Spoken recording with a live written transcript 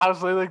I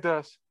was literally like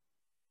this.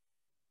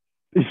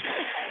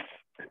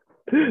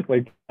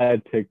 Like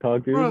at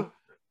TikTok, dude. Bro.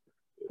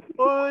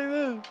 Oh, like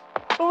this.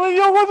 I'm like,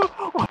 yo, what the?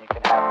 You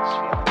can have this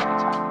feeling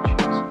anytime you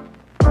choose.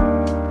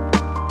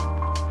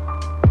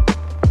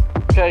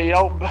 Okay,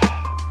 yo.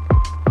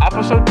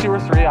 Episode 2 or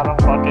 3, I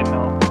don't fucking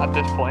know at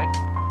this point.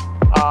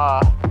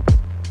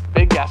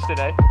 Big guest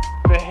today.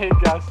 Big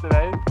guest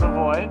today. The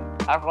boy.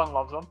 Everyone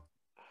loves him.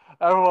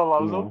 Everyone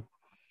loves him.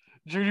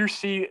 Junior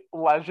C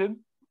legend.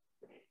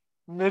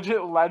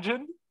 Midget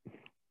legend.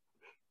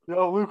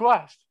 Yo, Luke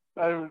West.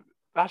 We're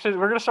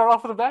gonna start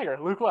off with a banger.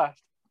 Luke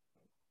West.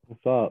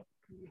 What's up?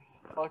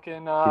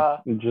 Fucking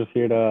Just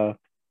here to,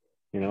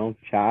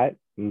 chat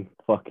and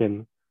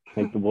fucking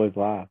make the boys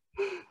laugh.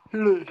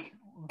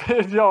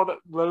 yo,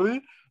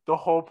 literally the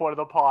whole point of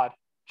the pod.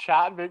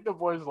 Chat and make the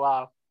boys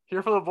laugh.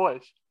 Here for the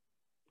boys.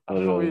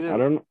 That's what we do. I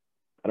don't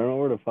know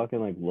where to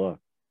fucking look.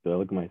 Do I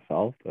look at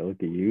myself? Do I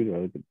look at you? Do I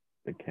look at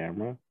the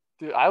camera?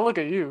 Dude, I look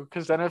at you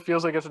because then it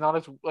feels like it's not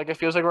as it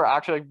feels like we're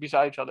actually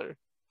beside each other.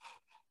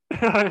 You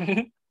know what I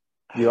mean?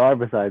 You are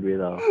beside me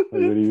though. What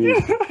do you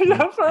mean?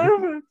 Yeah,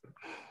 perfect.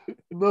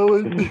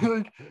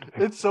 No,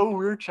 it's so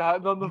weird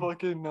chatting on the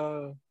fucking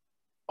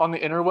on the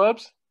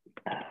interwebs.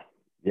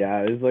 Yeah,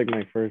 it was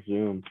my first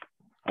Zoom.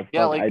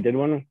 I did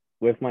one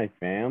with my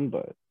fam,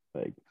 but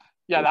you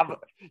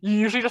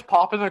usually just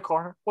pop in the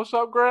corner. What's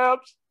up,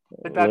 Gramps?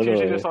 That's literally.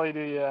 usually just all you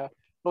do, yeah.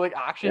 But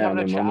actually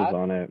having a chat. My mom was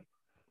on it.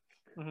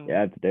 Mm-hmm.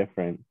 Yeah, it's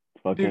different.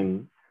 It's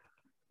fucking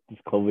this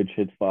COVID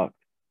shit's fucked.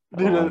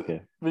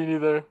 Dude, me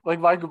neither. My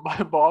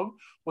mom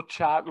will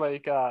chat my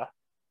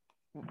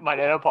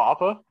Nana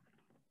Papa.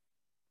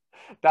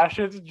 That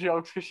shit's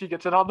jokes because she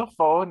gets it on the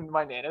phone and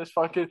my Nana's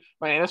phone's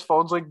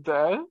like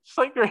this.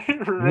 It's right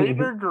in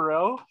her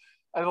grill.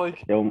 And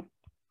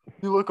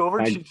you look over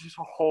and she's just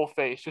her whole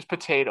face just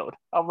potatoed.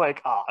 I'm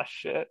like, oh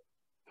shit.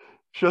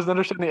 She doesn't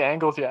understand the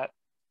angles yet.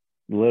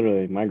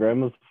 Literally, my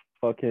grandma's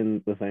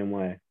fucking the same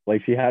way.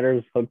 She had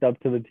hers hooked up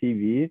to the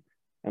TV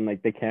and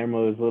the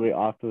camera was literally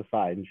off to the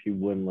side and she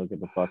wouldn't look at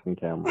the fucking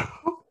camera.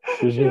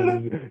 just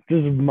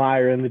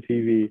admiring the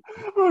TV.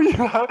 Oh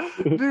yeah,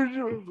 dude,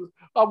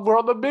 we're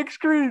on the big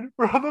screen.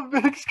 We're on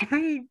the big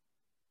screen.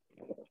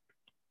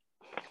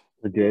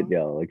 Legit,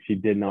 yo. She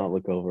did not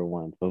look over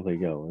once. I was like,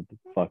 yo, what the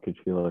fuck is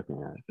she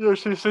looking at? Yo,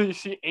 so you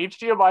see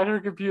HDMI her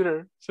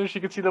computer so she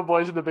could see the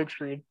boys in the big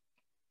screen.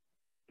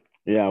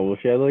 Yeah, well,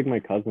 she had my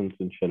cousins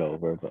and shit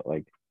over, but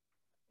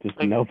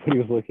nobody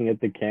was looking at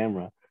the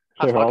camera.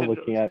 They're all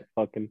looking at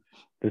fucking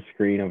the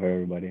screen of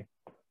everybody.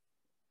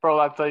 Bro,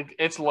 that's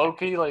it's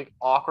low-key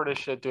awkward as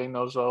shit doing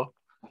those though.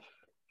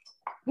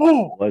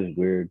 Whoa! That was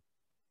weird.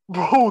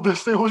 Bro,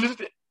 this thing was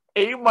just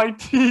ate my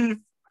teeth.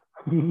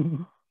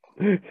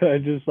 I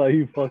just saw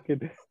you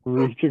fucking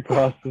reach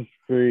across the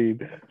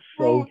screen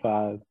so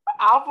fast.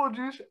 Apple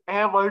juice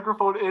and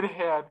microphone in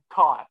hand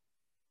caught.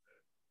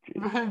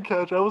 Didn't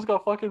catch. I almost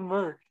got fucking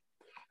murked.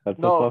 That's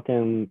the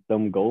fucking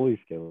dumb goalie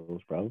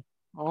skills, bro.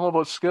 I don't know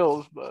about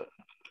skills, but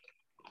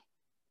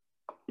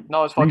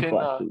no, it's fucking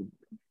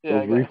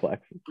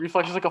reflexes.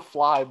 Reflexes like a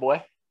fly,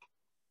 boy.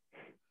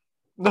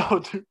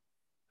 No,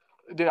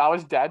 dude, I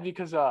was dead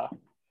because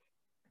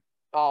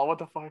what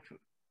the fuck?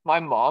 My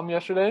mom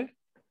yesterday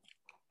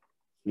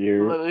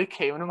literally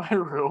came into my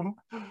room.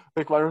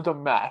 My room's a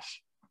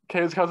mess.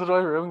 Comes into my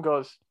room and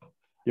goes,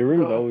 your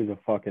room's always a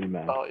fucking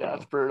mess. Oh yeah,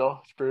 it's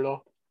brutal. It's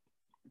brutal.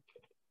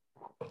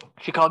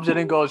 She comes in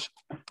and goes,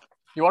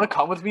 "You want to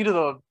come with me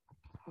to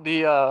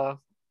the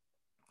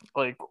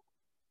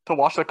to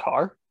wash the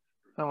car?"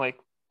 I'm like,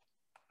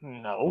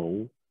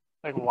 "No."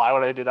 Why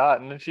would I do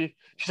that? And then she's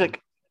like,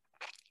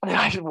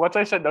 once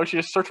I said no, she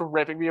just starts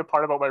ripping me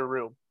apart about my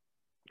room.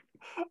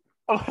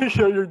 I'm like,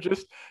 yo, you're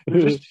just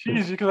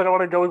cheesy because I don't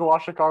want to go and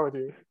wash the car with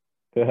you.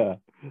 Yeah.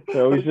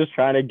 So I was just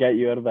trying to get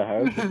you out of the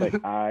house.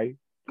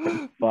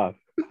 It's fuck.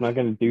 I'm not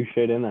gonna do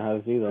shit in the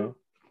house either.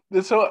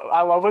 So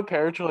I love when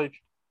parents are like,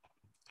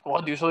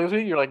 "Want to do something with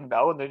me?" You're like,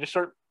 "No," and they just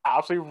start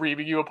absolutely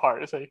reaming you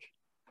apart. It's like,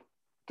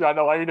 dude, I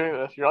know why you're doing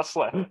this. You're not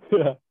slick.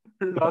 Yeah.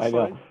 You're not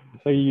slick.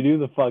 You knew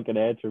the fucking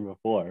answer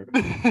before.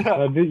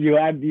 Yeah. You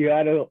had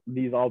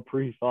these all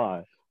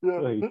pre-thought.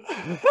 Yeah.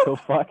 Go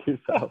fuck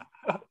yourself.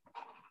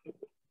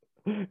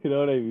 You know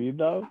what I mean,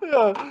 though?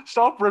 Yeah.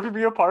 Stop ripping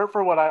me apart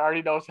for what I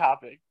already know is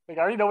happening. I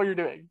already know what you're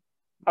doing.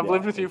 I've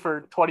lived with you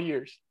for 20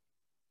 years.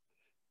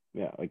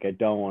 Yeah, I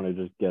don't want to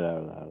just get out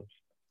of the house.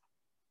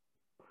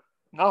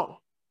 No.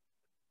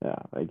 Yeah,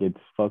 it's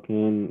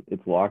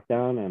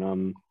lockdown and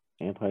I'm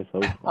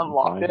anti-social. I'm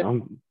locked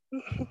in.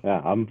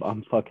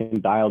 I'm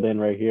fucking dialed in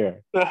right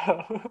here.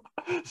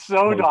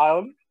 So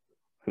dialed.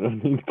 I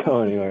don't need to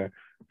go anywhere.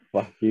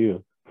 Fuck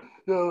you.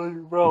 No,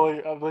 bro,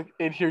 I'm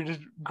in here just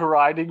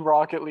grinding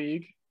Rocket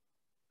League.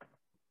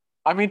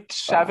 I mean,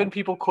 7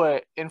 people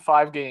quit in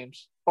 5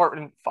 games. Or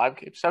in 5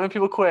 games. 7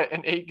 people quit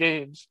in 8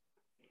 games.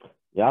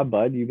 Yeah,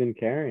 bud, you've been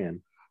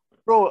carrying.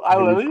 Bro, I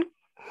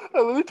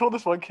literally told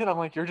this one kid, I'm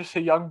like, you're just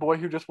a young boy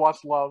who just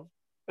wants love.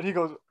 And he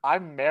goes,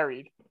 I'm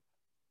married.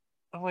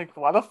 I'm like,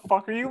 why the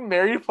fuck are you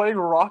married playing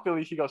Rocket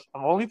League? He goes,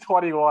 I'm only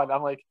 21.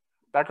 I'm like,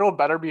 that girl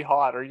better be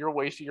hot or you're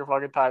wasting your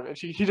fucking time. And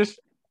he just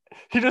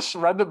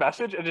read the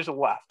message and just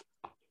left.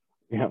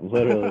 Yeah,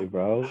 literally,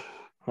 bro.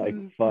 Like,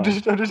 fuck.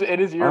 Just in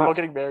his ear about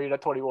getting married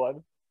at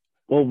 21.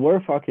 Well, we're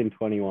fucking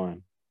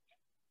 21.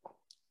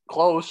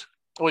 Close.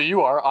 Well,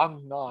 you are.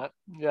 I'm not.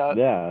 Yeah.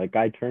 Yeah, like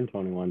I turned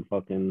 21.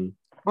 Fucking.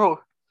 Bro,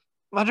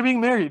 imagine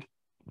being married.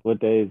 What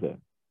day is it?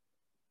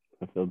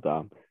 I feel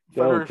dumb.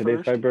 February Today's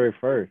 1st. February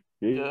 1st.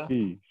 Yeah.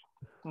 Jeez.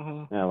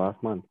 Mm-hmm. Yeah,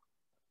 last month.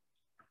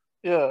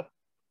 Yeah.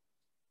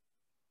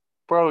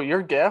 Bro,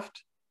 your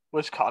gift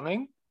was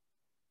coming.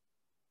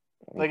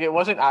 Like, it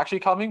wasn't actually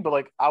coming, but,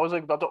 like, I was,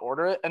 like, about to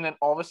order it, and then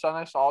all of a sudden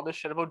I saw this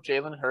shit about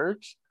Jalen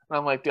Hurts, and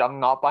I'm like, dude,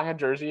 I'm not buying a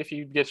jersey if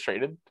he gets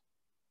traded.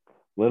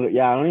 Literally,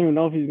 yeah, I don't even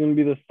know if he's gonna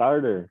be the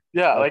starter.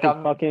 Yeah, That's like, just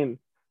I'm fucking.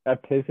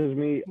 That pisses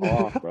me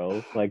off,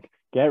 bro. Like,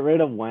 get rid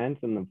of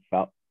Wentz and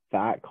the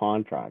fat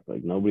contract.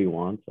 Like, nobody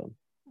wants him.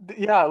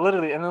 Yeah,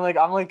 literally. And then, like,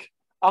 I'm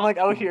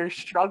out here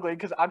struggling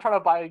because I'm trying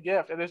to buy a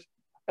gift, and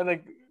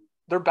like,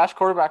 their best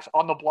quarterback's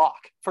on the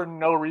block for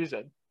no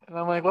reason. And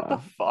I'm like, what the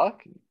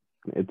fuck?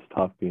 It's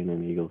tough being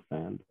an Eagles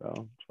fan, bro.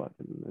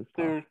 It's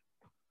tough. Dude,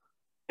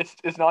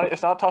 it's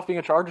not tough being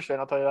a Chargers fan,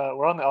 I'll tell you that.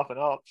 We're on the up and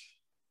ups.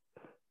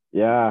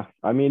 Yeah,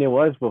 I mean, it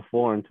was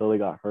before until they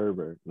got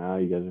Herbert. Now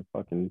you guys are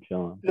fucking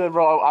chilling. Yeah,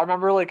 bro. I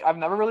remember, like, I've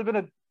never really been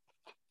a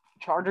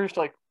Chargers,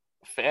 like,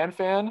 fan.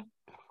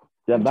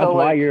 Yeah, that's until,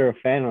 why like, you're a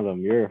fan of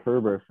them. You're a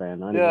Herbert fan,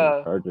 not even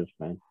a Chargers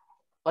fan.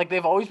 Like,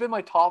 they've always been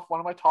one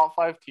of my top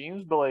 5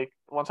 teams, but, like,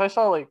 once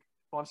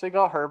they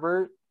got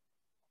Herbert,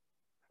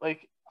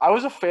 like, I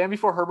was a fan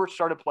before Herbert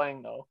started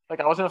playing, though. Like,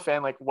 I wasn't a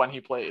fan, like, when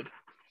he played.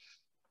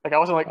 Like, I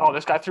wasn't like, oh,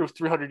 this guy threw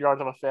 300 yards.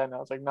 I'm a fan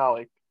now. It's like, no,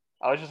 like,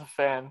 I was just a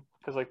fan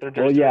because, like, their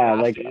jerseys yeah, are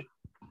nasty. like,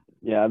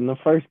 yeah, in the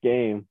first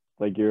game,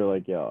 like, you're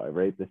like, yo, I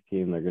rate this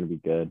team. They're going to be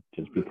good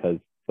just because,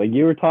 like,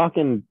 you were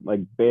talking,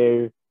 like,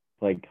 bare,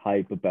 like,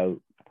 hype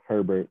about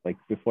Herbert, like,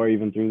 before he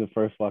even threw the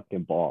first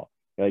fucking ball.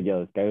 You're like,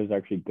 yo, this guy was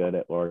actually good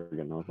at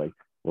Oregon. I was like,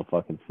 we'll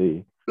fucking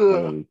see.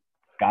 And then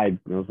guy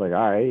was like,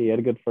 all right, he had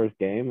a good first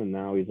game, and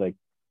now he's, like,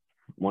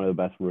 one of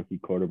the best rookie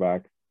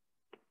quarterbacks.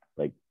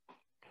 Like,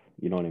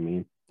 you know what I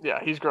mean?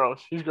 Yeah, he's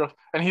gross.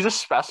 And he's a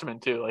specimen,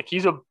 too. Like,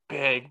 he's a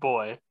big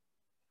boy.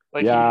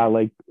 Like, yeah,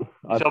 like,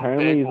 he's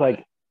apparently he's, boy.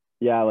 like,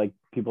 yeah, like,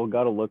 people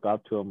got to look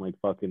up to him like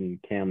fucking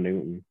Cam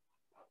Newton.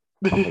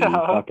 Like,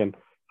 Yeah. fucking,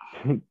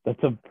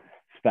 that's a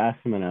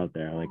specimen out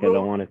there. Like, I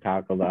don't want to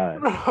tackle that.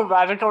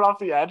 Imagine coming off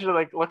the edge and,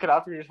 like, looking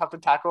up, you just have to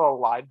tackle a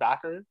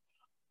linebacker.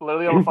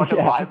 Literally, I'm a fucking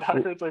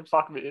linebacker. It's like,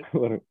 fuck me.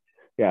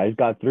 Yeah, he's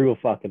got through a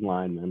fucking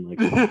lineman. Like,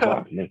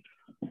 Yeah.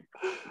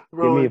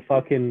 Bro, give me a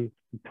fucking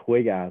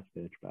twig ass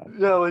bitch, man.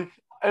 Yeah, like,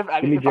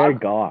 give me Jared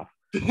Goff.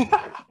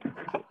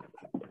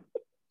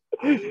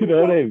 You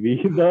know what I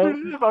mean, though?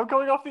 If I'm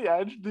coming off the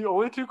edge, the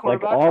only two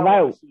quarterbacks,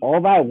 like, all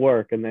that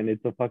work, and then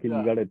it's a fucking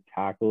you gotta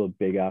tackle a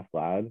big ass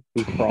lad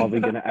who's probably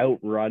gonna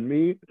outrun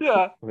me.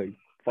 Yeah, like,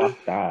 fuck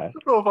that.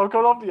 Bro, if I'm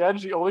coming off the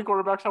edge, the only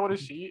quarterbacks I want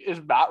to see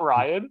is Matt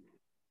Ryan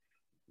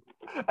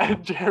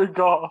and Jared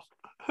Goff.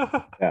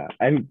 Yeah,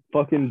 and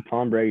fucking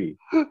Tom Brady.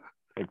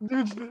 Like,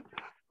 dude,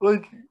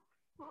 like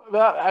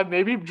that, and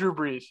maybe Drew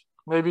Brees.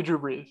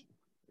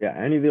 Yeah,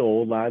 any of the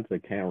old lads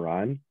that can't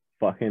run,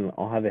 fucking,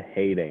 I'll have a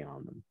heyday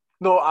on them.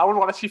 No, I would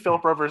want to see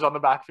Philip Rivers on the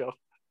backfield.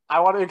 I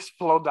want to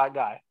explode that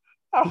guy.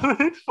 I want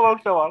to explode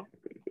Philip.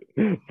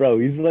 Bro,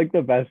 he's like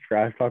the best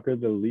trash talker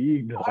in the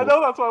league. Though. I know,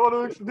 that's why I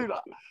want to do.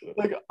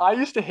 Like, I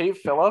used to hate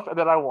Philip, and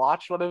then I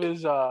watched one of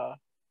his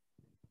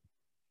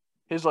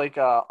like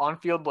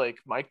on-field, like,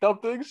 mic'd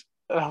up things,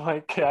 and I'm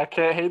like, I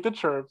can't hate the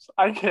chirps.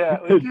 I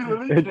can't. Like, you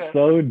literally it's can't.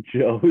 So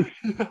jokes.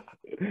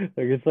 Like,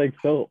 it's like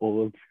so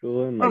old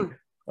school and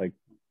like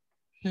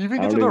he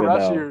even gets to the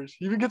refs' ears.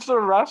 He even gets to the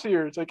refs'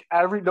 ears. Like,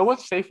 no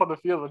one's safe on the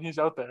field when he's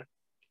out there.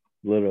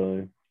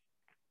 Literally.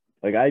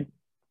 Like,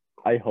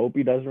 I hope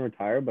he doesn't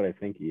retire, but I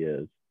think he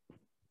is.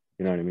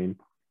 You know what I mean?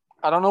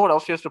 I don't know what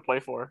else he has to play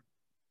for,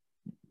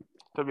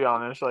 to be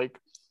honest. Like,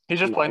 he's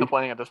just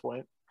playing at this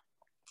point.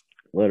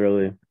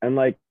 Literally. And,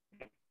 like,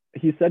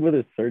 he said with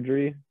his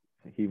surgery,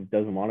 he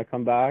doesn't want to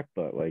come back,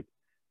 but, like,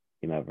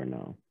 you never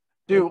know.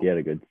 Dude, like,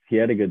 he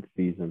had a good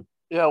season.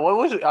 Yeah, what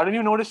was it? I didn't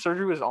even know what his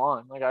surgery was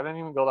on. Like, I didn't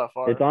even go that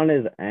far. It's on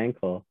his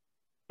ankle,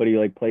 but he,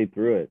 like, played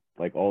through it,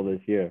 like, all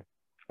this year.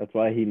 That's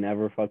why he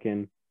never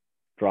fucking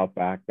dropped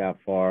back that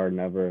far,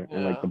 never. Yeah.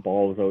 And, like, the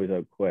ball was always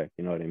out quick.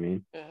 You know what I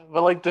mean? Yeah,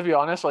 but, like, to be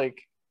honest,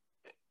 like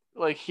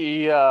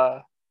he,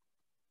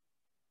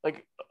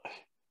 like,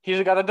 he's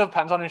a guy that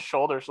depends on his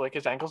shoulders. Like,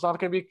 his ankle's not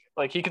going to be,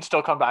 like, he can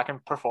still come back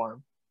and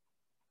perform.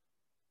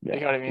 Yeah, you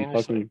know what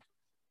I mean?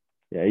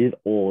 Yeah, he's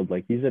old.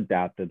 Like, he's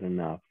adapted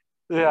enough.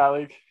 Yeah,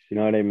 like, you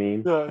know what I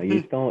mean? Yeah, like,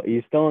 he's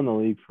still in the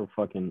league for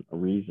fucking a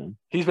reason.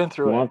 He's been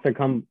through he wants to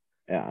come.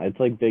 Yeah, it's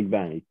like Big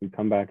Ben. He can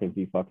come back if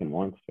he fucking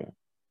wants to,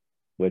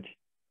 which,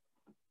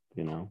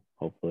 you know,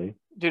 hopefully.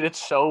 Dude, it's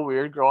so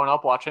weird growing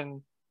up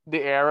watching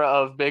the era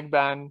of Big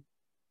Ben,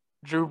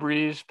 Drew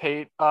Brees,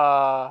 Peyton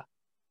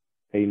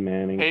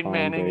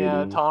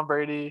Manning, Tom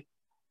Brady,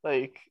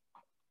 like,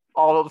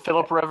 all of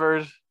Philip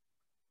Rivers,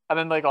 and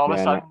then, like, all of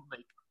a sudden,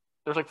 like,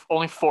 there's like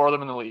only 4 of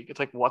them in the league. It's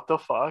like, what the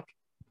fuck?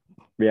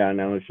 Yeah,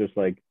 now it's just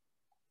like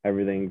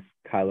everything's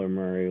Kyler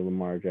Murray,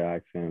 Lamar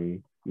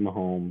Jackson,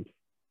 Mahomes.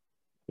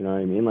 You know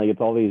what I mean? Like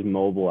it's all these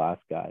mobile ass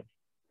guys.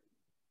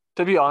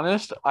 To be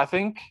honest, I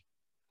think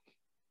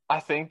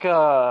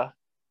uh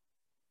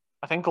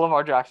I think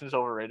Lamar Jackson's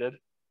overrated.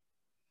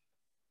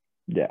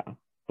 Yeah,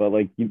 but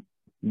like you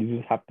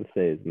just have to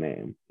say his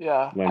name Yeah,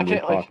 I when you're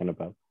can't like talking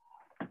about.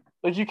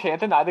 you can't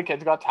deny the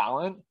kid's got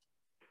talent.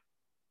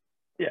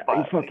 Yeah,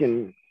 But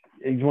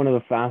he's one of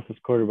the fastest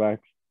quarterbacks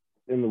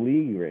in the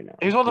league right now.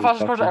 he's one of the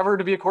fastest fucking, players ever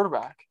to be a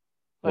quarterback.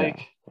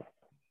 Like, yeah,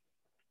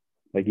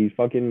 like he's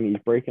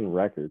breaking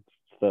records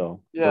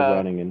still for yeah,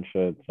 running and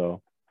shit.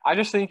 So, I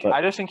just think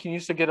but he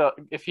needs to get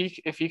if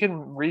he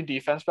can read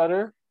defense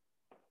better,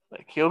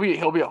 like he'll be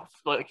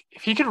like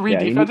if he can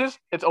read yeah, defenses,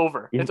 it's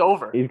over. he's, It's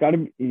over. he's got to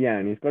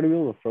and he's got to be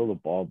able to throw the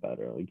ball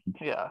better. Like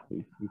Yeah,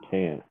 he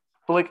can't.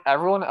 but like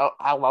everyone,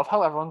 I love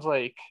how everyone's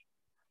like,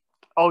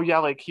 oh yeah,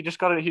 like he just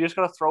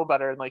gotta throw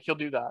better and like he'll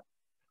do that.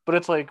 But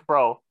it's like,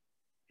 bro.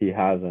 He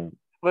hasn't.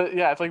 But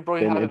yeah, it's like, bro,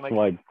 he Been hasn't it's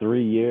like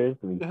 3 years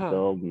and he's uh-huh.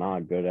 still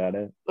not good at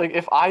it. Like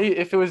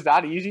if it was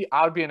that easy,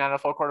 I would be an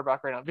NFL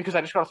quarterback right now because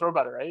I just gotta throw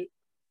better, right?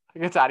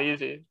 Like it's that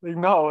easy. Like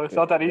no, it's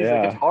not that easy.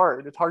 Like, it's Yeah,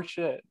 hard. It's hard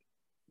shit.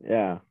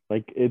 yeah.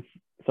 Like it's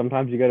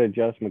sometimes you got to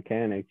adjust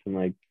mechanics and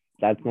like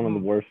that's one of the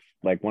worst,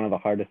 like one of the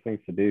hardest things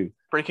to do.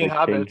 Breaking Like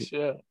habits,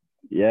 change. yeah.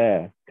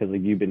 Yeah, because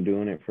like you've been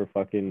doing it for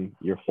fucking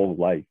your whole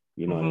life.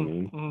 You know what I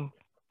mean? Mm-hmm.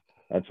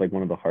 That's like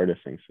one of the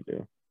hardest things to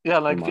do. Yeah,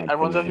 In like my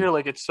everyone's out opinion. here,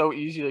 like it's so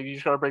easy. Like you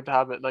just gotta break the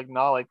habit. Like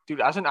no, like dude,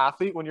 as an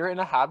athlete, when you're in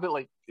a habit,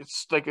 like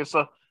it's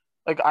a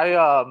like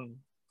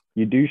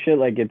You do shit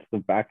like it's the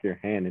back of your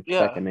hand. It's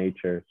yeah. second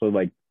nature. So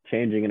like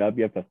changing it up,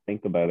 you have to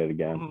think about it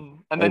again.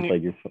 And then it's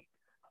like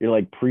you're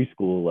like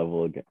preschool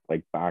level again,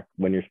 like back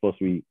when you're supposed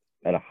to be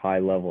at a high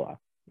level.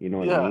 You know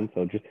what I mean?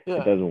 So it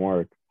doesn't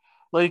work.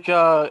 Like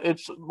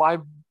it's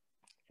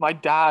my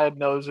dad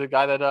knows a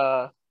guy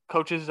that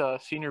coaches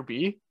senior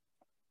B,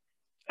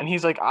 and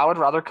he's like, I would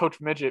rather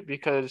coach midget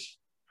because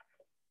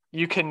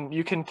you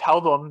can tell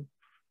them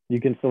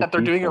You can still that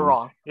they're teach doing it them.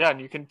 wrong. Yeah, and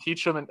you can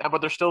teach them,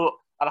 but they're still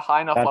at a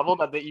high enough level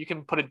that you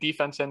can put a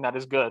defense in that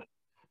is good.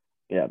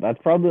 Yeah, that's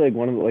probably like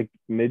one of the like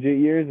midget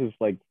years is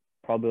like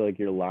probably like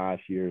your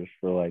last years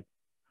for like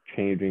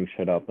changing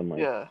shit up and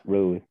like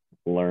really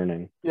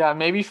learning. Yeah,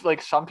 maybe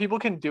like some people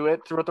can do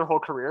it throughout their whole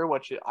career,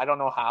 which I don't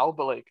know how,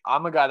 but like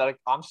I'm a guy that like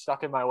I'm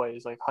stuck in my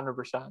ways like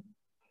 100%.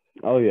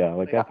 Oh yeah,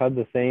 like I've had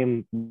the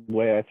same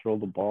way I throw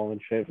the ball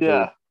and shit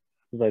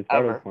since I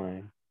started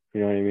playing.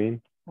 You know what I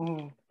mean?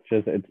 It's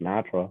just it's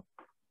natural.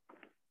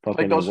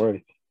 Fucking like it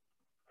works.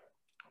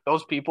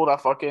 Those people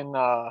that fucking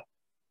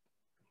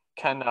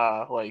can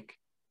like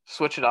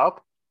switch it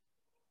up.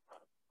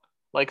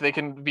 Like they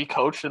can be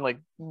coached and like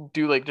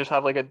do like just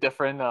have like a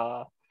different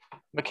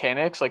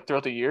mechanics like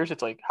throughout the years.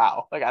 It's like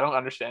how? Like I don't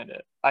understand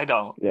it. I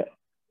don't. Yeah,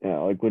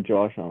 like what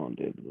Josh Allen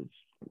did was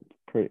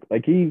pretty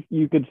like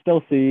you could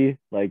still see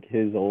like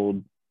his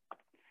old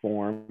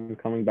form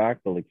coming back,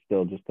 but like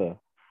still just to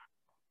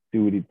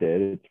do what he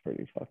did, it's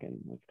pretty fucking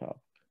it's tough.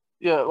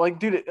 Yeah, like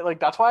dude, like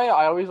that's why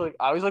I always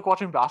like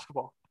watching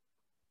basketball.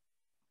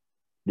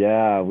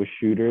 Yeah, with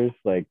shooters,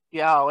 like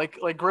yeah,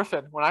 like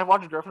Griffin. When I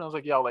watched Griffin, I was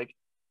like, yo, like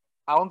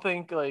I don't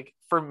think like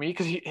for me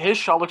because his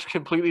shot looks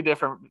completely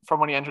different from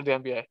when he entered the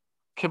NBA.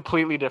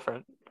 Completely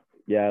different.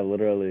 Yeah,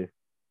 literally.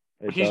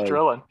 He's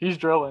drilling. He's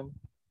drilling.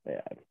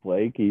 Yeah,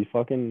 Blake, he's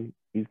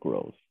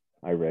gross.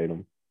 I rate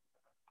him.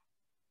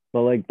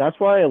 But like that's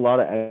why a lot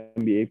of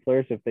NBA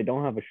players, if they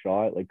don't have a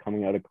shot like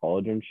coming out of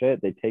college and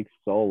shit, they take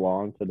so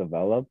long to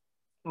develop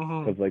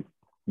because like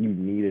you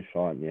need a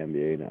shot in the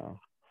NBA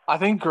now. I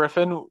think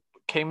Griffin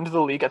came into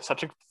the league at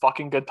such a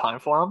fucking good time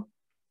for him.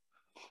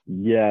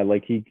 Yeah,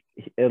 like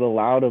it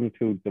allowed him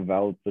to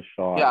develop the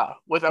shot. Yeah,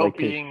 without like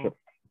being,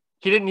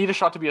 he didn't need a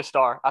shot to be a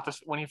star at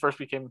this when he first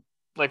got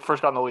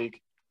in the league.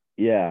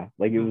 Yeah,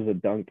 like it was a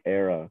dunk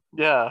era.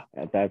 Yeah,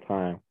 at that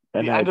time,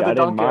 and the end of the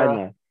dunk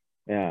era.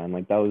 That. Yeah, and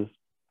like that was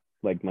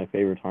like my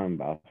favorite time in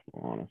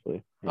basketball,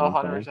 honestly. You know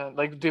 100%.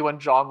 Like, dude, when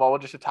John Wall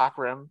would just attack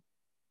rim.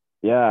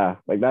 Yeah,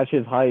 like that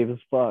shit's hype as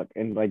fuck,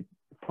 and like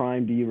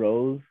prime D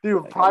Rose.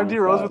 Dude, prime D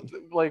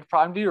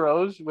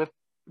Rose with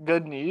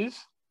good knees.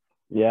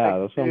 Yeah,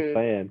 that's what I'm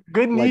saying.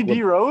 Good knee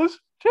D Rose.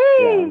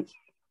 Jeez.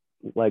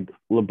 Yeah. Like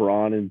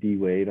LeBron and D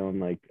Wade on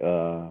like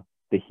the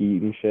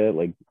Heat and shit,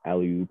 like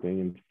alley-ooping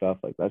and stuff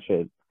like that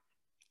shit.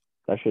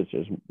 That shit's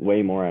just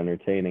way more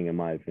entertaining in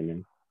my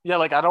opinion. Yeah,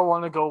 like I don't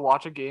want to go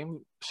watch a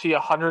game, see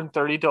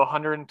 130 to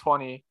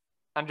 120,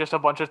 and just a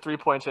bunch of 3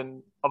 points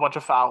and a bunch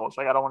of fouls.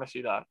 Like I don't want to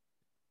see that.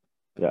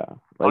 Yeah, like,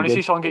 I want to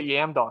see someone get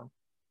yammed on.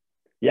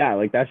 Yeah,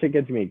 like that shit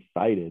gets me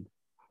excited.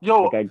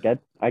 Yo, like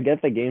I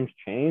get the game's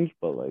changed,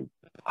 but like.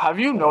 Have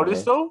you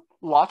noticed though?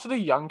 Lots of the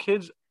young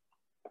kids,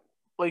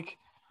 like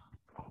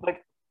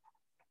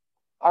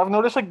I've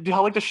noticed like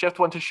how like the shift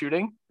went to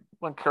shooting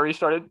when Curry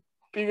started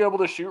being able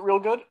to shoot real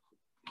good.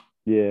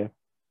 Yeah.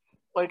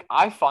 Like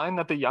I find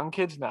that the young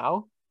kids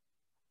now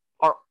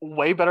are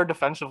way better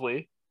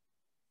defensively.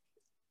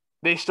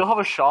 They still have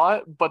a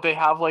shot, but they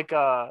have like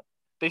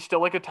they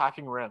still like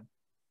attacking rim.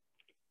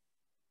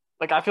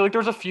 Like I feel like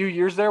there's a few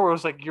years there where it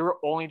was like you're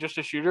only just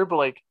a shooter, but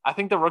like I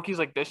think the rookies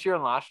like this year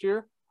and last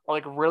year are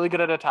like really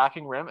good at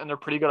attacking rim and they're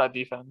pretty good at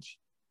defense.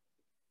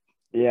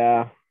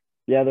 Yeah.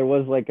 Yeah, there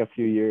was like a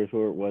few years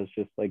where it was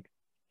just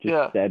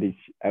Yeah. steady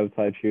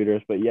outside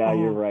shooters. But yeah,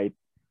 you're Mhm. right.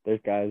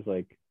 There's guys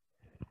like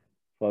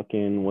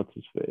fucking what's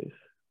his face?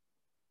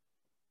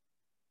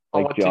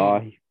 On Like what Jaw.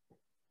 team?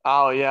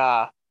 Oh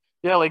yeah.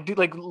 Yeah, like dude,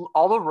 like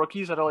all the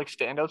rookies that are like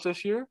standouts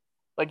this year,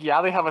 like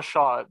yeah, they have a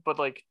shot, but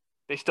like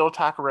they still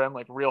attack rim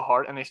like real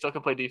hard and they still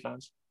can play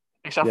defense.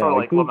 Except Yeah, for like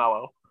like who's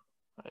LaMelo.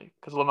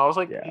 Because LaMelo's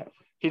like yeah,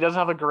 he doesn't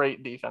have a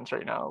great defense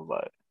right now,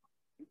 but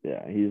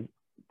yeah,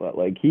 but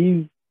like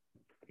he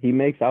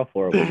makes out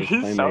for it with his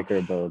he's so playmaker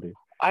ability.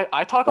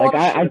 I talk a Like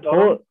lot of shit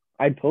about him.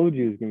 I told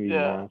you it's gonna be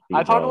Yeah. nasty,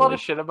 I talk a bro. lot of Like,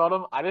 shit about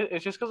him.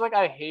 It's just because like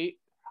I hate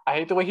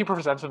the way he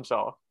presents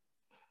himself.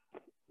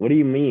 what do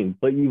you mean?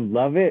 But you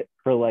love it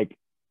for like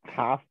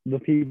half the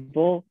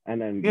people, and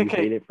then you hate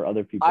Okay. it for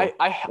other people. Like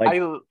I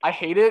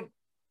hate it.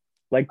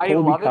 like I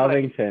Kobe love it, but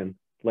Covington.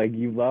 Like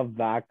you love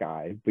that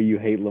guy, but you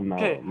hate okay.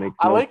 LaMelo. Makes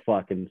I no like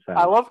fucking I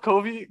sense. love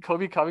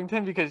Kobe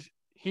Covington because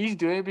he's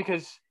doing it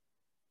because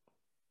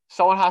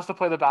someone has to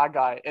play the bad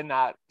guy in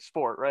that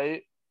sport,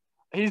 right?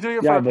 He's doing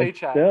it for Yeah, a but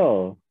paycheck.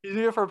 still, He's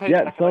doing it for a yeah.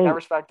 paycheck, and like I So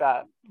respect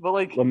that. But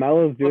like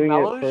LaMelo's doing it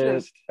LaMelo's for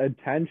just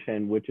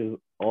attention, which is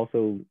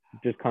also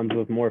just comes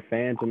with more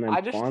fans and then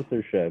I just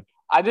sponsorships.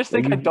 I just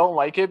Like think I you, don't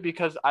like it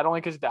because I don't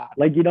like his dad.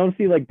 like you don't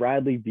see like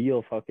Bradley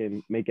Beal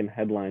fucking making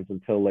headlines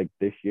until like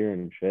this year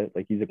and shit.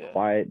 Like he's a Yeah.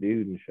 quiet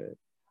dude and shit.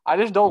 I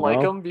just don't You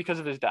like know? him because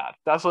of his dad.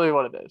 That's really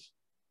what it is.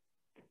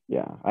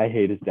 Yeah, I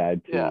hate his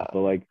dad too. Yeah. But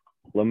like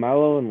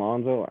LaMelo and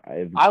Lonzo, I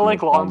have I like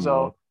no problem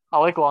Lonzo. with. I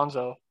like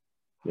Lonzo.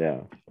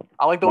 Yeah,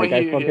 I like the way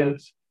like he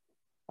is.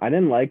 I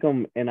didn't like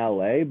him in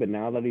LA, but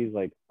now that he's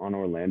like on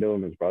Orlando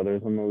and his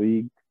brother's in the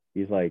league,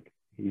 he's like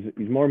he's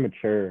more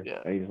mature Yeah.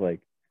 and he's like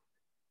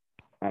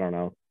I don't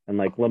know. And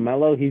like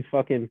LaMelo, he's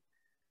fucking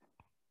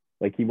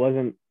like he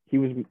was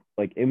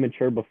like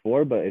immature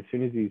before, but as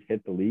soon as he's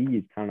hit the league,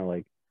 he's kind of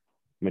like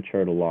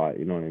matured a lot.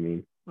 You know what I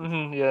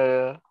mean?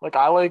 Yeah. Like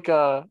I like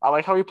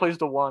how he plays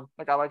the one.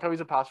 Like I like how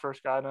he's a pass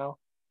first guy now.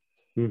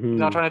 He's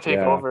not trying to take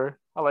Yeah, over.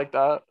 I like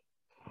that.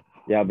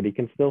 yeah, but he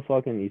still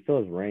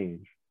has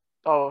range.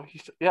 Oh,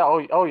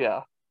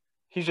 yeah.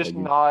 He's just Like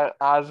he's not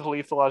as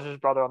lethal as his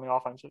brother on the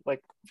offense.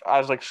 Like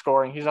as like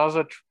scoring. He's not as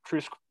a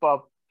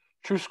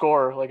true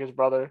scorer like his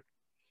brother.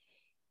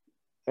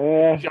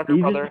 His younger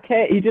brother.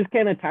 he just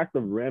can't attack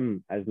the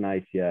rim as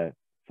nice yet.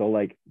 So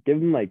like give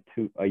him like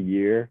a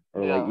year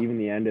or like Yeah. even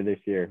the end of this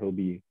year, he'll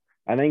be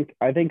I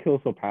think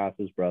he'll surpass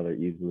his brother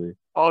easily.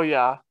 Oh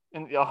yeah.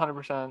 And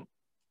 100%.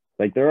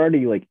 Like they're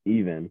already like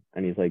even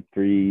and he's like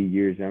 3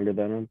 years younger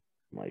than him.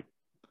 Like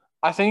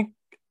I think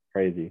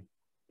crazy.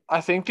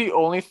 the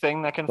only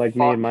thing that can Like me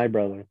fuck and my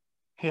brother.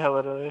 yeah,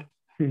 literally.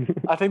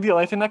 I think the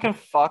only thing that can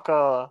fuck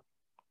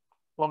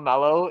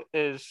LaMelo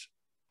is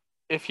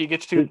if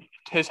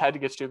his head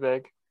gets too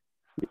big.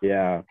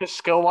 Yeah. Because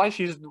skill wise,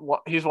 he's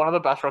one of the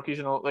best rookies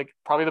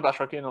probably the best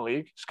rookie in the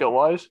league skill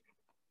wise.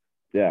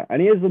 Yeah.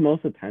 And he has the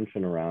most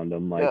attention around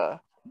him. Like Yeah,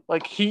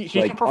 like he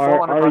like can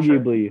perform under pressure.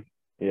 arguably,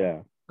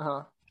 yeah.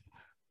 Uh-huh.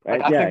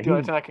 Like I Yeah, think the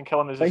only thing that can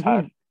kill him is his but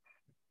head.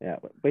 yeah,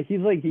 but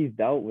he's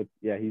dealt with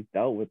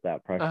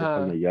that pressure Uh-huh.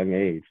 from a young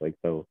age. Like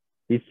so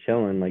he's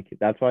chilling. Like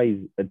that's why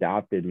he's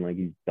adapted and like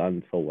he's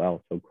done so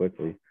well so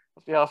quickly.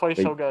 Yeah, that's why he's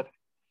Like, so good.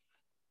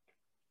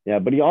 yeah,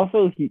 but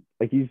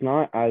he's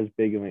not as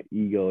big of an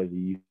ego as he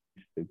used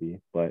to be.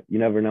 But you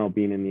never know,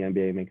 being in the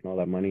NBA making all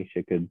that money,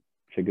 shit could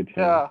change.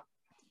 Yeah,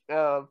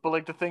 yeah. But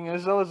like the thing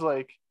is though is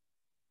like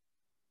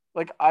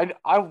I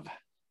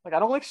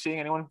don't like seeing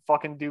anyone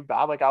fucking do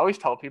bad. Like I always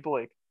tell people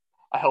like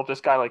I hope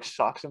this guy like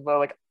sucks, but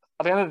like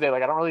at the end of the day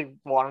like I don't really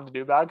want him to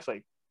do bad because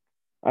like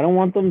I don't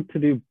want them to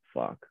do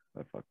I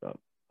fucked up.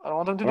 I don't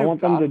want them to I do don't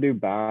want bad. them to do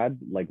bad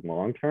like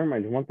long term. I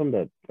just want them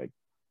to like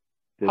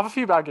Have a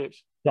few bad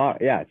games.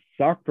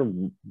 suck for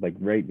like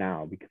right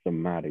now because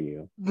I'm mad at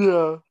you.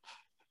 Yeah,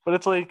 but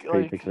it's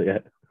Basically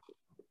it.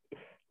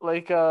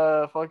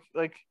 fuck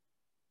like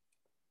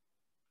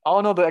I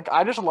don't know. Like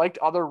I just liked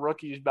other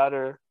rookies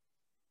better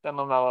than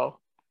LaMelo.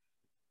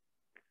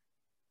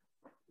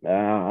 I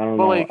don't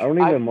But know. like I don't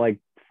even like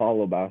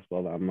follow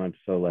basketball that much.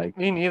 So like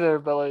me neither.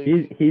 But like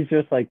he's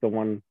just like the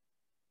one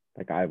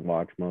like I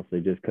watch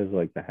mostly just because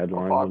like the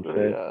headlines and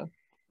popular, shit. yeah.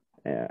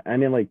 Yeah, I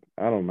mean like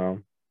I don't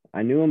know.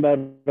 I knew about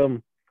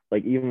him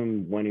like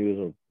even when he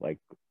was like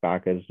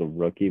back as a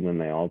rookie when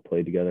they all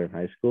played together in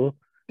high school.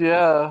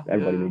 Yeah.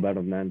 Everybody yeah. knew about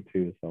him then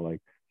too. So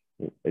like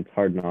it's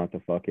hard not to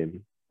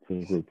fucking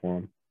root for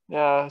him.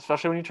 Yeah,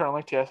 especially when you turn on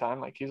like TSN,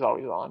 like he's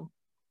always on.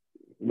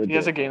 He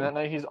has a game that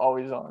night, he's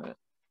always on it.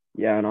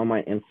 Yeah, and on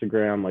my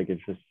Instagram, like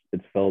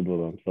it's filled with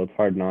them, so it's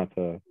hard not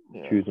to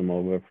choose them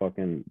over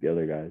fucking the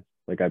other guys.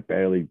 Like I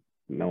barely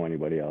know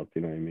anybody else.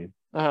 You know what I mean?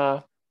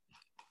 Uh-huh.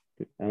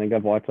 I think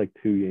I've watched like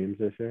 2 games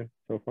this year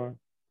so far.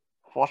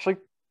 I've watched like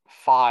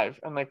 5,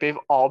 and like they've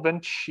all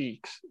been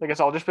cheeks. Like it's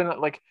all just been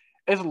like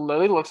it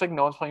literally looks like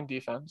no one's playing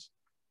defense.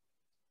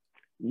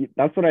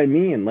 That's what I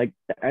mean. Like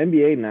the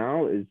NBA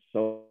now is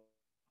so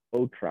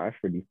trash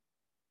for It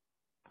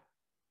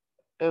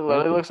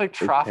literally defenses. looks like It's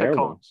traffic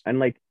terrible. cones. And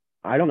like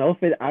I don't know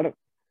if it I don't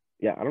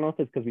yeah, I don't know if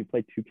it's because we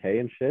play 2K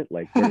and shit.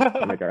 Like we're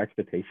and like our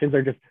expectations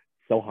are just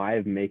so high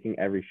of making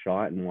every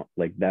shot and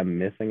like them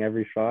missing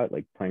every shot,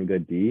 like playing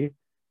good D.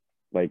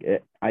 Like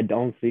it, I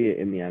don't see it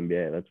in the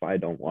NBA. That's why I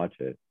don't watch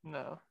it.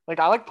 No, like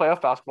I like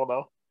playoff basketball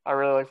though. I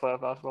really like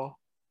playoff basketball.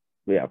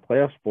 But yeah,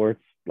 playoff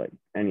sports, like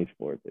any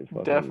sport, is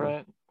fucking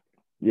Different.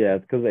 yeah.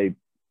 It's because they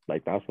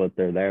like that's what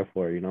they're there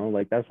for, you know.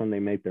 Like that's when they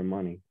make their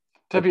money.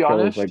 To That be shows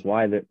honest, like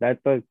why they're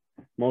that's like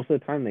most of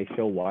the time they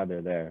show why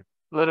they're there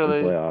in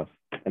literally, playoffs,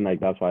 and like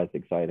that's why it's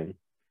exciting.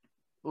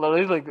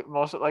 literally, like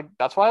most like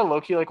that's why I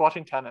low key like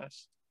watching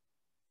tennis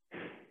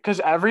because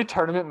every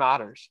tournament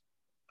matters,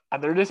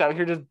 and they're just out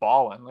here just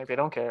balling like they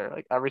don't care.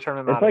 Like every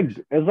tournament matters.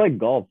 It's like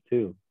golf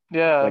too.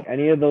 Yeah, Like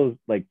any of those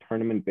like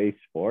tournament based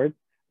sports,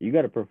 you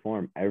got to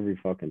perform every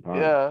fucking time.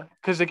 yeah.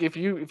 Because like if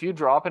you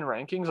drop in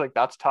rankings, like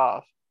that's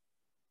tough.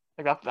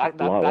 Like that that A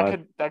that lot that less,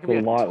 could that could a be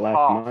a lot less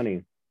tough.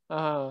 money.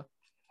 Uh,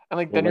 and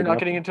like Well, then you're like not that's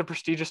getting into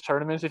prestigious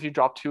tournaments if you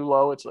drop too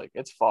low. It's like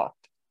it's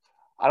fucked.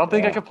 I don't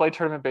think I yeah, could play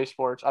tournament based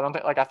sports. I don't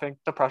think like I think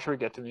the pressure would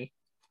get to me.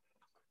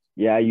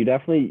 yeah. You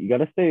got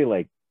to stay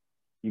like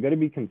you got to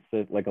be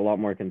consistent, like a lot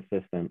more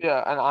consistent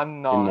Yeah, and I'm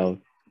in not. those.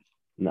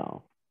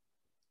 No,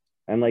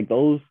 and like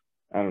those,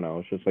 I don't know.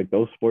 It's just like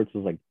those sports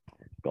is like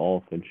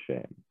golf and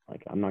shit.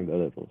 Like I'm not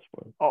good at those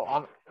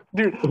Oh,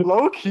 dude,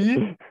 low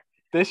key.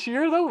 This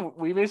year though,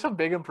 we made some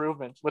big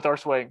improvements with our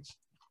swings.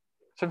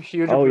 Some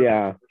huge Oh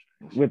improvements.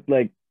 yeah, with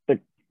like the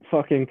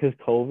fucking cause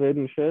COVID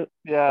and shit.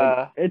 Like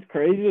Yeah, it's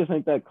crazy to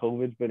think that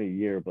COVID's been a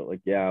year, but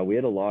like yeah, we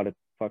had a lot of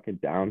fucking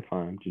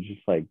downtime to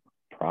just like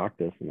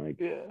practice and like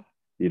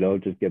yeah.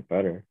 just get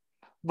better.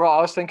 Bro,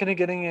 I was thinking of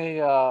getting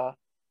a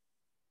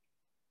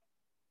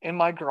in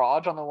my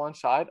garage on the one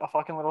side, a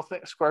fucking little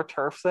square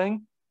turf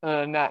thing, and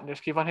a net, and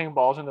just keep on hitting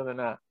balls into the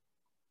net.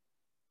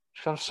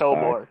 Because I'm so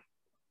Facts. bored.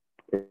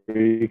 Or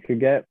you could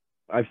get.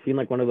 I've seen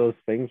like one of those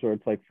things where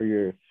it's like for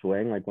your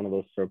swing, like one of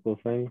those circle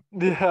things.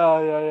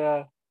 Yeah, yeah,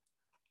 yeah.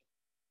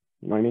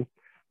 You know what I mean?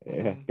 Yeah,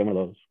 Mhm. get one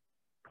of those.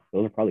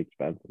 Those are probably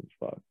expensive as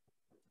fuck.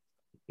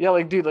 Yeah,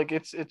 like dude, like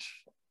it's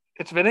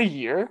been a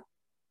year.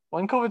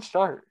 When COVID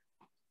start?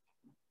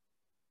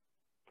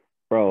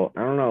 Bro,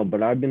 I don't know,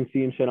 but I've been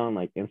seeing shit on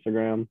like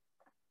Instagram.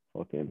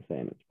 Fucking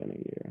saying it's been a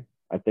year.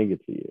 I think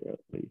it's a year at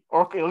least.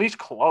 Or at least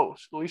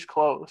close. At least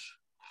close.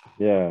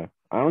 Yeah,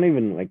 I don't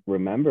even like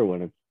remember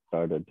when it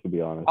started, to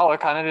be honest. Oh, it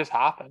kind of just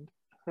happened.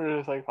 We're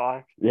just like,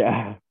 fuck.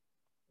 Yeah,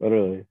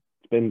 literally.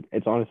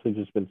 It's honestly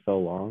just been so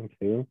long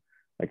too.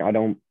 Like I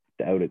don't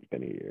doubt it's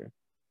been a year.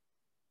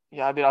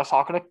 Yeah, dude, I was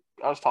talking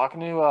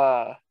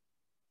to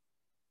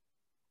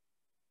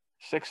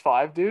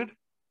 6'5" dude. I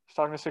was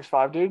talking to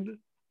 6'5" dude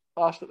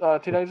last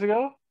 2 days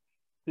ago.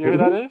 You know who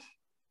that is?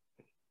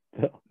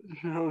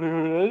 You know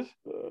who it is?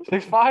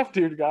 6'5"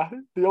 dude, guy.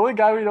 The only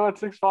guy we know at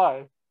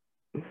 6'5".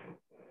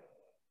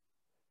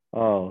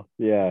 Oh,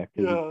 yeah,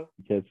 because you Yeah,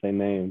 can't say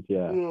names.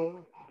 Yeah. yeah.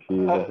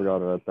 Jeez, I forgot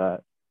about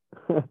that.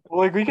 Well,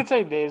 like we could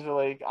say names, but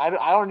like I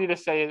don't need to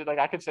say it. Like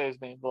I could say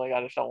his name, but like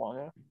I just don't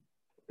want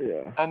to.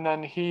 Yeah. And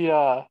then he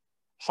was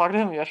talking to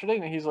him yesterday,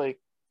 and he's like,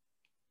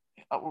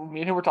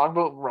 me and him were talking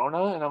about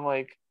Rona, and I'm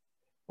like,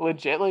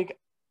 legit, like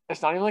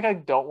it's not even like I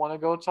don't want to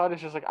go outside.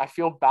 It's just like I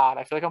feel bad.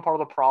 I feel like I'm part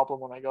of the problem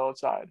when I go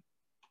outside.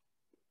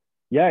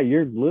 Yeah,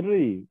 you're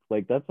literally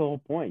like that's the whole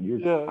point. You're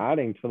Yeah,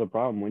 adding to the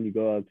problem when you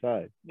go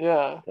outside.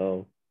 yeah,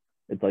 So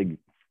it's like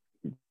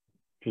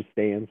just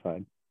stay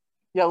inside.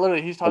 yeah.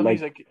 Literally, he's But telling me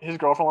he's like, like his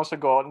girlfriend wants to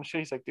go out and shit.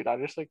 He's like, dude, I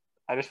just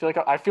feel like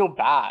I feel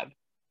bad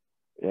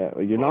yeah,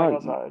 like, you're when I go not.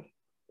 outside.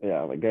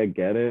 Yeah, like I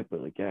get it,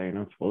 but like, yeah, you're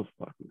not supposed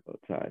to fucking go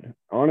outside.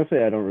 Honestly,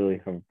 I don't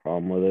really have a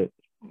problem with it,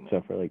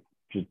 except for like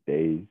just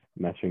days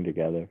meshing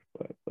together.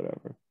 But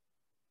whatever.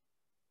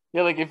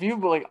 Yeah, like if you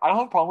like, I don't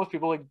have a problem with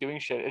people like doing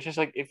shit. It's just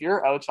like if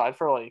you're outside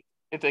for like,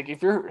 it's like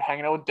if you're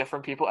hanging out with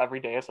different people every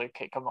day, it's like,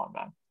 okay, come on,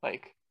 man,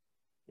 like,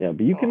 Yeah,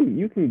 but oh,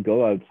 you can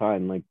go outside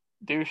and like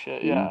do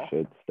shit. do Yeah,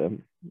 shit stuff,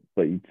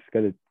 but you just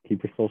gotta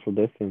keep your social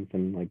distance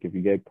and like if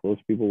you get close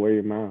people, wear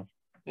your mask.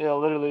 yeah,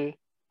 literally.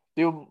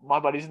 Dude, my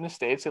buddies in the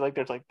States, they like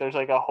there's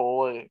like a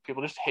whole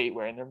people just hate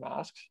wearing their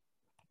masks.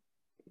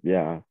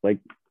 Yeah, like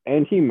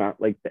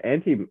like the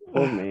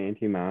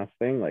anti mask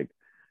thing, like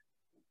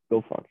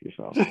go fuck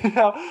yourself.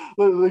 Yeah,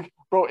 like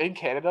bro, in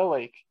Canada,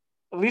 like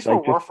at least where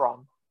Like we're just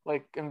from,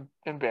 like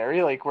in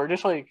Barrie, like we're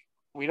just like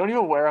we don't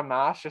even wear a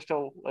mask just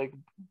to like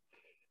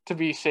to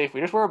be safe.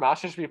 We just wear a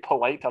mask just to be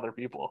polite to other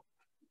people.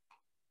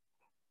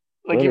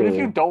 Like even if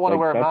you literally, don't want to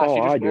like wear a that's mask,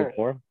 you all just I do wear it it.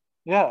 for.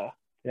 Yeah.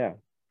 Yeah,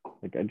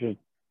 like I just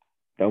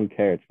don't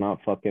care. It's not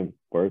fucking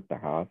worth the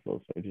hassle,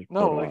 so just put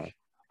No, it on. like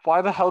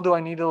why the hell do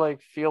I need to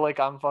like feel like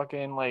I'm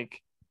fucking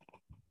like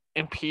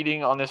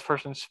impeding on this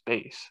person's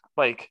space?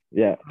 Like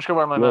Yeah, I'm just gonna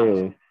wear my mask.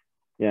 literally.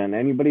 Yeah, and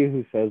anybody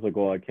who says like,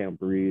 "Oh, I can't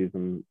breathe"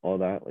 and all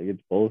that, like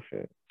it's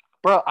bullshit.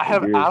 Bro, I Like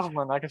have you're,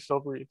 asthma and I can still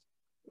breathe.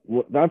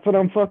 that's what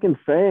I'm fucking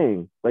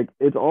saying. Like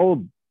it's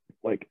all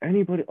like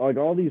anybody, like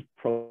all these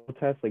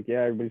protests, like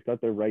yeah, everybody's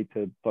got their right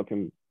to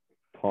fucking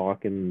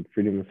talk and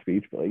freedom of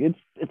speech, but like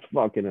it's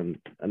fucking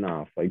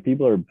enough. Like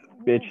people are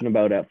bitching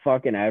about it,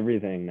 fucking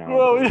everything Bro,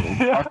 nowadays. And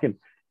yeah. fucking,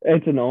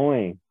 it's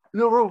annoying.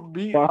 No, bro,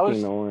 me, Fucking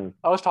annoying.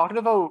 I was talking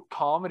about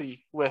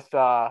comedy with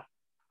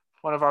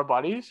one of our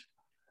buddies,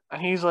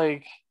 and he's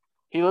like,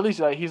 he's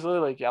literally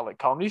like, yeah, like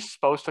comedy's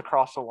supposed to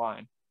cross the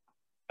line.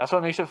 That's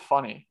what makes it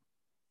funny.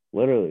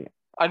 Literally.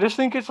 I just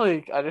think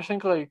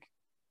like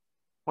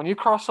when you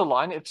cross the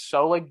line, it's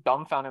so like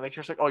dumbfounding. Like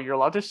you're just like, oh, you're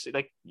allowed to say,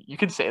 like you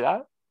can say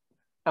that,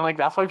 and like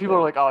that's why people are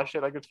Yeah. like, oh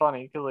shit, like it's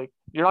funny because like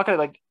you're not gonna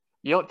like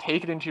you don't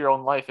take it into your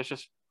own life. It's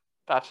just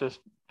that's just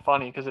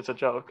funny because it's a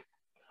joke.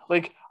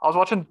 Like I was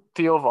watching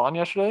Theo Vaughn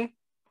yesterday,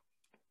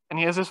 and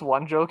he has this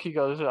one joke. He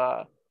goes,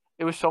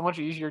 it was so much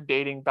easier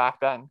dating back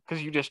then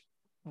because you just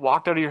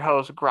walked out of your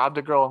house, grabbed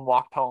a girl, and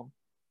walked home.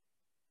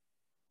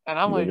 And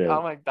I'm Legit.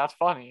 like, that's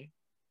funny.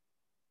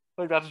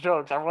 Like that's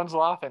jokes. Everyone's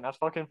laughing. That's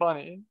fucking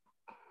funny.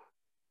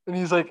 And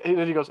he's like,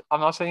 he goes, I'm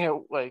not saying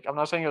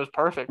it was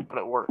perfect, but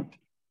it worked.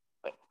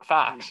 Like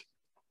facts.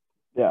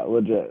 Yeah,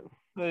 legit.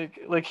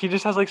 Like he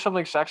just has like some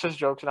like sexist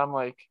jokes, and I'm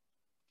like,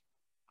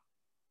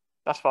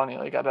 that's funny.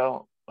 Like I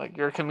don't like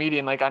you're a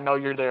comedian. Like I know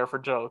you're there for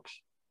jokes.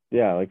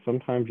 Yeah, like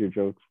sometimes your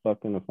jokes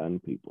fucking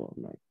offend people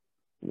and like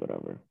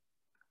whatever.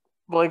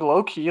 But like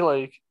low key,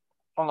 like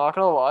I'm not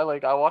gonna lie,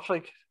 like I watch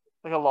like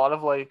a lot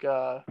of like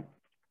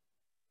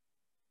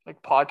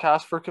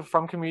podcasts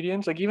from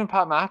comedians. Like even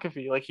Pat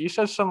McAfee, like he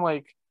says some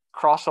like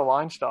cross the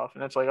line stuff,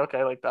 and it's like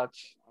okay, like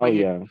that's Oh like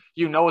yeah,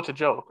 you know it's a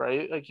joke,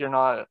 right? Like you're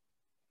not,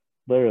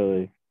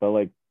 literally. But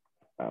like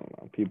I don't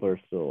know, people are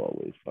still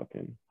always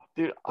fucking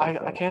dude. like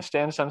I that. can't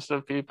stand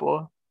sensitive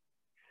people.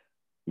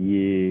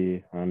 Yeah,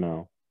 I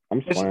know.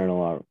 I'm It's swearing a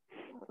lot.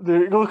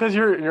 dude, because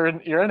you're in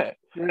it. You're in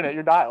it.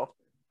 You're dialed.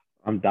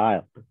 I'm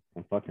dialed.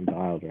 I'm fucking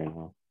dialed right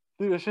now.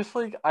 Dude, it's just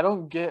like I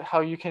don't get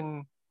how you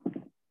can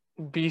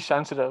be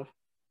sensitive.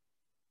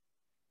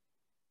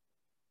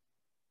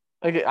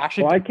 Like it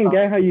actually, Well, I can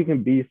get how you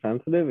can be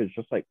sensitive. It's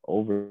just like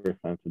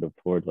oversensitive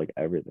towards like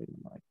everything.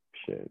 Like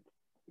shit.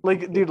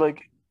 like dude,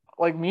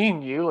 like me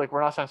and you, like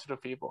we're not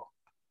sensitive people.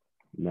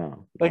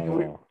 No, Like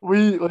not at all.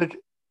 we like,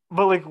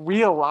 but like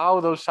we allow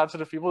those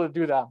sensitive people to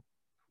do them.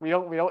 We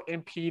don't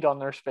impede on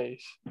their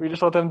space. We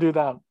just let them do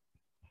them.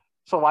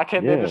 So why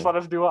can't they just Yeah,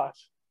 let us do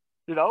us?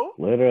 You know?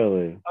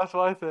 literally. That's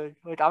what I think.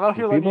 Like I'm out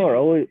here letting People you are do.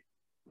 always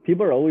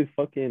people are always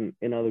fucking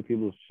in other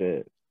people's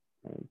shit.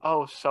 And,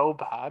 Oh, so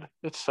bad.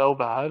 It's so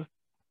bad.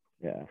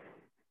 yeah.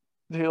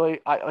 Dude,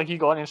 like you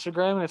go on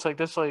Instagram and it's like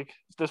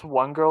this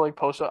one girl like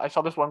posted. I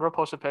saw this one girl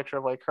post a picture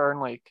of like her in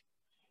like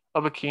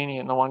a bikini,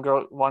 and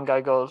one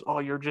guy goes, "Oh,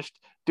 you're just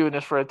doing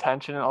this for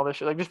attention and all this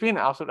shit." Like just being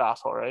an absolute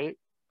asshole, right?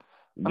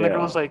 And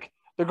Yeah.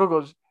 the girl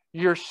goes,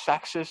 "You're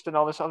sexist and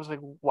all this." I was like,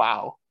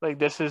 "Wow, like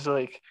this is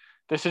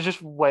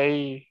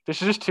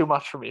just too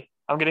much for me.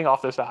 I'm getting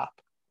off this app.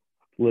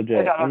 Like Legit.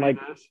 I don't And need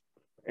like this."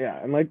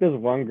 yeah, and like this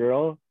one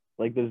girl,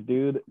 like this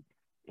dude,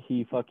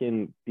 he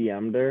fucking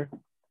DM'd her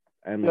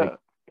and like Yeah.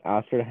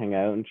 asked her to hang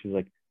out and she's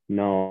like,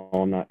 no,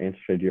 I'm not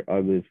interested. You're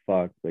ugly as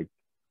fuck. Like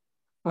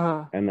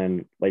Uh-huh. and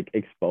then like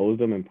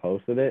exposed him and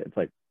posted it. It's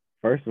like,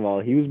 first of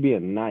all, he was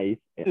being nice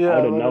and Yeah,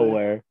 out of literally.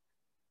 nowhere,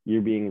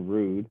 you're being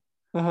rude.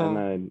 And Uh-huh.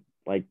 then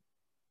like,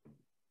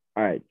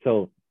 all right,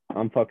 so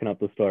I'm fucking up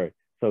the story.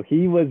 So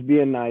he was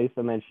being nice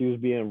and then she was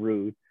being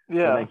rude. So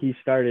then Yeah. he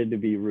started to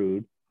be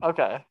rude.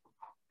 Okay.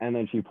 And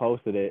then she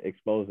posted it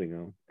exposing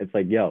him. It's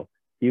like, yo,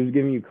 he was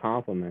giving you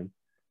compliments.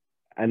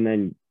 And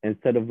then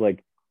instead of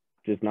like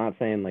just not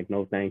saying like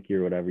no thank you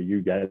or whatever,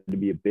 you got to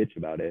be a bitch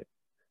about it.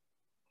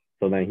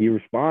 So then he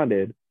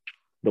responded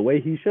the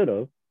way he should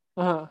have,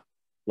 Uh-huh.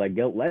 like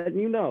letting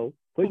you know,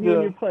 putting you in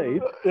Yeah. your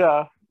place,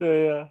 Yeah. Yeah.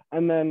 Yeah.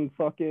 and then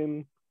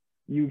fucking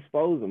you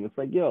expose him. It's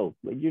like, yo,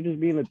 like you're just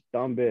being a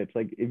dumb bitch.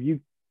 Like if you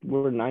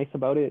were nice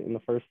about it in the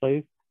first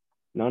place,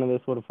 none of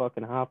this would have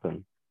fucking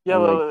happened. Yeah.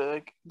 And like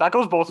Like that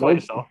goes both no,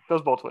 ways though.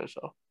 Goes both ways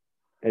though.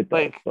 it does.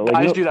 Like But like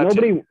guys no, do that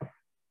too. nobody,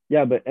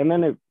 yeah. But and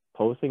then it,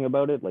 posting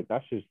about it, like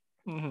that's just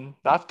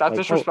That's like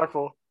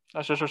disrespectful.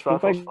 That's just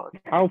disrespectful as like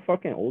fuck. how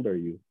fucking old are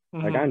you?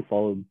 Like I hmm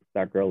unfollowed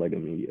that girl like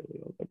immediately.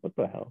 I was like, what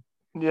the hell?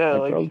 Yeah.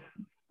 Like Like,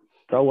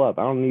 grow up.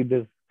 I don't need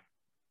this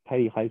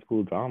petty high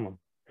school drama.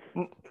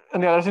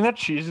 and the other thing that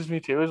cheeses me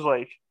too is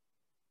like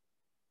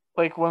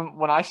when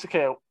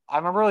okay, I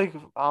remember like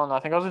I don't know. I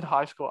think I was in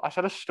high school. I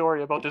said a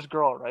story about this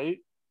girl, right?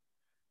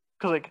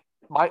 Because like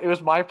it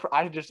was my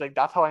I just like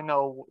that's how I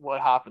know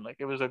what happened. Like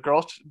it was a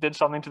girl did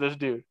something to this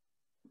dude,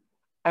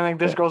 and like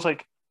this Yeah. girl's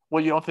like,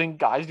 "Well, you don't think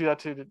guys do that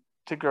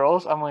to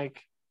girls?" I'm like,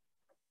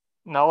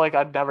 "No, like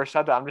I'd never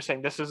said that. I'm just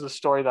saying this is the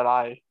story that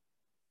I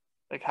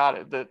like had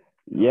it that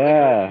like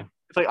Yeah.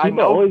 it's like I People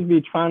know always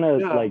be trying to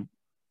yeah like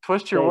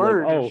twist your say like,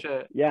 words and oh,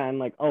 shit. yeah, and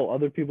like, oh,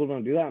 other people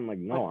don't do that. I'm like,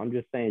 Like no, I'm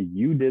just saying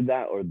you did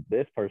that or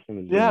this person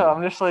is doing yeah, that.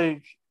 I'm just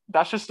like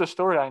that's just the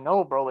story I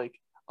know, bro. Like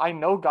I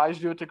know guys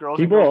do it to girls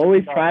and People girls do it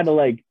always to try guys. to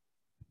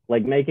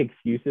like make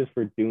excuses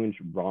for doing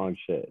wrong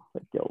shit. It's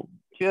like, yo,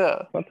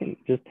 Yeah. fucking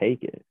just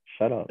take it.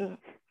 Shut up. Yeah.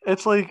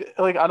 It's like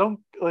I don't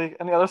like,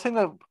 and the other thing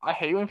that I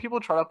hate when people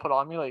try to put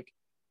on me, like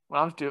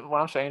when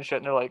I'm saying shit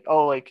and they're like,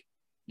 oh, like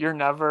you're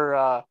never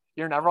on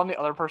the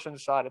other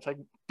person's side. It's like,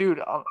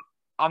 dude,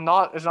 I'm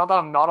not. It's not that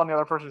I'm not on the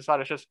other person's side.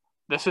 It's just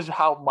this is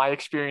how my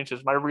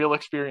experiences, my real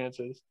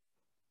experiences.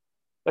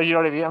 Like, you know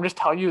what I mean? I'm just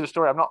telling you the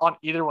story. I'm not on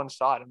either one's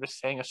side. I'm just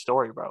saying a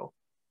story, bro.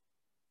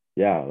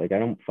 Yeah, like I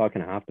don't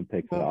fucking have to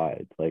pick No,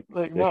 sides. Like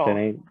like this no,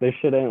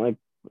 shit ain't like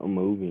a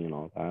movie and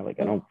all that. Like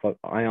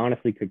I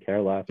honestly could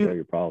care less about dude.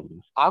 your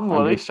problems. I'm I'm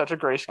literally just such a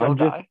grayscale I'm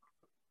just guy.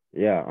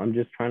 yeah, I'm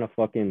just trying to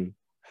fucking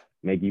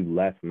make you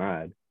less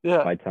mad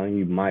Yeah, by telling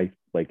you my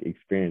like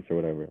experience or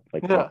whatever.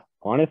 Like yeah,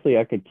 honestly,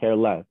 I could care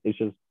less. It's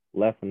just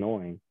less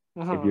annoying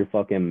if hmm you're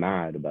fucking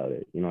mad about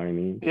it. You know what I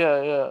mean?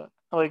 yeah, yeah.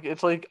 Like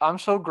it's like I'm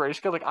so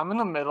grayscale. Like I'm in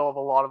the middle of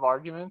a lot of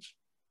arguments.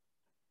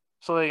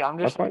 So like I'm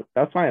just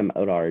That's why I'm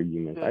out of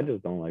arguments. I yeah.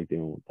 just don't like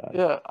dealing with that.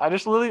 Yeah, I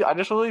just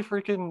literally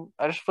freaking,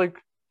 I just like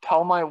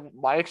tell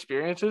my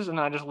experiences and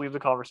then I just leave the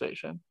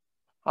conversation.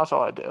 That's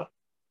all I do.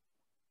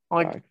 I'm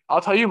like, Facts.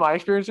 I'll tell you my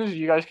experiences.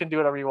 You guys can do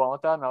whatever you want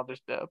with that, and I'll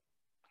just dip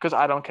because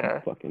I don't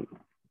care. Fucking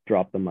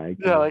drop the mic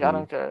Yeah, and like just I leave.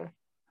 don't care.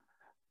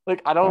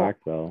 Like I don't.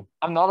 Facts though.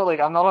 I'm not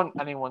on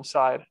anyone's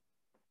side.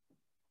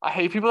 I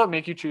hate people that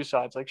make you choose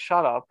sides. Like,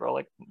 shut up, bro.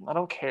 Like, I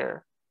don't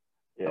care.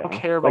 I don't Yeah.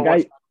 care about Like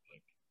what's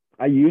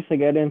I used to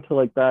get into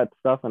like that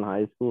stuff in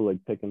high school, like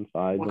picking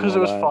sides and because it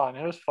all was that. fun.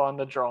 It was fun.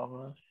 The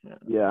drama. Yeah.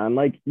 Yeah, and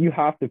like you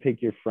have to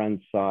pick your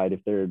friend's side if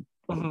they're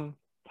like hmm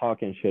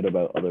talking shit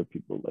about other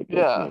people. Like it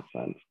Yeah. makes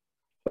sense.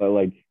 But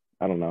like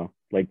I don't know,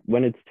 like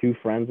when it's two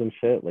friends and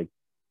shit, like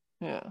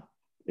Yeah.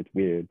 it's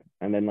weird.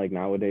 And then like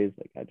nowadays,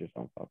 like I just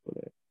don't fuck with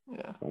it.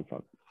 Yeah. Don't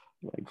fuck.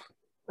 Like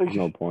there's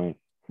no Like point.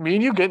 me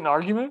and you get in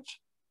arguments.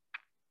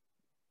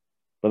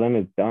 But then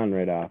it's done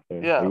right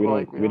after. Yeah, Like but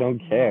like we don't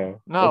care.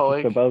 no,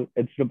 like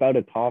It's about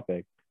a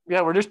topic.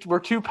 yeah, we're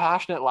two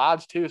passionate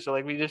lads too. So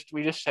like we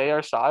just say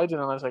our sides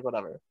and then it's like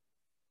whatever.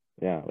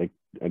 Yeah, like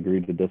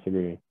agree to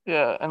disagree.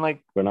 Yeah, and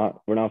like We're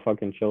not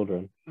fucking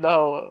children.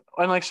 no,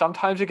 and like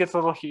sometimes it gets a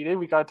little heated.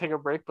 We gotta take a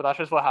break, but that's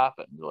just what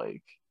happened.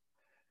 Like,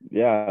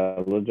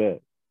 Yeah,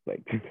 legit.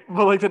 Like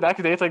but like the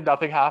next day, it's like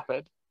nothing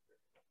happened.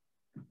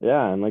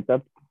 yeah, and like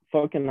that's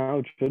fucking how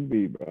it should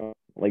be, bro.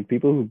 Like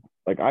people who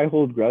like I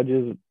hold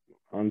grudges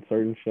on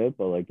certain shit,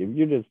 but like if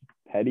you're just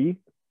petty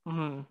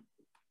hmm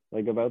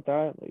like about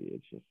that, like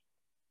it's just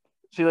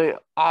See, like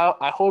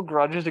I hold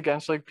grudges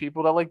against like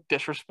people that like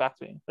disrespect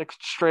me, like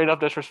straight up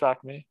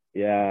disrespect me.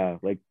 yeah,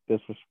 like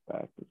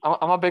disrespect.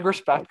 I'm a big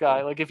respect guy.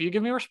 Disrespectful. Like if you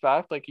give me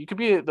respect, like you could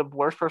be the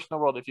worst person in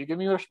the world. If you give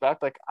me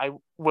respect, like I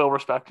will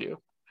respect you.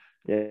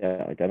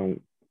 Yeah, like I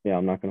don't. Yeah,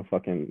 I'm not gonna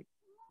fucking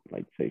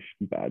like say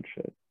bad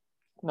shit.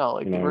 No,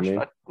 like You know what I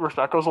mean?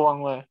 respect goes a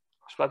long way.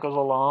 Respect goes a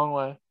long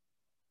way.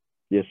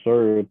 Yes,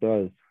 sir, it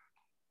does.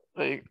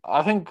 Like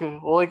I think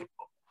well, like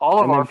all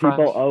of And our then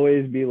people friends.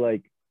 always be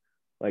like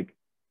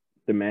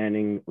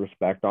demanding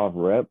respect off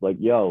rip. Like,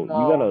 yo,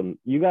 No.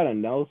 you gotta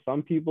know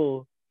some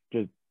people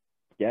just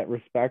get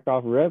respect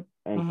off rip,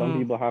 and some hmm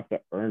people have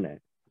to earn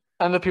it.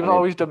 And the people And that it's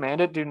always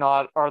demand it do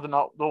not are the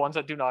not the ones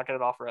that do not get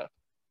it off rip.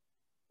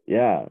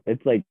 yeah,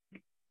 it's like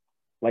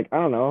I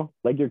don't know,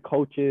 like your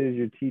coaches,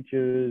 your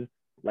teachers,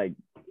 like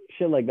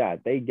shit like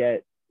that. They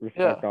get Yeah.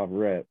 respect off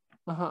rip,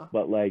 Uh-huh.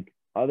 but like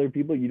other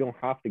people, you don't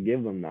have to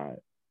give them that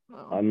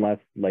No. unless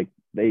like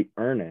they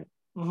earn it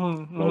most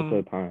hmm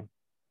of the time.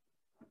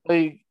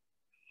 Like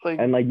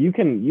And like you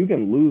can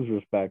lose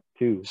respect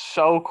too.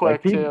 so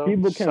Like quick too.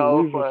 people can So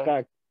lose quick.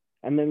 respect,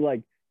 and then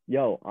like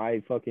yo,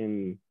 I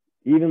fucking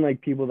even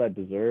like people that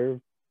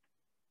deserve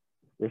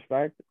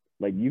respect,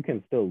 like you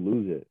can still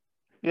lose it,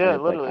 and Yeah,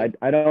 it's like literally.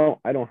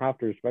 I don't have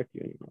to respect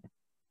you anymore.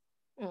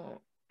 Yeah.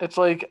 It's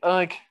like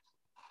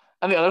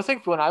and the other thing,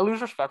 when I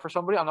lose respect for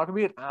somebody, I'm not gonna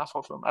be an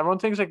asshole to them. Everyone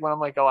thinks like when I'm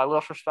like, oh, I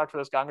lost respect for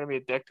this guy, I'm gonna be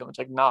a dick to him. It's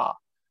like, nah.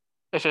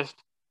 It's just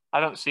I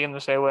don't see him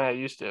the same way I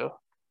used to.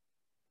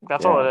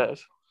 That's all Yeah, it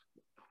is.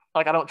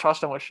 Like I don't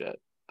trust him with shit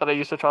that I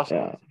used to trust him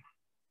yeah, with.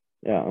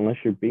 yeah. Unless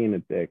you're being a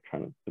dick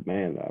trying to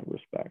demand that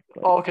respect,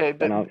 like Oh, okay, I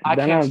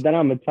can't. then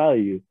I'm gonna tell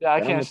you. Yeah,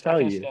 Then I'm gonna I tell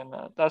can't you. stand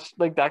that. That's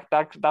like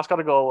that's got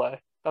to go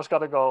away. That's got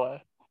to go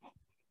away.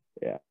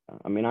 Yeah,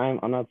 I mean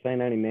I'm not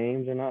saying any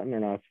names or nothing. Or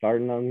not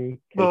starting them in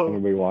case No,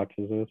 anybody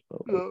watches this,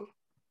 but like no.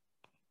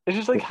 It's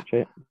just like,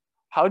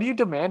 how do you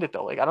demand it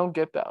though? Like I don't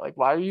get that. Like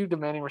why are you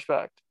demanding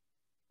respect?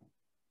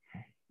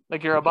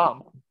 Like you're a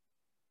bum.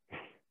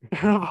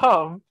 You're a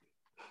bum.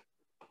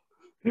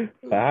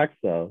 facts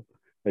though.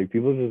 Like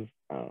people just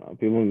I don't know.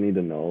 People need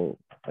to know.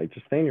 Like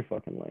just stay in your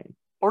fucking lane.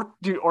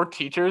 Or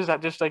teachers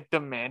that just like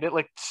demand it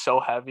like so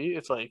heavy.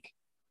 It's like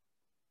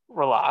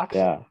relax.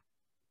 Yeah,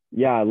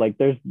 yeah. Like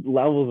there's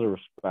levels of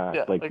respect.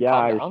 Yeah, Like like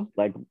yeah, calm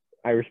down.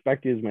 I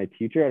respect you as my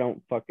teacher. I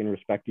don't fucking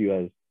respect you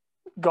as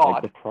like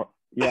God.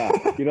 Yeah,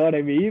 you know what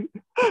I mean?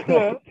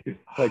 Yeah.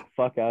 like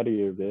fuck out of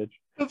here, bitch.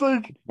 It's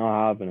like It's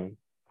not happening.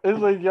 it's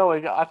like yo,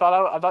 like I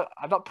thought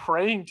I'm not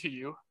praying to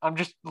you. I'm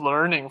just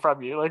learning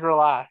from you. Like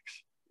relax.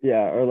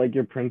 Yeah, or like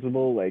your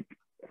principal, like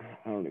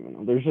I don't even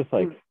know. There's just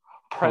like Dude,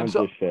 tons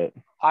Principal of shit.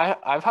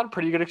 I've had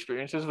pretty good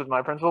experiences with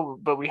my principal,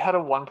 but we had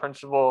a one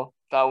principal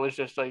that was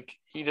just like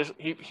he was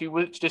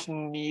just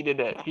needed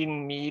it. He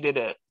needed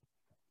it.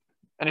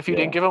 And if you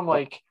didn't Yeah. give him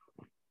like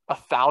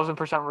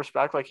 1,000%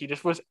 respect, like he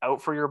just was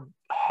out for your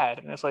head.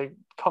 And it's like,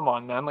 come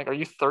on, man. Like, are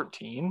you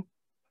 13?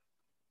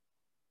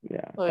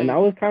 Yeah. Like, And that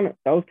was kind of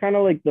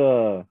like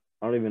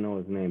I don't even know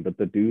his name, but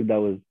the dude that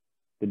was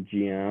the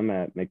GM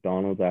at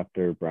McDonald's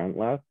after Brent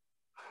left,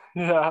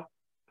 yeah.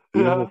 he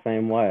was Yeah. the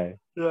same way.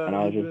 Yeah. And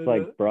I was he just did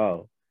like, it.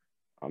 bro,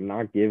 I'm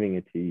not giving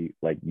it to you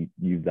like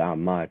you that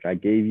much.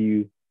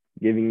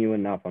 Giving you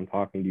enough. I'm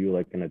talking to you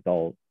like an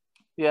adult.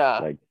 Yeah.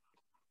 Like,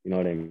 you know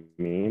what I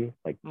mean?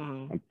 Like,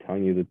 Mhm. I'm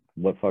telling you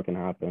what fucking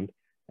happened,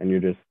 and you're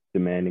just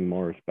demanding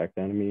more respect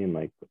out of me and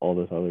like all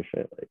this other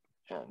shit. Like,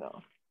 Yeah,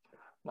 no.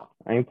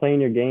 I ain't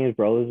playing your games,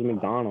 bro. This is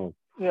McDonald's.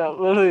 Yeah,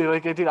 literally,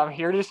 like, dude, I'm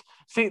here to just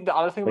see the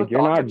other thing Like, about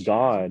you're dogs. not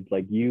God.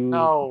 Like,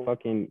 No.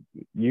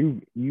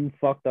 you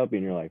fucked up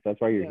in your life. That's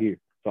why you're Yeah. here.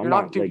 So I'm You're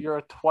not, dude. like, You're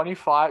a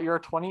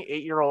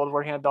 28-year-old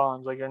working at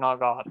Don's. Like, you're not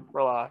God.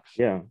 Relax.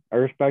 yeah, I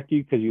respect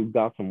you because you've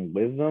got some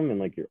wisdom and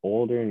like you're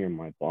older and you're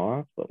my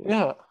boss, but like,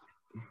 Yeah.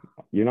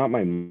 you're not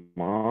my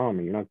mom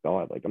and you're not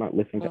God. Like, I'm not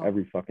listening to No.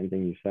 every fucking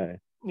thing you say.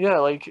 Yeah,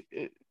 like,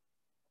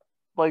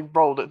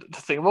 bro, the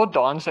thing about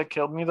Don's that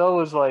killed me though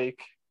was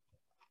like,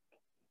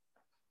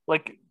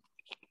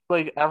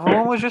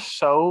 everyone was just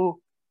so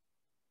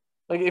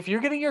like, if you're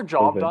getting your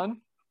job COVID.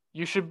 done,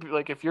 you should be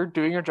like, if you're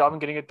doing your job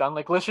and getting it done,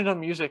 like, listen to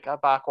music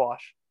at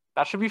Backwash.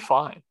 That should be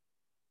fine.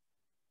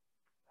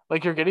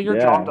 Like, you're getting your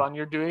job Yeah. done,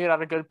 you're doing it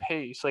at a good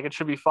pace, like, it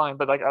should be fine.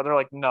 But like, they're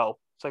like, no.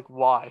 It's like,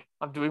 why?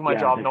 I'm doing my Yeah.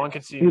 job. No one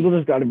can see People me.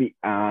 just got to be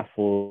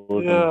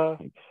assholes. Yeah.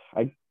 And,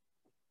 like,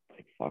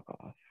 fuck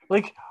off.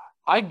 Like,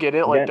 I get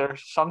it. Like, Again,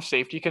 there's some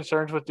safety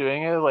concerns with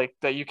doing it, like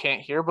that you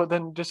can't hear. But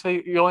then just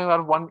say you only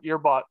have one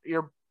earpod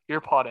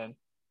in.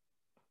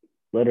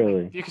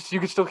 literally. You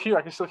can still hear.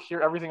 I can still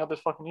hear everything out this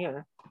fucking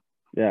ear.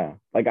 Yeah.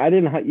 Like, I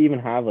didn't even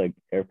have like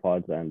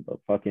AirPods then, but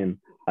fucking,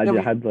 I Yeah,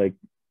 just had like,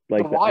 the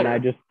and wire. I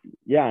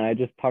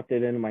just tucked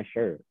it into my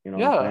shirt. You know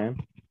what Yeah. I'm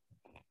saying?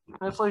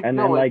 And it's like, And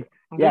no, then like, like,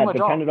 I'm doing yeah, my it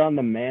job. depended on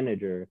the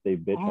manager if they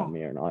bitch at Mhm.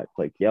 me or not. It's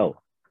like, yo,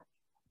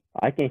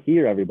 I can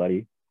hear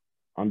everybody.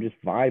 I'm just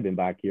vibing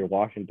back here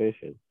washing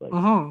dishes. Like,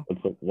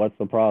 what's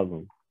the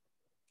problem?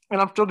 And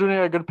I'm still doing it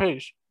at a good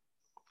pace.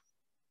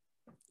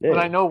 Yeah. And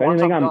I know If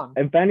once anything, I'm done.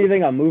 if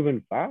anything, I'm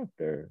moving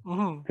faster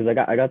because I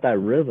got that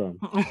rhythm.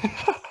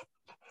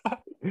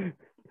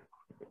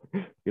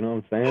 You know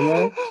what I'm saying,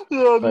 though?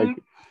 Yeah, dude. Like,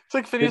 It's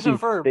like Phineas and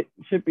Ferb. it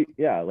should be,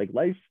 yeah. Like,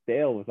 life's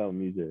stale without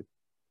music.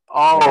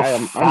 Oh,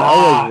 Like,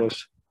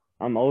 facts.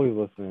 I'm always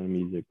listening to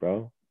music,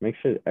 bro. Makes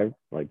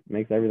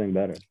everything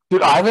better.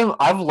 Dude,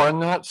 I've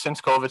learned that since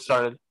COVID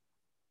started.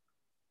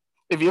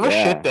 If you have a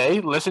Yeah. shit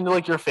day, listen to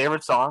like your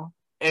favorite song.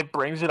 It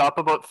brings it up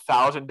about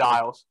 1,000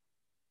 dials.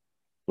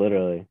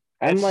 Literally.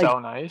 And It's like so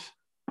nice.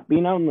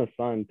 being out in the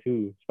sun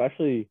too,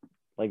 especially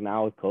like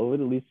now with COVID,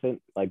 at least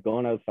like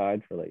going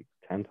outside for like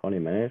 10, 20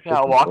 minutes. Yeah,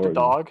 it's walk the important.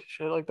 dog,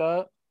 shit like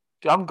that.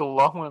 Dude, I'm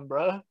glowing,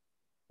 bro.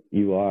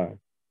 You are.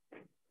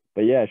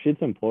 But yeah,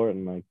 shit's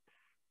important. Like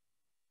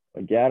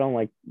yeah,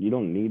 you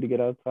don't need to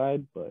get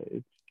outside, but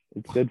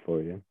it's good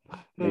for you.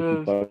 Makes you It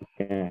is.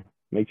 fucking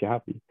makes you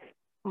happy.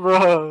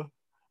 Bro.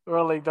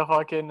 Or like the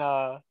fucking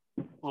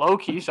low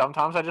key,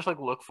 sometimes I just like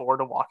look forward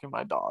to walking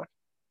my dog.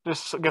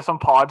 Just get some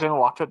pods in and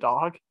walk the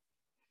dog.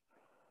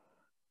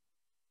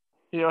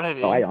 You know what I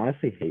mean? So I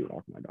honestly hate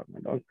walking my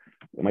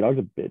dog's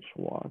a bitch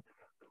to walk.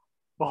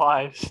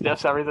 Why?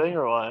 Sniffs everything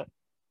or what?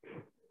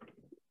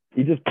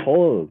 He just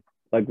pulls.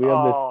 Like we have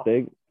Oh.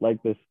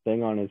 this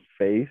thing on his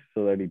face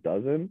so that he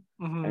doesn't,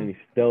 Mhm. and he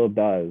still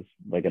does,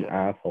 like an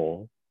Yeah.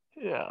 asshole.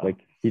 Yeah. Like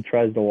he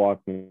tries to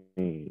walk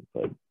me.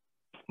 Like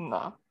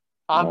Nah.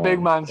 I'm no, big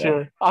man's yeah.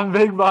 here. I'm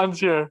big man's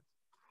here.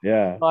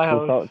 Yeah. My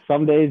So house.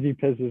 some days he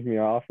pisses me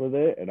off with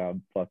it, and I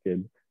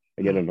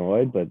get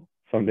annoyed. But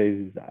some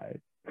days he's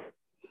alright.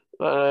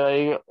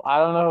 I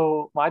don't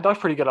know. My dog's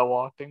pretty good at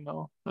walking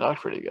though. My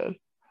dog's pretty good.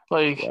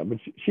 Like Yeah, but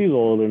she's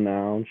older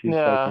now, and she's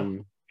yeah.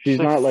 fucking. She's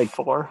like not like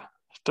 4,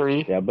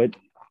 3. yeah, but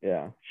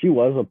yeah, she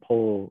was a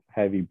pull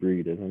heavy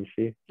breed, isn't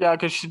she? Yeah,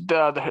 because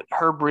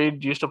her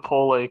breed used to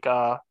pull like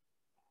the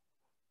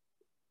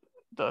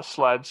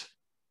sleds,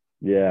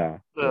 Yeah.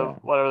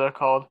 whatever they're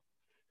called.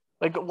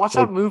 Like what's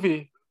Like- that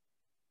movie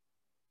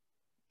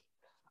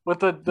with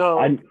the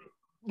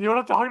you know what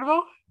I'm talking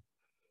about?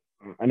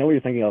 I know what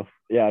you're thinking of.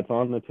 Yeah, it's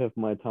on the tip of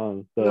my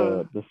tongue.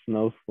 The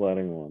snow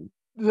sledding one.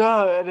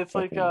 Yeah, and it's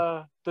like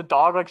Okay. the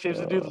dog like saves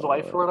the dude's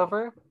life or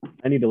whatever.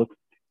 I need to look.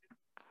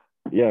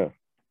 Yeah.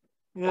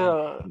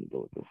 Yeah, I need to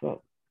look this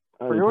up.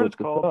 forget what it's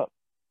called.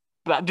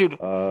 That dude,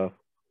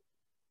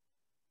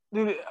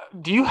 dude,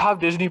 do you have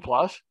Disney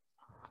Plus?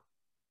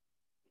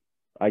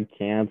 I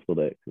canceled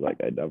it because like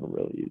I never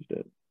really used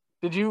it.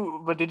 Did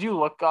you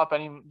look up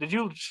any? Did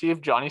you see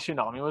if Johnny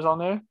Tsunami was on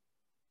there?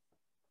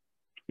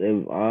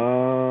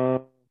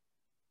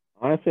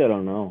 Honestly, I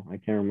don't know. I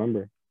can't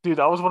remember. Dude,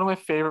 that was one of my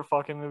favorite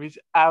fucking movies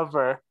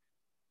ever.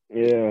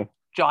 Yeah.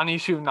 Johnny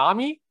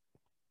Tsunami?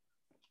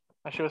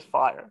 That shit was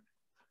fire.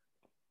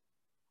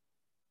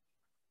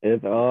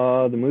 It's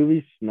the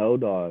movie Snow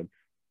Dogs.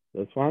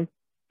 This one?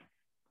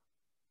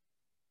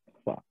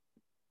 Fuck.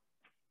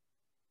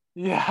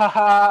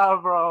 Yeah,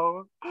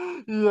 bro.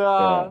 Yeah.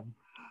 Yeah.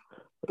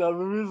 That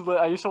movie's lit.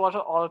 I used to watch it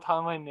all the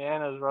time with my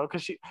nanas, bro.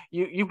 Cause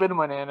you've been to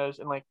my nanas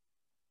and like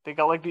they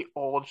got like the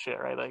old shit,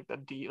 right? Like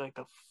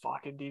the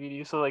fucking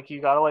DVD. So like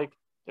you gotta like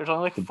there's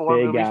only like The four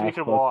big movies we ass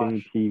could fucking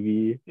watch.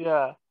 TV.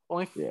 Yeah.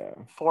 Only Yeah.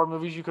 four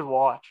movies you could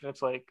watch. And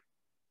it's like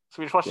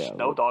so we just watch Yeah.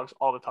 Snow Dogs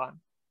all the time.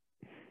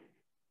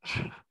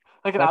 Like an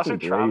Fucking absolute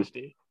great.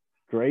 travesty.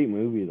 Great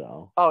movie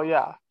though. Oh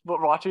yeah.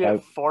 But watching it I,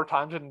 4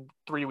 times in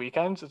 3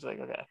 weekends, it's like,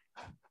 okay.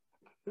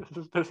 This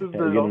is yeah, you get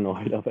brutal.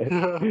 annoyed of it.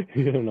 Yeah.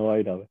 You get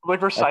annoyed of it. Like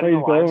That's why reciting you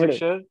the just go lines over and to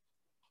shit.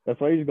 that's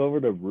why you just go over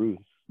to Ruth.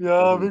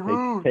 Yeah, Fucking big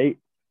move.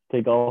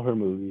 take all her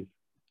movies.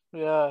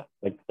 Yeah.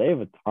 Like they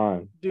have a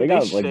ton. Dude, They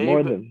got like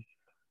more than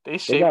they they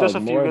saved got us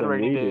like a few more good than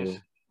rainy we days. do.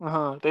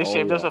 They Oh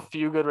saved us yeah. a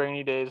few good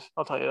rainy days.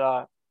 I'll tell you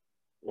that.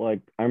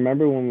 Like I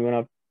remember when we went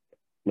up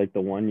like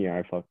the one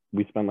year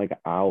we spent like an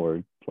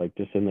hour like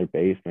just in their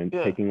basement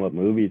Yeah. picking what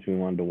movies we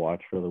wanted to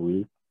watch for the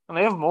week. And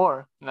they have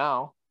more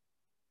now.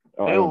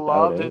 Oh, I They don't doubt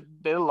love it.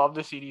 they love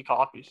the CD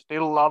copies. They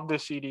love the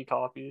CD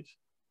copies.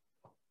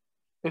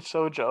 It's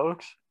so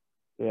jokes.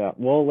 Yeah.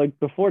 Well, like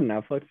before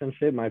Netflix and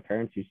shit, my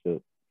parents used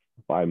to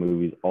buy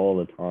movies all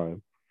the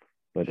time.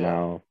 But Yeah.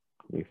 now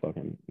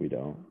we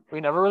don't.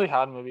 We never really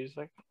had movies.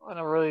 Like I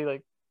never really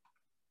like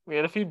we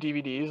had a few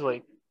DVDs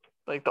like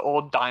the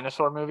old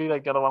dinosaur movie,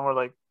 like the other one where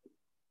like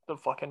the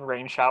fucking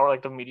rain shower,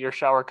 like the meteor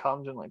shower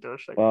comes and like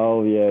there's like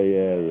Oh yeah. like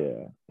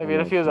I we had know a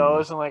what few of you mean.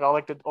 those and like all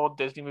like the old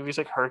Disney movies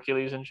like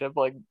Hercules and shit,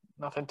 but like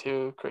nothing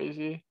too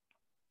crazy.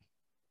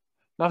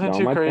 Nothing No,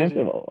 too my parents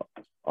crazy. have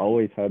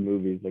always had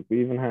movies. Like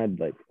we even had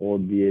like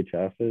old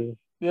VHSs, and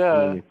then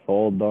Yeah. we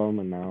sold them,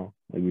 and now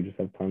like we just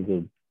have tons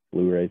of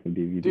Blu-rays and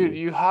Dude, DVDs.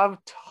 you have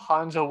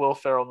tons of Will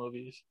Ferrell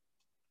movies.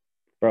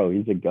 Bro,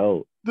 he's a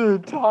goat.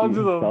 Dude, tons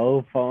of He's them.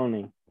 so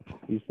funny.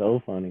 He's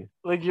so funny.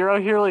 Like you're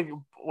out here like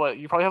what?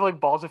 You probably have like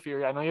Balls of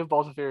Fury. I know you have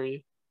Balls of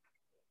Fury.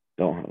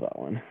 Don't have that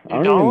one. I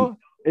You don't even. don't?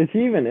 Is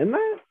he even in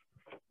that?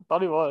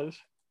 Thought he was.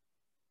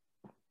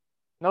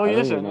 No, I he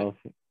don't even isn't. know.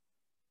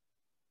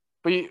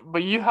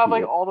 But you have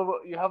like Yeah, all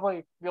the you have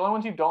like the only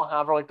ones you don't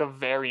have are like the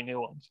very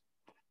new ones.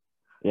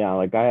 yeah,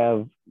 like I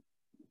have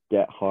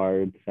Get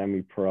Hard,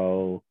 Semi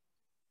Pro,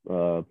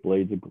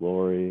 Blades of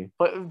Glory.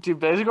 But dude,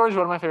 Blazing Guard is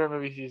one of my favorite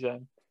movies he's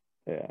in.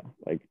 Yeah,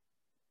 like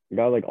I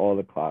got like all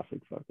the classic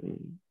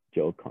fucking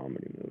Joe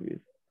comedy movies.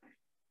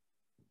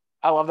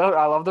 I love that.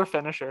 I love their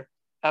finisher.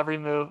 Every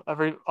move,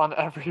 every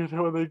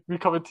when they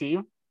become a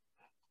team.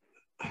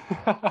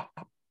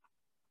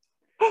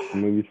 The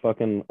movie's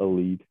fucking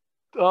elite.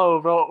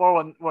 Oh, bro,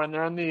 or when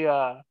they're in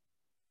the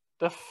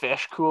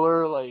fish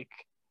cooler like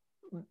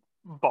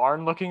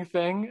barn looking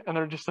thing and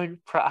they're just like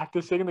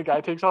practicing and the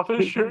guy takes off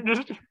his shirt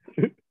and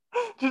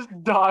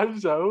just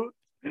dives out.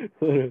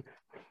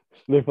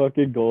 They're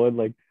fucking going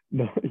like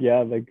no, yeah,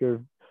 like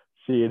they're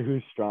seeing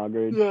who's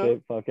stronger and Yeah.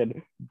 shit.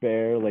 Fucking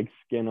bare like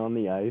skin on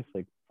the ice,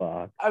 like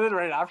fuck. And then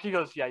right after he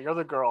goes, "Yeah, you're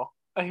the girl."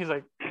 And he's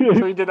like,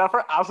 so he did that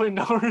for absolutely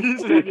no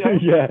reason. Yeah.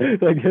 Yeah,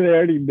 like they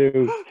already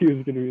knew he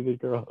was gonna be the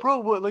girl. Bro,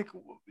 what like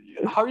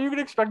how are you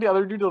gonna expect the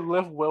other dude to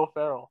lift Will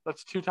Ferrell?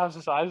 That's 2 times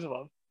the size of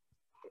him.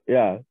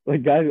 Yeah,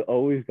 like guys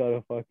always got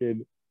a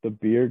fucking the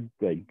beard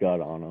like gut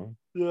on him.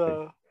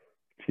 Yeah.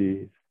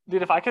 Jeez.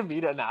 Dude, if I could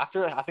beat an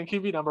actor, I think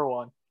he'd be number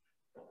one.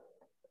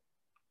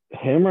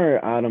 Him or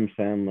Adam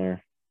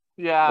Sandler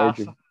Yeah.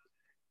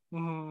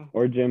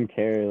 or Jim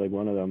Carrey, like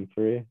one of them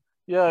three.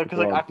 Yeah, because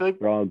like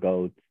they're all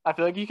goats. I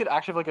feel like you could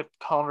actually have like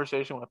a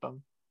conversation with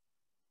them.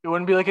 It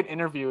wouldn't be like an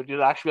interview, it'd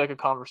actually be like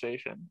a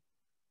conversation.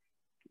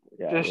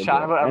 Yeah, Just it'd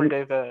chatting be- about and-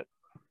 everyday shit.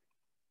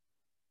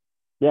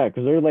 Yeah,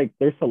 because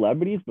they're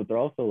celebrities, but they're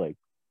also like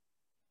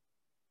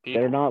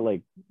they're not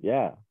like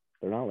they're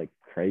not like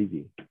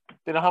crazy.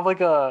 They don't have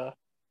like a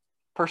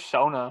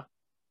persona.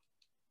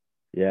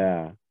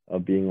 Yeah,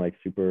 of being like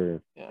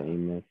super Yeah.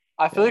 famous.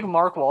 I feel Yeah. like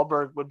Mark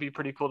Wahlberg would be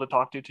pretty cool to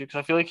talk to too, because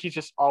I feel like he's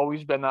just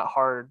always been that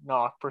hard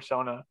knock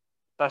persona.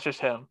 That's just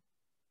him.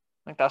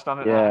 Like that's not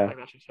an Yeah. act. Like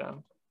that's just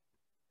him.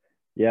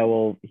 Yeah,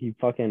 well, he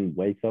fucking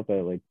wakes up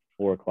at like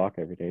 4 o'clock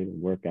every day to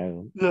work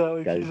out. Yeah,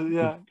 like Guys,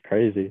 yeah, it's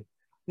crazy.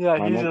 yeah.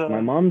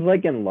 My mom's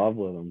like in love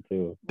with him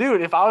too.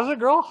 Dude. If I was a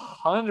girl,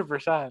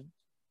 100%.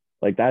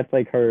 Like that's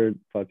like her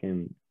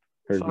fucking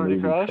her Celebrity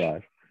movie crush?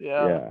 crush.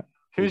 Yeah. Yeah.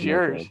 Who's Mark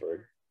yours? Wahlberg.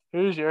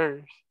 Who's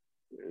yours?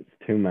 It's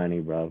too many,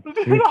 bro. Dude,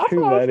 There's that's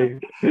too awesome. many.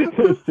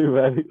 There's too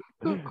many.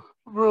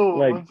 Bro,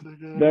 Like, one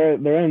second.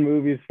 They're in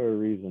movies for a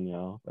reason,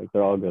 yo. Like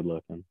they're all good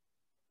looking.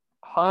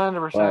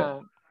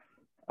 100%.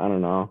 I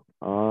don't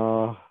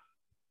know.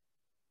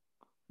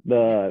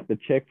 The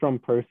chick from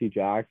Percy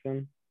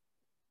Jackson,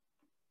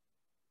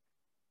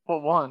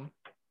 What one?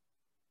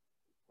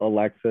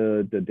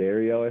 Alexa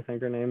Daddario, I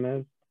think her name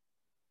is.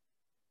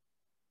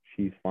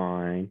 She's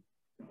fine.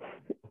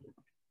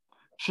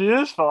 She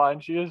is fine.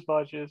 She is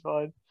fine. She is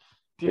fine.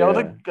 Do you know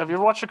Yeah. have you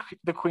ever watched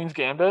the Queen's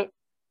Gambit?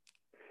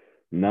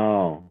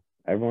 No,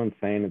 everyone's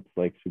saying it's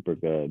like super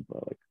good,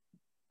 but like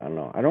I don't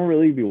know. I don't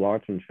really be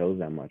watching shows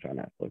that much on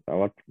Netflix. I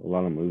watch a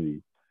lot of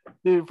movies.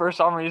 Dude, for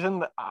some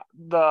reason,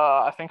 the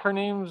I think her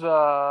name's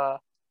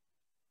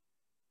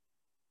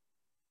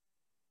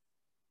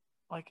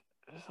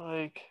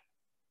like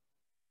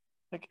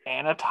it's like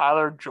Anna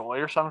Tyler Joy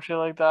or some shit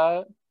like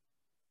that.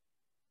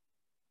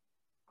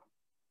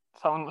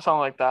 Something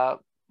like that.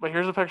 But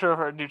here's a picture of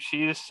her, dude.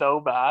 She is so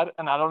bad,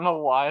 and I don't know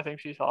why I think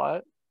she's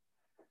hot.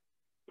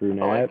 But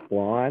Brunette,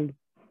 blonde.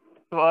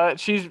 but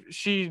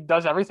she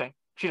does everything.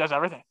 She does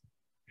everything.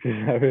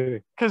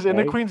 Right? Because in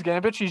the Queen's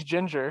Gambit, she's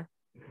ginger,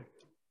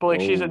 but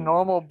like she's a Oh,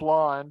 normal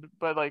blonde,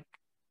 but like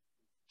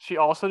she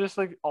also just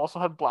like also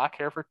had black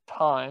hair for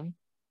time.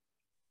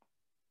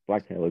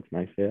 black hair looks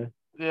nice. Yeah.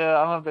 Yeah,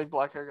 I'm a big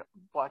black hair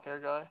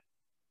guy.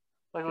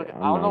 Like look, Yeah,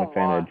 I I'm don't not know a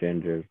fan why. of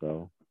gingers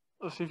though.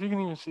 Let's see if you can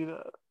even see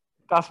that.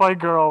 That's my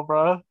girl,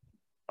 bro.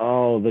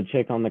 Oh, the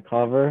chick on the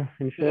cover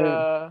and shit.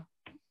 Yeah,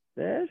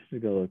 Yeah, she's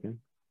good looking.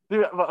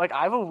 dude. But like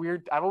I have a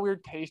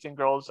weird taste in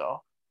girls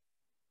though.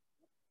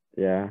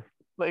 Yeah.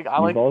 Like I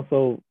You've like.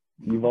 also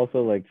you've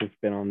also like just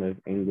been on this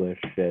English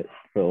shit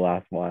for the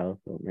last while,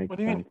 so it makes What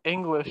do you mean sense.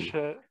 English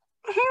shit?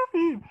 What do you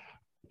mean?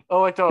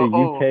 Oh, like the The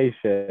oh, UK oh,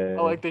 shit.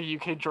 like the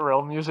UK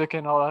drill music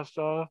and all that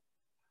stuff.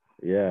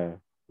 Yeah.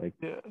 Like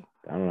Yeah,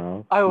 I don't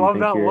know. I You love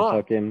think that you're look.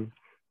 fucking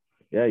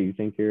yeah, you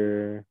think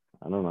you're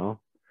I don't know.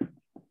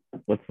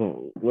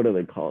 What are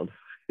they called?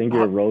 I think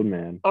you're a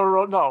roadman.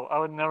 No, I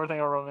would never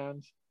think of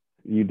romance.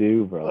 You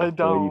do, I bro. The way you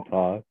don't.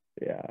 talk.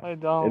 Yeah. I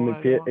And don't. the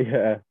I kid don't.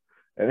 yeah.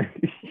 And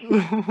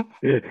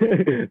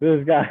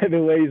this guy,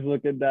 the way he's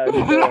looking down, you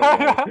know it,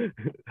 man.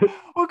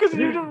 Well, because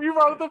you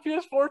brought up the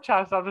PS4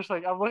 chat, so I'm just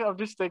like I'm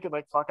just thinking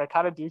like fuck, I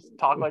kind of do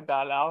talk like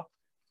that now.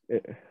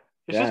 It's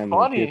Yeah, just and the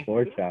funny.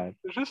 PS4 chat.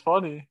 It's just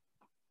funny.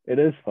 It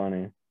is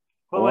funny. A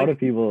But lot of like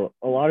people,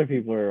 a lot of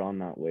people are on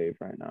that wave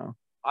right now.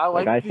 I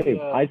Like like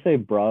the I say,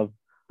 bruv.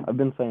 I've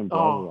been saying bruv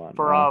a oh lot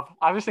now. bruv.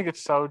 I just think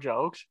it's so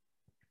jokes.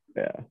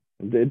 Yeah,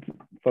 it's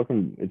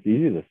fucking. It's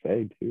easy to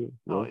say too.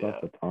 Oh Rolls off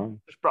yeah, the tongue,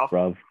 just bruv.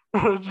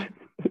 bruv.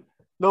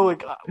 No,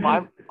 like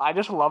I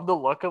just love the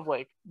look of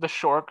like the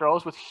short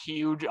girls with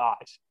huge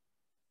eyes.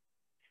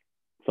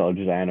 So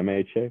just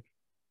anime chick.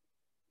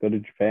 Go to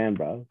Japan,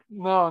 bro.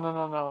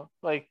 No.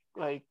 Like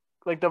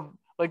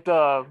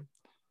the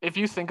if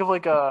you think of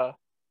like a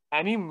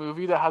any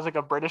movie that has like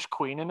a British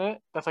queen in it,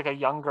 that's like a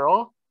young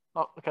girl.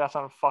 Oh, okay, that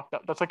sounded fucked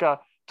up. That's like a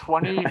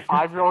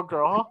 25-year-old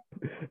girl.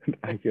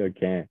 I Like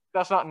can't.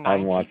 that's not I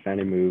haven't 90. watched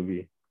any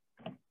movie.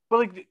 But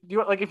like do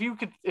you like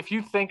if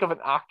you think of an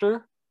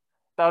actor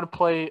that would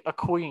play a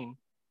queen,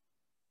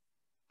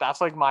 that's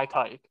like my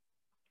type.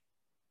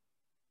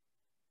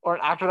 Or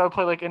an actor that would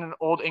play like in an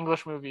old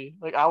English movie.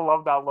 Like I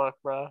love that look,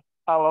 bro.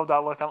 I love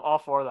that look. I'm all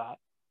for that.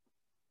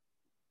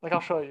 Like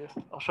I'll show you.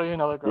 I'll show you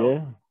another girl.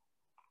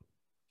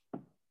 Yeah.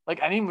 Like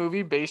any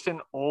movie based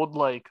in old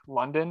like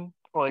London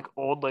or like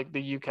old like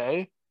the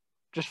UK,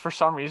 just for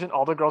some reason,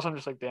 all the girls I'm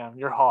just like, damn,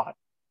 you're hot.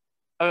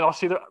 And then I'll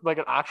see like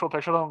an actual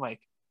picture of them, I'm like,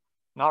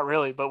 not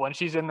really. But when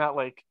she's in that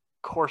like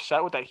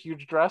corset with that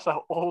huge dress, that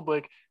old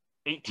like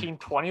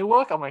 1820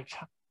 look, I'm like,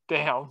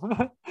 damn,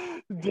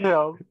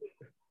 damn.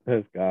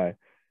 This guy.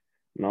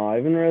 No, I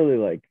haven't really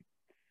like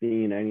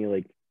seen any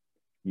like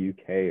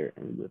UK or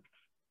English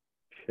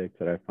chicks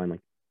that I find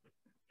like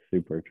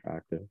super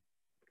attractive.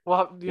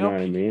 Well, do you You know know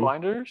what I Peaky mean?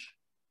 Blinders?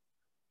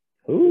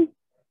 Who?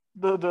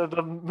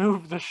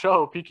 The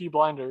show Peaky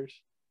Blinders.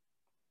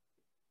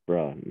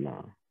 Bro,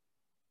 nah.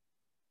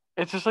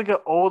 It's just like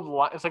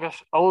it's like a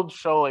old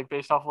show like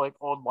based off of, like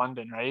old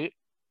London, right?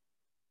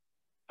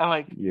 And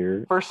like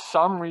You're for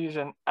some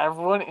reason,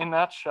 everyone in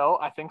that show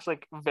I think's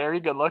like very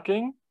good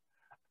looking,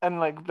 and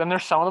like then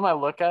there's some of them I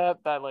look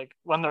at that like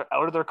when they're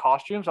out of their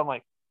costumes, I'm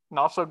like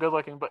not so good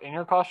looking, but in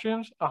your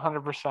costumes,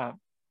 100%.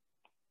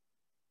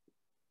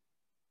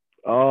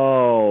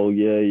 oh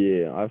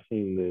yeah. I've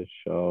seen this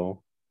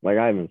show. Like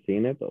I haven't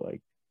seen it, but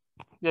like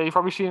Yeah, you've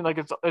probably seen like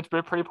it's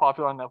been pretty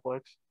popular on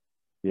Netflix.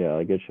 yeah,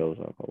 like it shows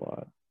up a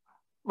lot.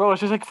 Bro,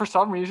 it's just like for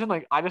some reason,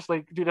 like I just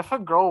like, dude, if a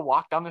girl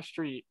walked down the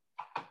street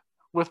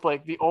with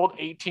like the old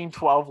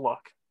 1812 look,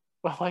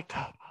 with like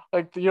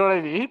you know what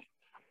I mean?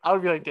 I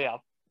would be like, damn,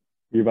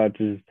 You're about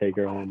to just take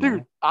her home, dude,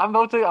 now. I'm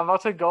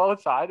about to go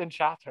outside and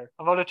chat her.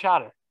 I'm about to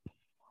chat her.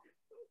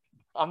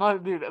 I'm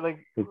not, dude. Like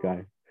This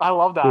guy. I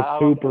love that. Just I love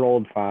super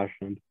old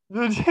fashioned.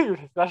 that.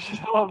 Dude, that's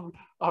just how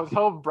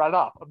I'm bred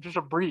up. I'm just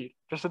a breed,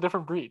 just a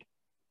different breed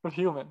of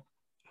human.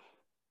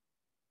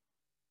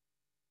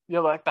 Yeah,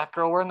 like that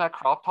girl wearing that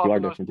crop top You are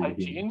and those different tight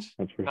than human. jeans.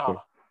 That's for No,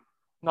 sure.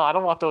 no, I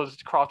don't want those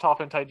crop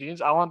top and tight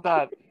jeans. I want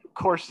that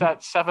corset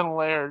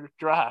 7-layer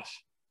dress.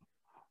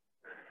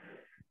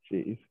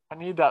 Jeez. I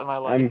need that in my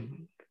life.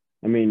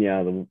 I mean,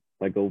 yeah, the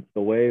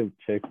way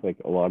chicks like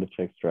a lot of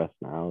chicks dress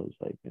now is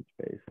like it's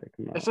basic.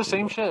 I'm not It's the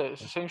same into shit.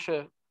 It's the same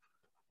shit.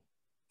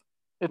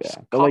 It's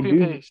Yeah, but like copy and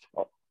dudes, paste.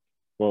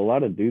 well, a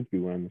lot of dudes be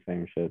wearing the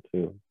same shit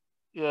too.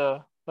 Yeah.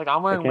 Like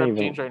I'm wearing can't ripped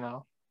even- jeans right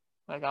now.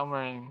 Like I'm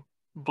wearing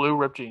blue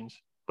ripped jeans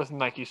with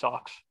Nike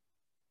socks.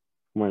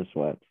 I'm wearing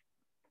sweats.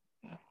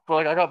 But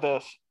like I got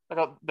this.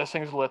 This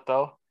thing's lit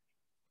though.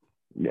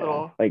 Yeah,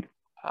 Little- like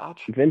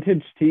Patch.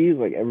 Vintage tees,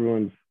 like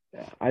everyone's.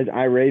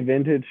 I rate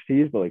vintage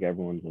tees, but like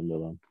everyone's into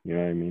them. You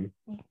know what I mean?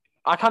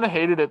 I kind of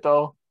hated it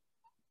though,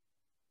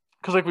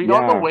 because like we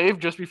got the Yeah, wave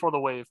just before the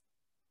wave.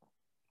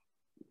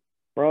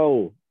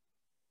 bro.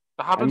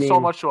 That I happened so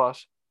mean, much to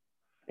us.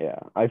 yeah.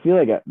 I feel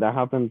like that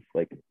happens.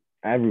 Like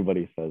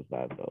everybody says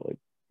that though. Like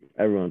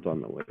everyone's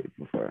on the wave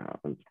before it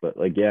happens. But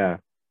like, yeah,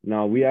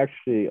 no, we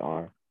actually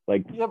are.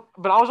 Like, Yeah,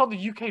 but I was on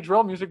the UK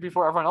drill music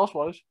before everyone else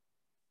was.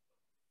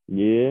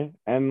 yeah,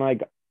 and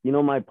like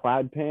my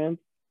plaid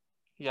pants.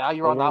 Yeah,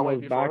 you were I on wore that wave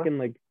those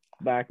before.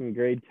 back in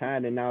grade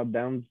 10, and now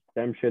them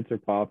shits are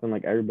popping.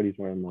 Like everybody's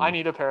wearing I them.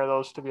 need a pair of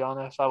those to be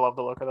honest. I love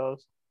the look of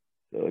those.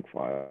 They look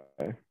fire.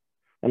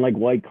 And like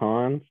white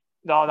cons.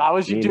 No, that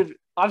was I you, mean, dude.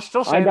 I'm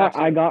still I saying that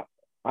got I too. got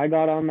I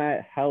got on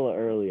that hella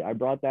early. I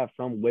brought that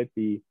from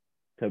Whippy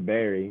to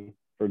Barry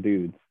for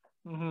dudes.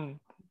 Hmm.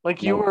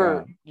 Like No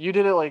cap. you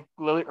did it like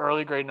literally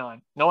early grade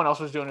 9. No one else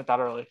was doing it that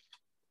early.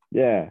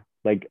 Yeah.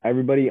 Like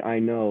everybody I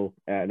know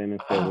at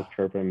Innisfail was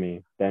chirping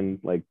me. Then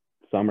like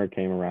summer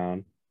came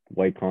around.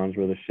 White cons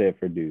were the shit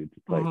for dudes.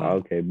 It's like, Hmm.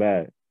 okay,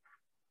 bet.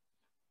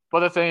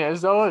 But the thing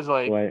is though, is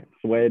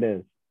It's the way it is.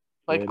 It's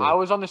the way like it I is.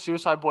 was on the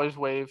Suicide Boys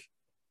wave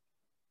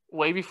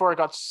way before it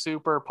got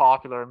super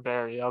popular in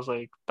Barry. I was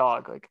like,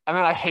 dog, like, and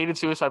then I hated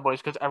Suicide Boys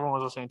because everyone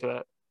was listening to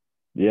it.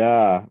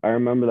 Yeah. I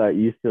remember that I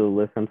used to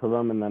listen to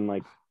them and then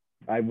like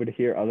I would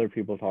hear other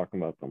people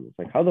talking about them. It's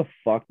like, how the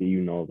fuck do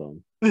you know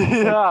them?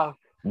 Yeah.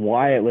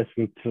 Why I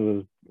listen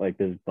to like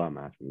this bum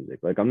ass music.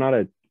 Like I'm not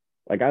a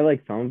like I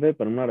like some of it,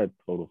 but I'm not a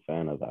total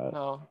fan of that.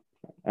 No.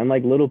 And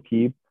like Little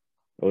Peep,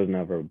 I was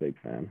never a big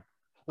fan.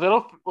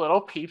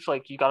 Little peeps,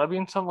 like you gotta be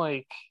in some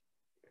like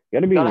You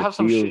gotta you be in gotta your have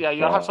some shit. feels, Yeah,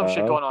 you gotta have some shit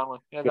bro. going on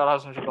with. Yeah, you gotta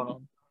have some shit going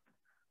on.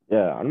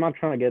 Yeah, I'm not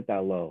trying to get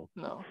that low.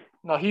 No,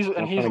 no, I'm not he's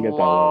trying to get that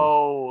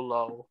low.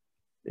 low.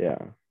 Yeah.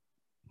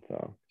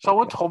 So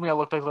Someone okay. told me I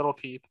looked like Little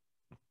Peep.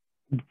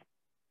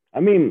 I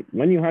mean,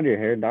 when you had your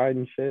hair dyed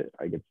and shit,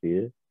 I could see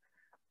it.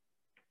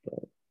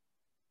 But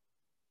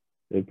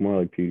it looked more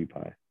like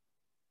PewDiePie.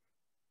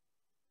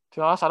 To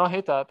be honest, I don't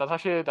hate that. That's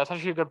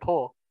actually a good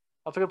pull.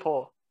 That's a good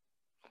pull.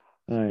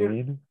 All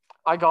Dude, right.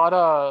 I got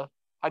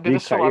I Do did you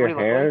this cut your celebrity look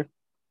like. hair? Do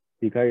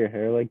you cut your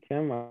hair like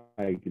Kim?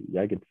 I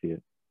could see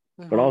it.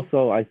 But Mhm.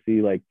 also I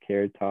see like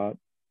Carrot Top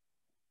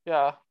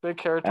Yeah, big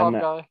carrot and top the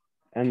guy.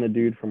 and the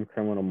dude from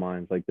Criminal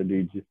Minds, like the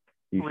dude you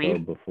Reed,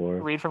 showed before.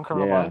 Reed from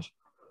Criminal Yeah, Minds.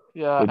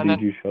 Yeah, the and dude then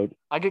you showed.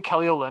 I get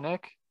Kelly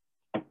Olynyk.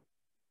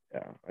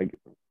 Yeah,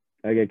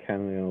 I get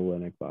Kenley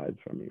Olynyk vibes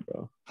from you,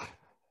 bro.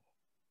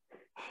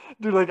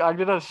 Dude, like I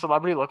did a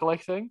celebrity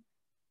lookalike thing.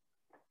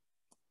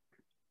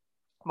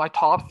 My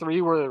top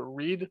three were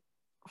Reed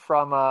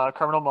from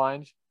Criminal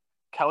Minds,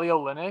 Kelly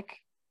Olynyk,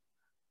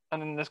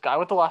 and then this guy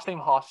with the last name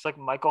Haas. It's like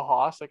Michael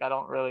Haas. Like I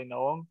don't really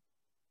know him,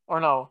 or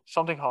no,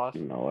 something Haas.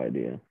 No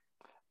idea.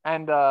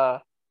 And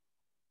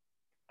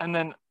and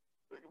then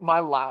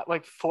I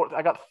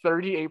got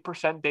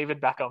 38% David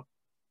Beckham.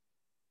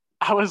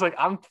 I was like,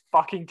 I'm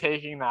fucking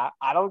taking that.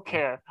 I don't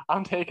care.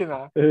 I'm taking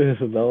that.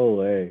 No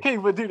way. Okay,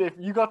 but dude, if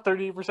you got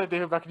 38%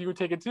 David Beckham, you would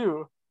take it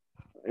too.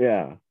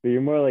 Yeah, but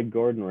you're more like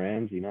Gordon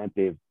Ramsay, not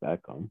Dave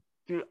Beckham.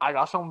 Dude, I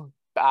got some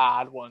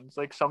bad ones.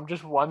 Like some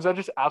just ones that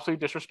just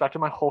absolutely disrespected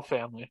my whole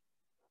family.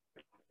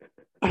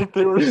 Like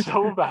they were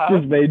so bad.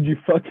 Just made you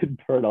fucking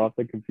turn off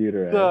the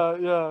computer. Yeah,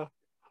 yeah.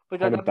 Like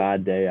Had a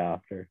bad day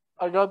after.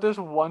 I got this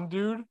one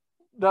dude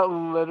that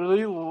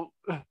literally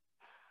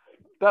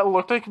that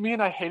looked like me,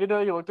 and I hated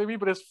that he looked like me,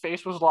 but his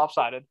face was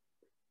lopsided.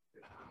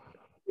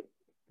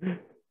 He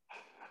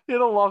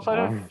had a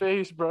lopsided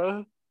face,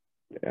 bro.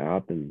 It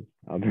happens.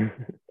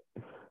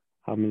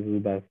 Happens to the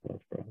best of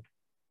us, bro.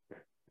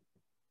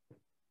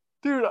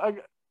 Dude,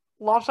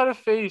 lopsided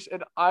face,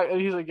 and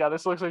he's like, yeah,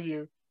 this looks like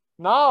you.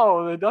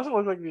 No, it doesn't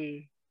look like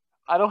me.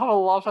 I don't have a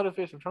lopsided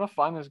face. I'm trying to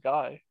find this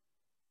guy.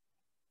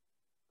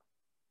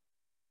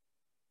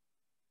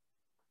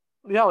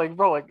 Yeah, like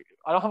bro, like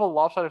I don't have a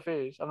lopsided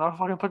face. I'm not a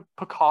fucking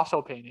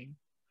Picasso painting.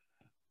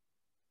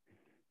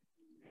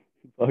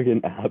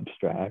 Fucking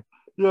abstract.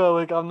 Yeah,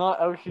 like I'm not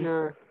out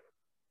here.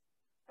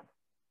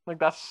 Like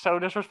that's so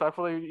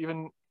disrespectful.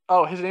 Even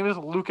his name is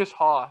Lucas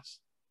Haas.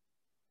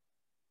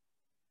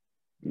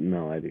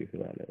 No idea who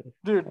that is.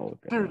 Dude,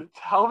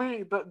 tell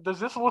me, does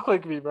this look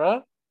like me,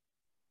 bro?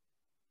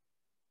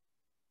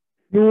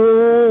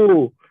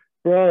 No,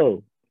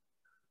 bro.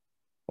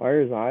 Why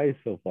are his eyes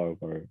so far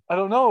apart? I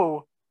don't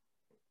know.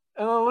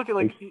 And then look at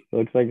like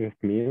looks like a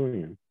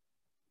chameleon.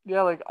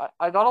 Yeah, like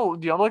I got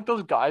do you know like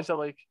those guys that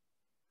like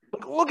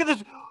look at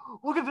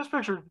this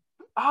picture.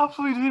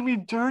 Absolutely did me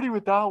dirty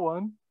with that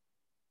one.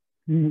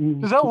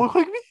 Does that look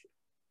like me?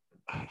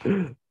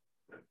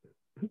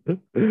 Look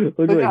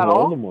like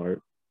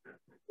Voldemort.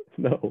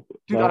 No.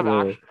 Dude,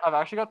 I've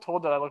actually got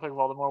told that I look like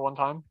Voldemort one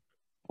time.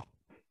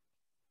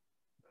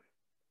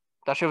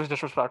 That shit was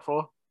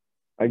disrespectful.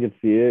 I could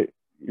see it.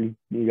 You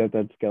got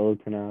that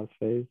skeleton ass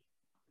face.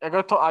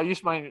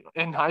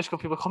 In high school,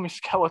 people call me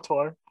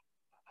Skeletor.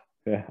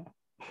 Yeah,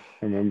 I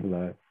remember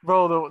that.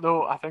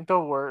 Bro, I think the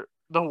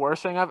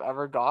worst thing I've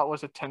ever got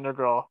was a Tinder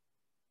girl.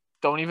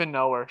 don't even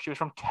know her. She was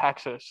from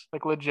Texas,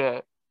 like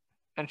legit.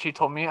 And she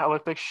told me I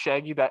looked like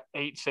Shaggy that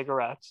ate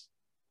cigarettes.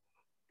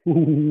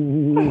 Ooh,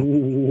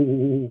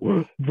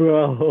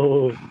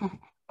 bro.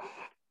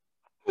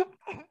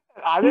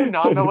 I do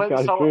not know It's what kind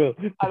of so true.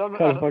 I don't It's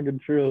know. kind of fucking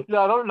true.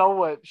 Yeah, I don't know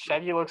what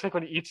Shaggy looks like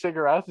when he eats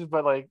cigarettes,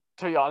 but like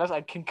to be honest,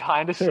 I can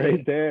kind of see Right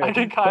it. there. I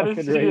can kind of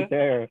Fucking see right it.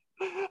 there.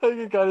 I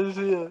can kind of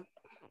see it.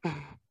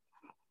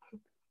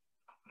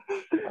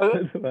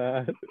 That's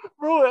bad.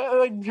 Bro,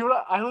 like, dude,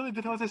 I literally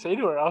didn't know what to say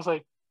to her. I was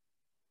like,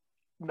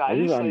 I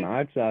just nice, like,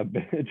 unmatched that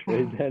bitch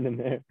right then and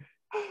there.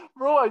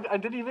 bro, I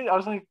didn't even. I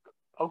was like,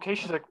 okay.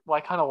 She's like, well,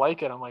 I kind of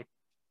like it. I'm like,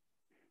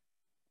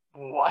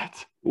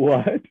 what?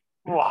 What?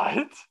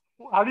 What?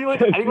 How do you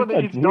like anyone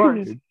that That's eats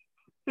darts? weird.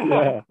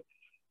 Yeah.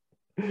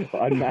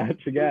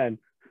 Unmatched again.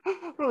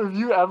 Bro, if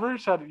you ever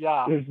said,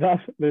 yeah,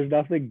 There's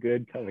nothing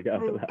good coming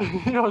out of that.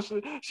 you know,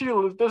 she,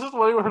 this is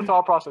literally her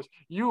thought process.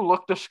 You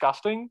look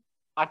disgusting.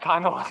 I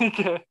kind of like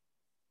it.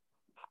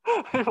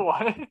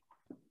 What?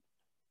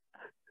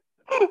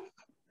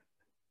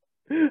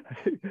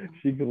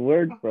 She can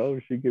work, bro.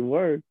 She can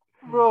work.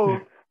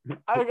 Bro,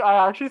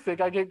 I actually think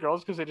I get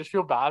girls because they just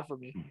feel bad for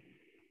me.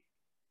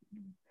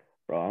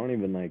 Bro, I don't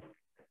even like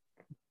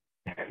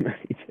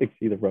chicks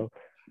either, bro.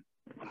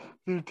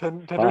 Dude,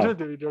 Tenders are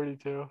dirty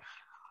too.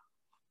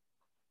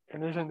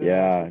 Tenders are dirty.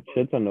 Yeah,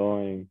 shit's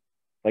annoying.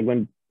 Like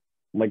when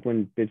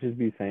bitches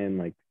be saying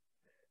like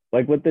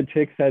what the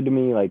chick said to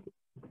me like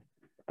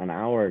an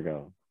hour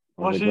ago.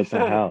 I was What like, she what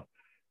said? the hell?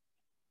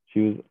 She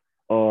was,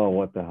 oh,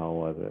 what the hell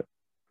was it?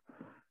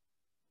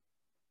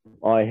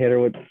 Oh, I hit her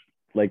with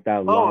like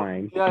that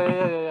line.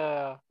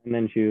 Yeah. And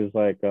then she was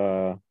like,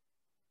 oh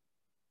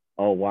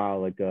wow,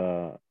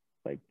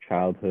 like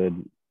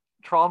childhood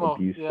Trauma.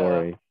 abuse Yeah.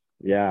 story.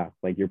 Yeah,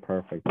 like you're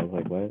perfect. I was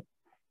like, what?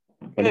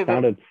 But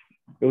Hey,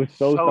 it was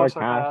so sarcastic.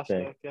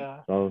 sarcastic. Yeah.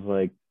 So I was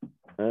like,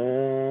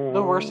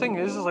 The worst thing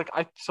is like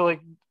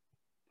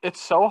it's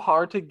so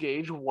hard to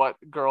gauge what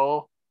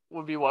girl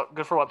would be what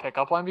good for what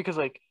pickup line because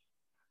like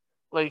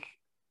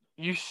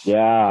yeah,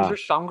 because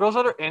there's some girls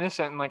that are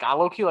innocent and like I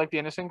low key like the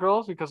innocent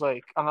girls because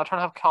like I'm not trying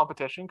to have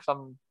competition because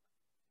I'm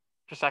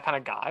just that kind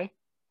of guy.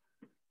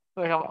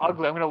 Like I'm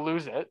ugly, I'm gonna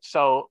lose it.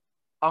 So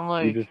I'm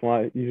like you just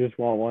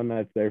want one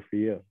that's there for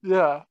you.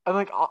 yeah, and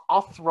like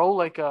I'll throw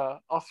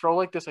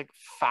this like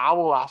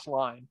foul ass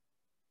line,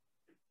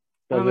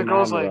 and then the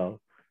girls like though,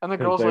 and the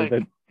girls like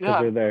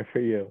yeah, they're there for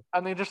you.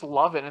 and they just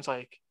love it. And it's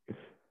like,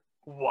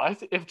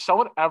 what? If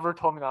someone ever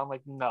told me that, I'm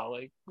like, no,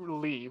 like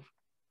leave.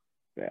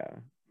 Yeah.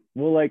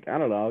 Well, like I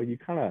don't know. You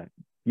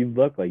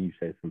look like you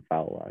say some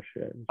foul ass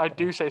shit. I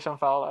do say some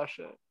foul ass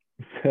shit.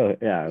 So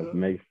yeah,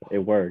 it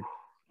works.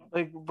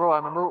 Like, bro, I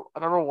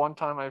remember one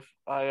time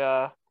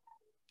I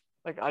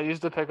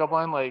used the pickup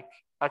line like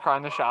I cry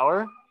in the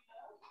shower,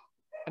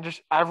 and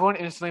just everyone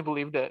instantly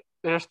believed it.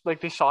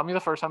 They saw me the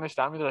first time they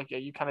stabbed me. They're like, yeah,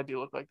 you kind of do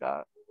look like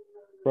that.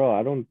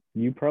 Bro,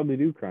 you probably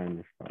do cry in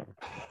the shower.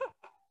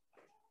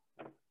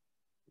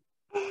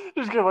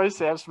 Just get my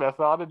Sam Smith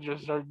on and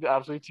just start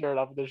absolutely tearing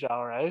up in the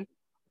shower, right?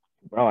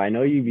 Bro, I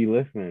know you be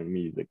listening to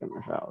music in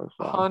the shower.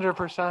 So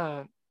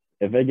 100%.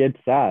 if it gets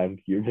sad,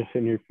 you're just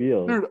in your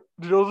feels. Dude,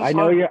 those I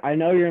know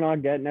you're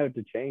not getting out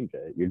to change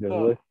it. You're just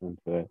listening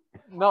to it.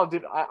 No,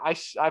 dude, I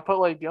put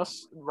like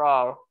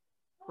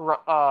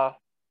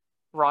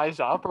Rise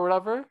Up or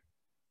whatever.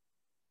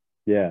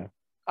 Yeah.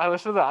 I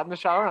listen to that in the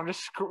shower. And I'm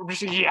just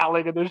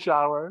yelling in the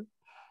shower.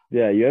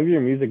 Yeah, you have your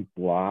music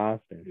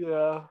blasting.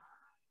 Yeah,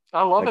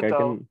 I love it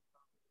though.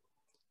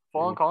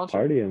 Full on concert.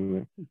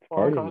 Partying. It's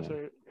Full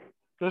concert.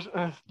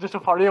 Just a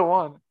party at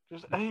one.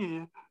 Just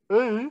hey.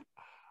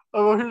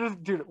 I'm over here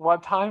just dude.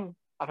 One time,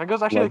 I think it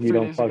was actually like 3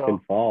 days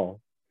ago.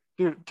 Fall.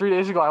 Dude, 3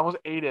 days ago, I almost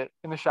ate it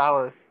in the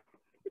shower.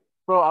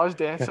 Bro, I was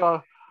dancing.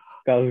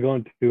 That was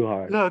going too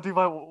hard. Yeah, dude,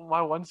 my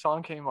one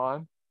song came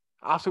on.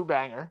 Absolute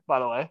banger, by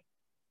the way.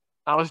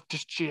 I was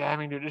just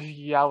jamming, dude, just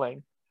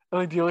yelling.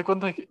 And like, do you like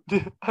when like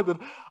and then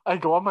I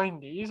go on my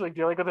knees? Like,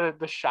 do you like when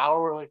the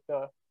shower where like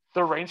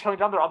the rain's coming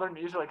down, they're on their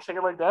knees, like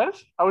singing like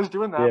this? I was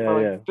doing that for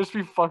like just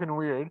be fucking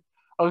weird.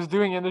 I was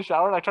doing it in the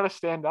shower and I try to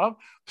stand up,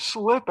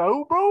 slip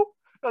out, bro.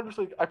 And I'm just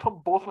like I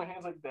put both my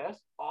hands like this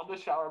on the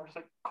shower. I'm just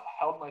like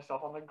held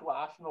myself on the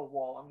glass in the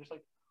wall. I'm just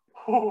like,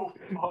 oh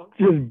fuck.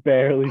 Just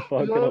barely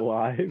fucking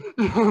alive.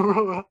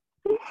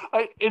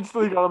 I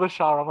instantly got out of the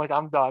shower. I'm like,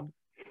 I'm done.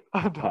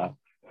 I'm done.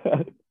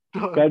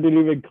 Guy didn't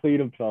even clean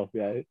himself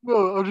yet.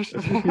 No, I'm just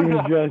he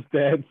was just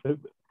dancing.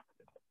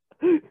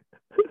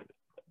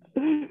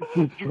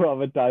 Just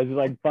traumatized. He's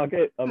like, fuck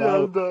it. I'm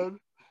out. I'm done.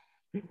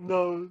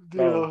 No, dude.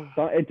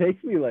 Bro, it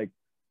takes me like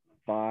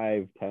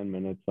 5-10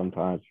 minutes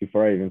sometimes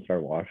before I even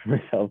start washing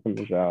myself in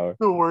the shower.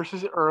 The worst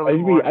is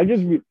early. I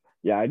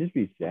just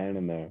be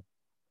standing there.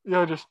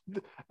 Yeah, just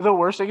the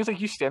worst thing is like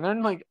you stand there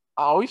and like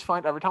I always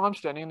find every time I'm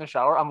standing in the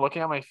shower, I'm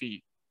looking at my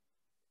feet.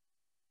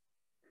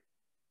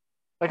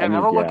 Like I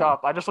never look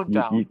up. I just look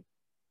down.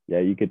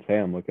 You could say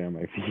I'm looking at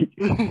my feet.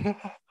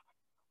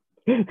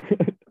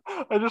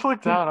 I just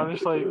look down. I'm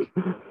just like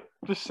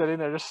just sitting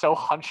there, just so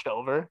hunched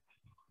over.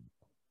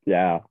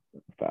 Yeah,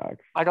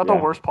 facts. I got the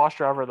Yeah, worst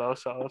posture ever though,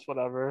 so that's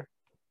whatever.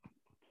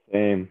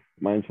 same.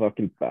 Mine's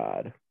fucking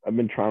bad. I've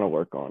been trying to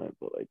work on it,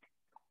 but like,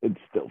 it's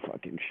still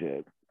fucking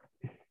shit.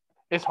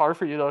 It's hard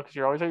for you though, because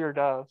you're always at your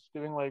desk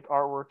doing like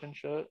artwork and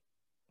shit.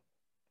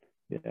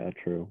 Yeah,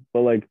 true.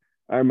 But like,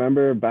 I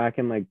remember back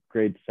in like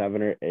grade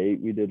 7 or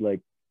 8, we did like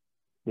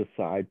the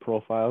side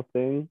profile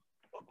thing.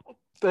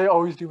 They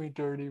always do me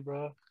dirty,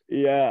 bro.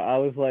 Yeah, I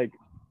was like,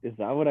 is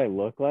that what I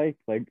look like?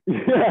 Like,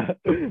 yeah,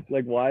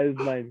 like why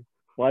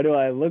do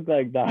I look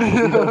like that?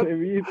 You know what I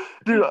mean?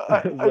 Dude,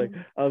 I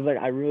was like,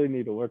 I really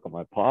need to work on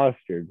my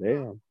posture.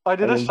 Damn. I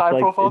did And a it's side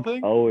like profile it's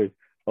thing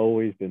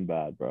always been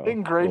bad, bro.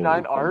 in grade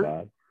Always 9 been art,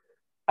 bad.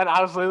 and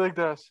I was literally like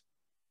this.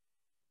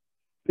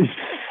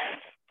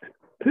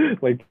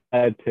 Like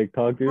that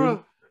TikTok dude.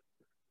 Bro,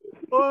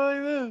 oh,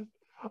 like this.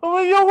 I'm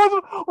like, yo,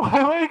 why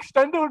am I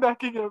extendo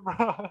necking it, bro?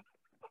 I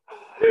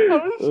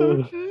was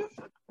so cheese.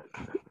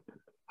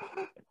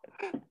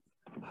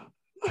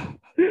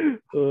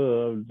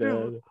 Oh, I'm dead.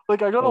 Dude,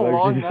 like I got a I'm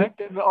long actually- neck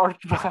and an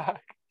arched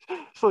back.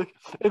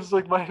 It's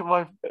like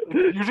my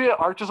usually it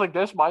arches like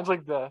this, mine's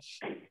like this.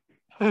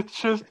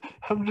 It's just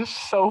I'm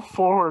just so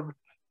forward.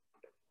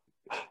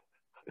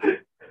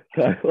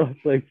 I lost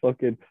like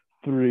fucking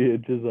 3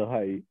 inches of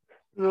height.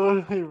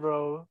 Really,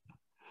 bro.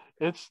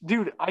 It's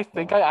dude, I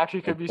think I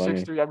actually could That's be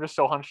funny. 6'3". I'm just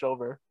so hunched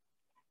over.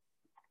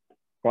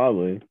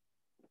 Probably.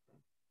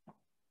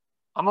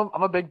 I'm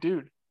a big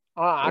dude.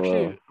 I'm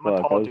a Fuck,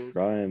 I tall was dude.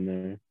 crying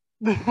there.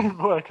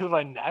 What, because of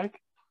my neck?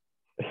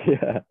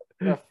 Yeah.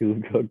 Yeah. He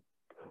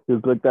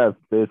looked like that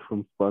fish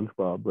from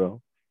SpongeBob,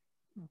 bro.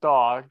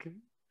 Dog.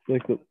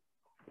 Like the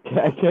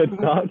I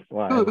cannot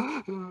smile.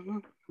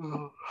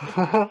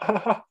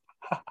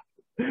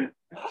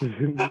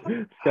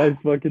 This guy's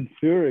fucking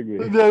cheering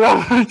me.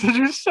 Did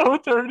you so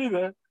dirty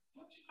there?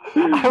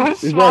 I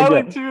was He's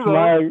smiling like, too, though.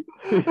 smiling.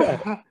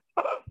 Yeah.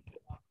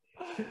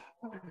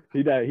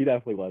 He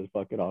definitely was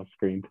fucking off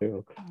screen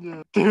too.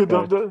 Yeah. Dude,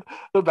 Okay.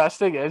 the best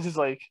thing is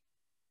like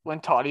when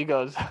Toddy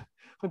like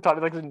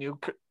the new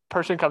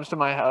person comes to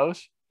my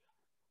house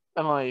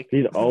and like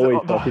He's always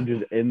the- fucking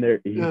just in their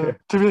yeah, ear.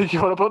 to be like,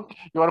 you want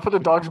to put the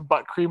dog's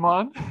butt cream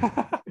on?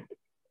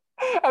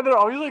 And they're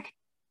always like,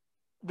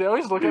 they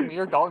always look at me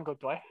or Dalton and go,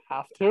 do I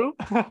have to?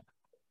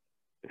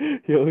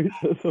 He always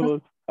does the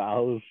most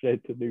foul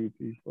shit to new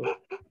people.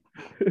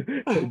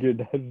 Like your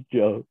dad's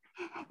joke.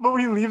 But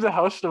when you leave the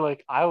house, they're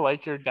like, I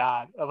like your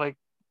dad. I'm like,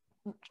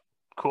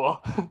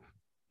 cool.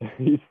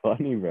 He's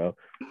funny, bro.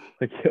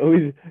 Like he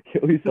always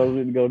tells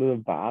me to go to the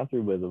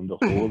bathroom with him to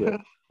hold it.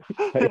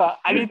 Like, Yeah,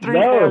 I need 3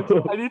 no. hands.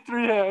 I need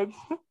 3 hands.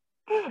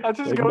 That's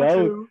his Like,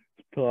 go-to.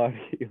 Like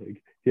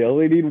you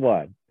only need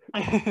one.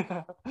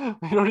 You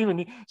don't even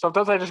need.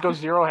 Sometimes I just go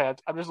 0 hands.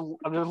 I'm just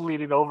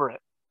leaning over it.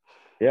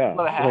 Yeah.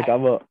 Let it Like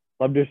hang.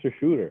 I'm just a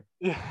shooter.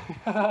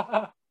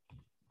 Yeah.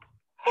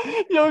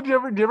 Yo, do you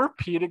ever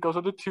pee and it goes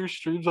into 2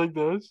 streams like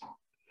this?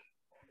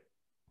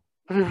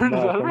 Have you ever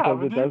does that ever Sometimes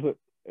happen it to you? does it.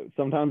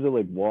 Sometimes it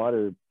like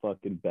water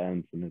fucking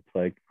bends and it's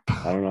like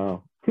I don't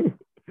know.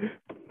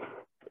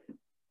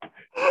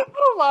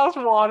 The last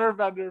water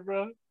bender,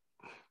 bro.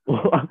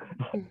 Well,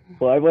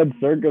 I went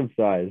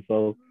circumcised,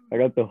 so I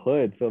got the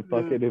hood. So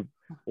fucking if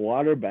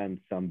water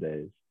bends some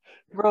days.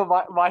 Bro,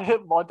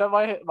 one time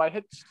my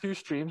hit 2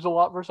 streams a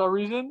lot for some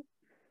reason.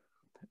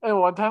 And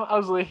one time I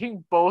was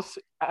licking both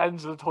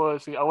ends of the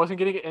toilet seat. I wasn't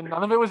getting it in.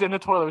 None of it was in the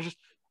toilet. It was just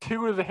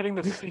 2 of it hitting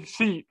the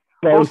seat.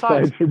 Both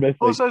sides. sides were missing.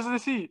 Both sides of the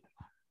seat.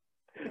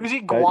 It was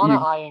iguana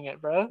eyeing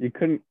it, bro. You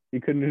couldn't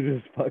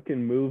just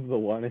fucking move the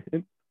one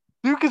in.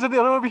 Dude, because then the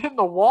other one would be hitting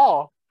the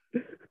wall.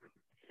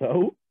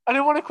 So I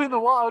didn't want to clean the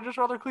wall. I would just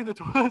rather clean the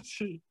toilet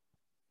seat.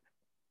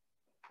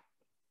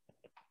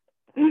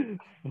 Dude,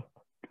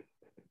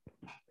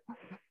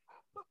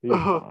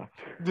 I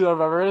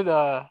remember in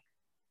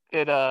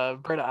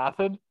Breda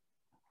Athen,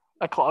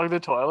 I clogged the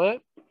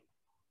toilet,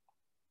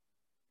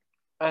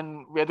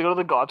 and we had to go to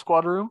the God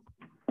Squad room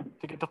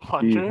to get the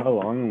plunger. Jeez, how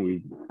long are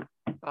we?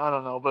 I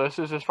don't know, but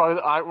this is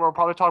probably we'll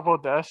probably talk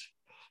about this,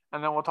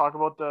 and then we'll talk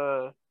about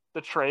the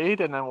trade,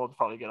 and then we'll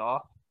probably get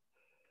off.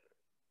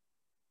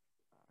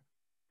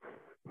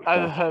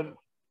 I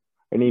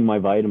need my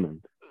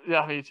vitamins.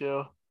 Yeah, me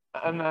too.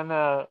 And then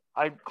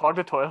I clogged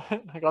the toilet.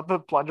 I got the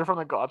plunger from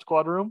the God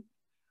Squad room.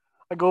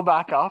 I go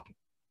back up,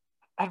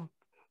 and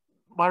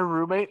my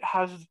roommate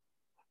has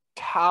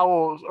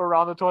towels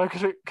around the toilet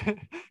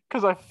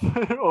because it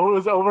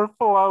was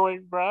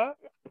overflowing, bruh.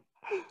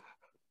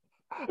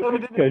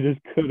 I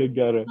just couldn't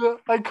get it.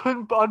 I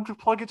couldn't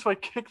unplug it, so I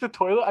kicked the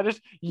toilet. I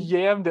just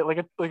yammed it like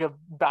a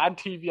bad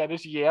TV. I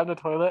just yammed the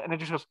toilet, and it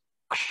just goes.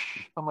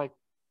 I'm like,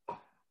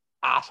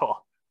 asshole.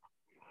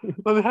 You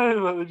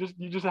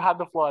just had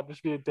the flood.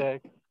 Just be a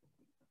dick.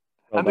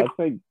 Oh, And that's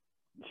like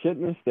shit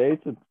in the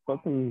States. It's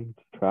fucking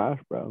trash,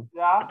 bro.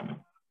 Yeah.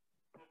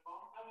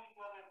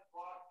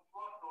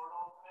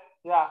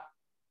 Yeah.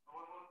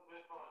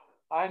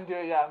 I didn't do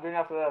it yet. I'm doing it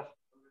after this.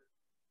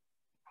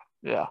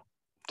 Yeah.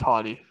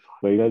 Toddy.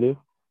 What you gotta do?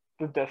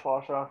 The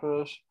dishwasher after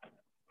this.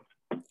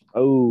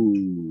 Oh.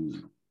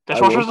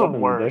 Dishwasher's the woke up in the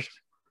worst.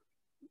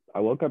 I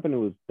woke up and it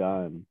was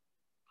done.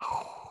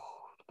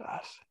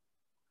 Best.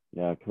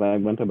 Yeah, because I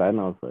went to bed and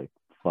I was like,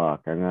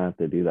 fuck, I'm gonna have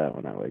to do that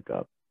when I wake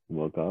up.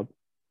 Woke up,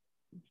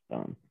 it's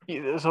done.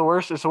 It's the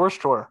worst. It's the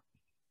worst chore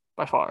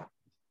by far.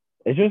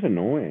 It's just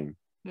annoying.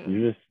 Yeah.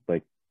 You're just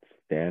like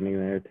standing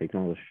there taking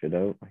all the shit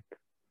out. Like,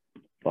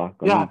 fuck,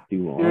 let Yeah, me do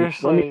you're laundry.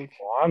 just Let me like do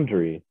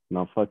laundry,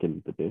 not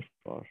fucking the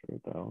dishwasher.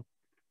 What the hell?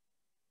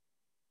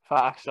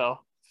 facts though.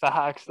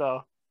 Facts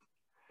though.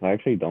 I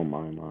actually don't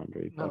mind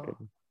laundry. No, Fucking,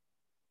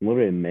 I'm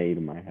literally a maid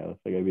in my house.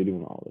 Like, I be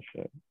doing all the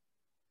shit.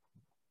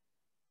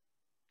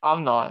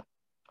 I'm not.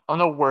 I'm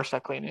the worst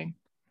at cleaning.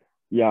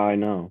 Yeah, I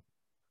know.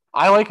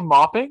 I like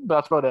mopping, but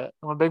that's about it.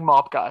 I'm a big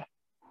mop guy.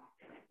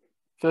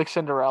 I feel like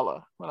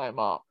Cinderella when I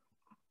mop.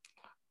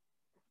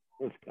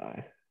 This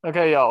guy.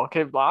 Okay, yo.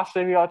 Okay, last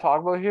thing we gotta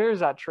talk about here is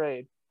that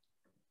trade.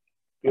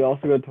 We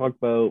also got to talk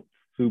about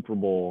Super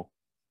Bowl.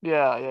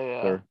 Yeah.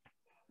 Sir,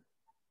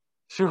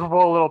 Super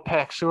Bowl little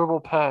picks. Super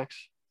Bowl picks.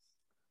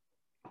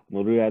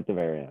 we'll do that at the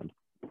very end.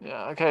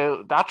 Yeah. Okay,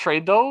 that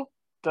trade though,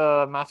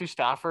 the Matthew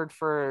Stafford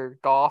for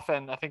Goff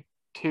and I think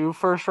 2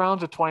 first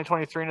rounds of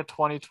 2023 and a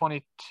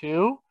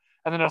 2022,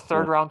 and then a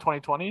third Yeah. round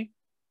 2020.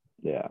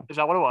 Yeah, Is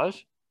that what it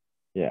was?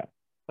 yeah.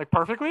 Like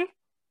perfectly?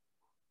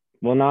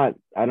 Well, not.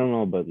 I don't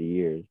know about the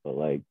years, but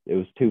like it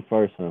was 2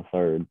 firsts and a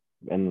third,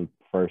 and the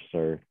firsts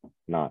are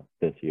not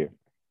this year.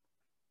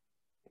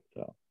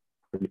 So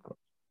pretty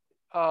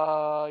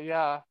close.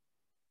 Yeah.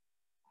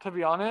 To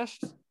be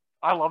honest,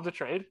 I love the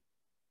trade.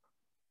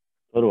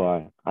 So do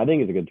I. I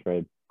think it's a good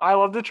trade. I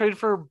love the trade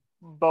for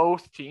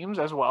both teams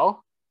as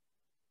well.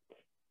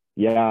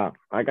 Yeah,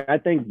 I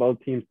think both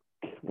teams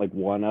like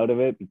won out of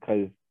it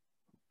because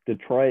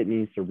Detroit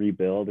needs to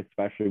rebuild,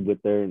 especially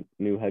with their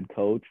new head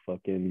coach,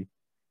 fucking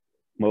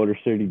Motor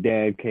City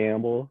Dan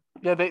Campbell.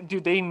 Yeah,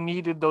 they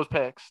needed those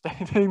picks.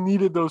 They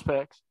needed those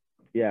picks.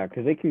 Yeah,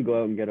 because they can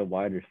go out and get a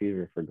wide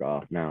receiver for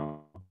Goff now.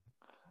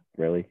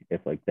 Really,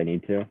 if like they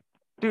need to.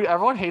 Dude,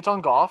 everyone hates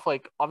on Goff.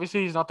 Like,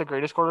 obviously he's not the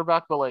greatest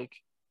quarterback, but like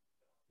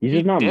He's he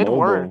just not did mobile.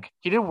 work.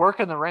 He did work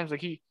in the Rams.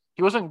 Like he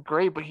wasn't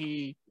great, but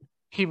he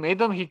made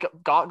them. He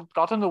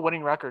got them the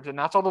winning records, and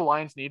that's all the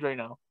Lions need right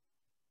now.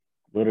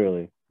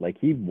 Literally, like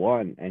he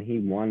won, and he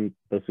won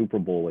the Super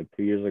Bowl like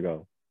 2 years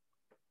ago.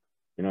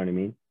 You know what I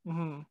mean?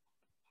 Mm-hmm.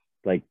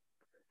 Like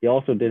he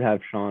also did have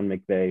Sean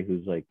McVay,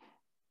 who's like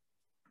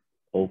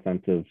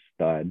offensive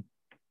stud,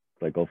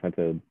 like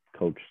offensive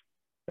coach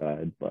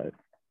stud, but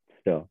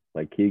still,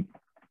 like he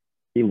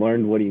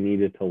learned what he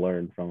needed to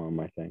learn from him,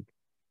 I think,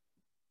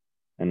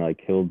 and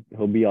like he'll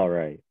be all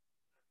right.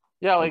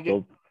 Yeah, Like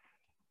like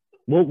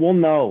we'll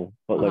know,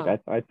 but like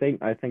Uh-huh.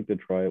 I think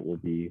Detroit will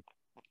be.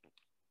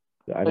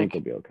 I like think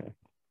they'll be okay.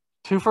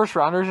 2 first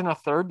rounders and a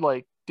third.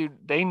 Like, dude,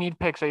 they need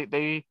picks.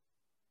 They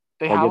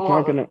Like have a it's not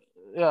lot. gonna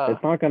Yeah,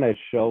 it's not gonna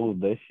show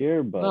this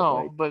year, but no,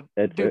 like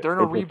but dude, they're in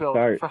a it's a rebuild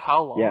start. for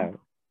how long? Yeah,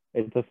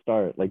 it's a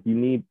start. Like you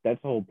need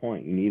that's the whole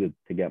point. You needed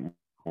to get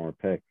more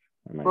picks,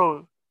 and like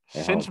Bro,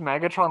 it since helped.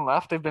 Megatron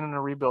left, they've been in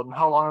a rebuild. And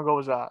how long ago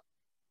was that?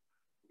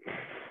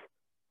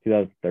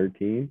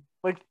 2013.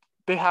 Like,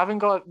 they haven't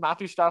got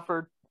Matthew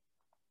Stafford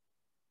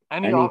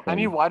any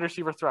Anything wide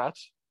receiver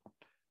threats.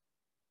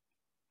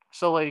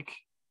 So like,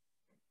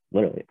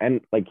 literally,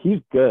 and like he's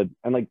good,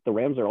 and like the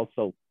Rams are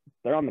also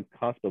they're on the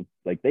cusp of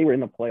like they were in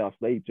the playoffs.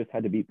 They just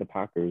had to beat the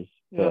Packers.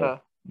 yeah,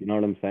 You know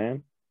what I'm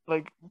saying?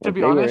 like to Like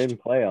be they were honest, in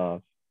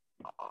playoffs.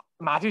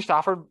 Matthew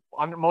Stafford,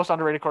 most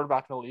underrated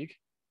quarterback in the league.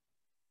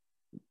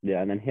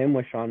 Yeah, and then him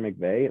with Sean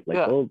McVay, like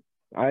Yeah,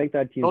 I think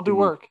that team they'll do can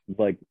work. be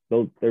like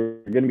they're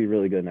gonna be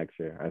really good next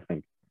year. I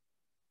think.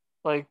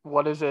 Like,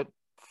 what is it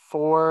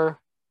for?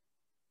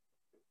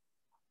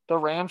 The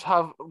Rams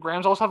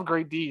also have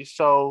great D's.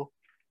 So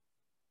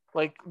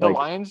like the Like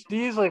Lions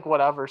D's, like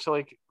whatever. So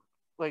like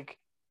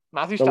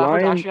Matthew the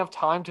Stafford Lions, actually have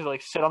time to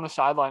like sit on the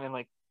sideline and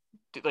like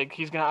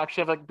he's gonna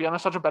actually have like be on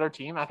such a better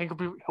team. I think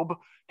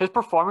his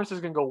performance is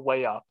gonna go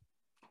way up.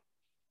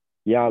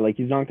 yeah, like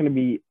he's not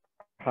gonna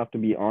have to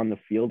be on the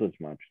field as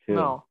much too.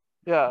 No,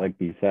 yeah, Like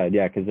you said,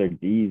 yeah, because they're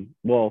D's.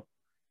 Well,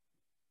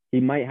 he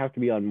might have to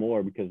be on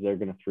more because they're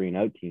gonna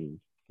 3-and-out teams.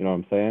 You know what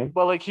I'm saying?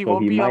 but like he So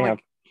won't he be on might have.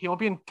 like he won't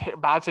be in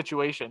bad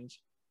situations.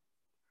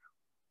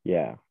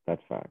 Yeah,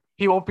 that's fact.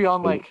 He won't be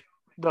on 'Cause- like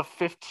the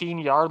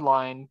 15-yard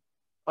line,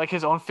 like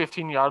his own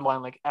 15-yard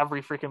line, like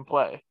every freaking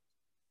play.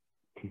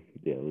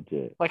 Yeah,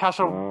 legit. Like has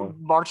to Uh,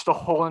 march the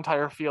whole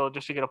entire field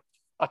just to get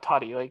a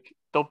tutty. Like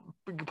they'll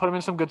put him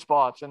in some good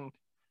spots and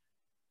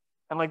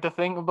like the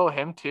thing about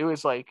him too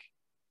is like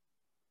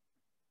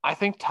I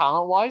think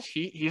talent wise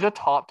he's a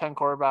top 10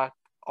 quarterback,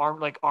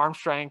 arm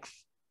strength,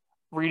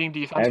 reading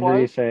defense wise.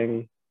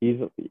 everything.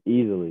 He's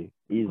easily.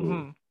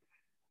 Mm-hmm.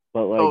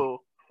 But like,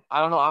 So I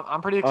don't know.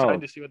 I'm pretty excited oh,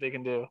 to see what they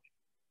can do.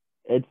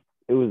 it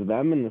was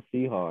them and the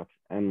Seahawks,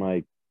 and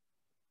like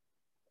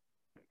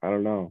I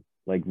don't know.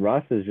 Like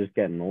Russ is just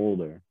getting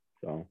older,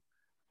 so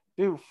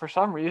Dude, for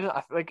some reason,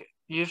 I feel like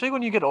usually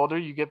when you get older,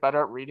 you get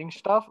better at reading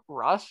stuff.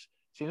 Russ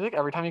seems like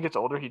every time he gets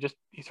older,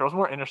 he throws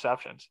more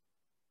interceptions.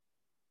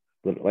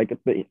 but like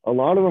a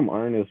lot of them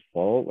aren't his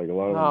fault. Like a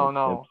lot of them No, are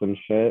no, tips and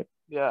shit.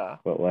 yeah,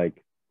 But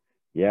like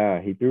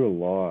Yeah, he threw a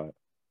lot.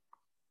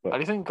 How do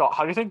you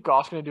think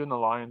Goff's gonna do in the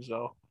Lions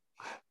though?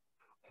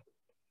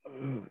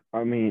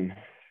 I mean,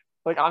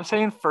 Like I'm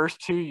saying,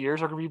 first 2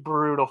 years are gonna be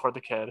brutal for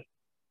the kid.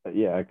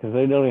 yeah, because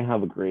they don't even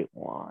have a great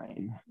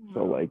line.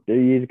 So No. like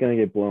he's gonna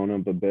get blown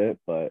up a bit.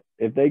 But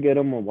if they get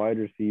him a wide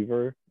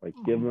receiver, like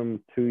give Mhm.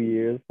 him 2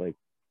 years, like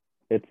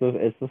it's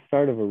the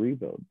start of a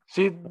rebuild.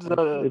 See It's,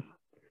 it's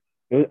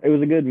it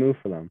was a good move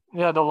for them.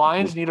 the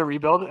Lions need a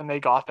rebuild, and they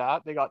got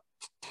that. They got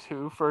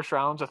 2 first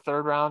rounds, a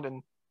third round,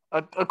 and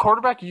a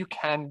quarterback you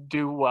can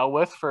do well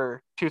with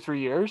for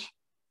 2-3 years.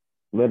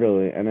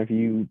 Literally. And if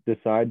you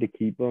decide to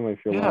keep him,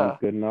 if your line's Yeah,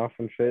 good enough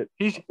and shit,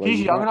 like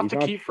he's young enough he's to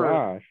not keep for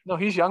trash. no,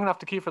 he's young enough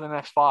to keep for the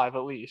next 5 at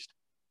least.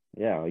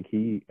 Yeah, like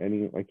he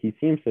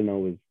seems to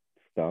know his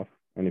stuff.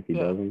 And if he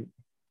Yeah, doesn't,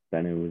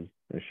 then it was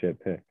a shit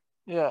pick.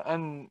 yeah,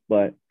 and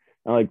But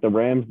like the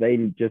Rams, they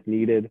just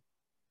needed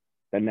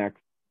the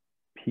next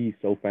piece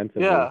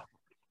offensively yeah,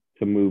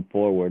 to move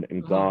forward.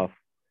 And mhm, Goff,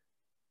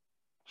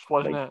 just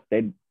wasn't like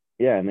it?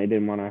 and they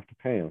didn't want to have to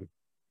pay him.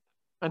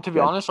 And to be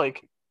That's honest,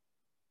 like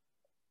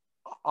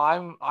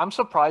I'm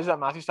surprised that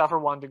Matthew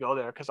Stafford wanted to go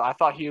there because I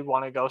thought he would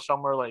want to go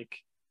somewhere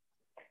like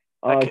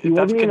he that's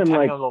wasn't even contending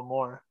like a little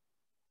more.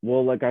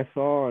 like I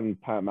saw on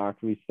Pat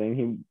McAfee's thing,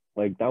 he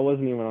like that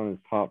wasn't even on his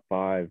top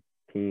 5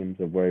 teams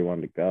of where he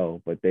wanted to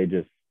go, but they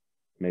just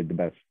made the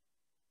best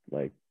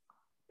like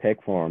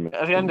pick for him At the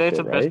end of and the day, it's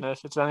a shit, right?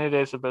 business. It's at the end of the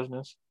day, it's a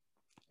business.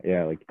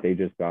 Yeah, like they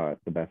just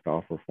got the best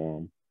offer for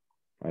him,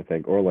 I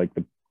think, or like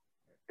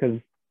because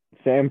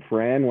Sam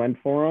Fran went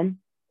for him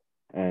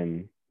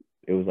and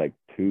it was like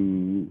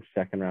 2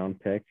 second-round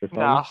picks or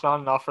No, something. it's not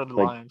enough for the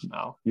Like Lions.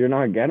 No, you're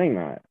not getting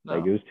that.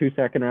 Like it no, was 2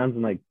 second rounds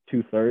and like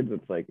 2/3.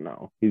 It's like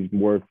no, he's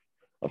worth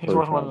a he's first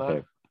worth more than round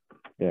that. pick.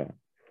 Yeah,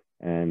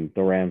 and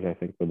the Rams I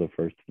think were the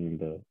first team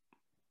to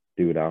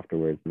do it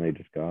afterwards, and they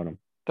just got him.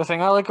 The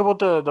thing I like about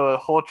the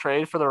whole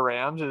trade for the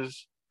Rams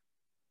is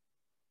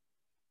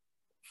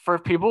for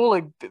people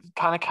like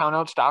kind of count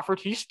out Stafford,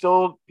 he's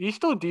still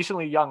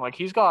decently young. Like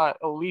he's got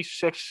at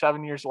least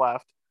 6-7 years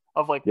left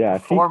of like Yeah,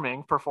 see,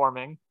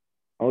 performing.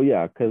 oh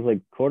yeah, because like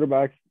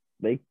quarterbacks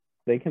they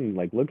they can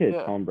like look at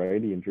Yeah, Tom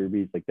Brady and Drew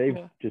Brees, like they've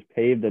yeah. just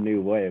paved a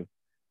new way of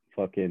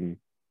fucking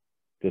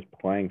just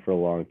playing for a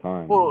long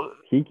time. And Well,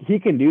 he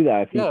can do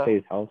that if he yeah.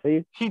 stays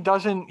healthy. He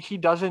doesn't.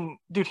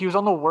 Dude, he was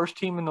on the worst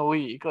team in the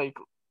league, like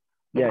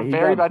Yeah, a he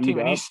very got bad beat team,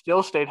 and he up.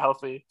 still stayed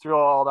healthy through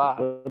all that.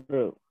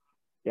 Literally,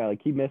 yeah,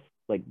 like he missed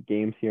like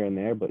games here and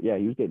there, but yeah,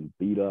 he was getting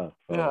beat up.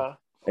 So Yeah.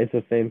 it's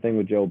the same thing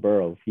with Joe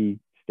Burrow. If he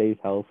stays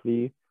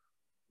healthy,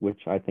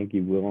 which I think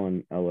he will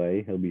in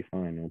LA, he'll be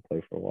fine. He'll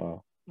play for a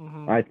while.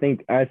 Hmm. I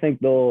think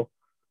they'll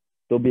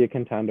be a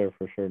contender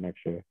for sure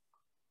next year.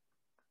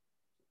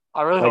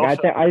 I really Like hope I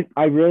so. think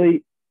I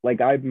really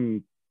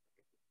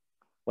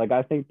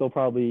I think they'll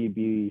probably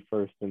be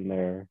first in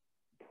their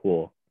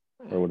pool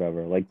or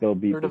whatever. Like they'll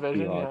Their beat the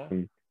division, Seahawks yeah.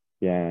 and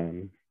yeah,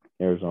 and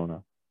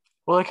Arizona.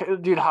 Well,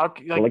 like, dude, how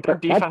But like like their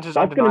that's defense is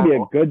that's gonna be a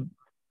undeniable.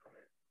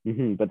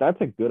 good but that's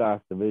a good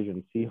ass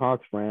division.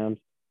 Seahawks, Rams,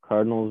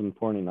 Cardinals, and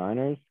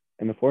 49ers.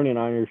 And the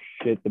 49ers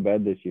shit the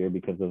bed this year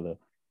because of the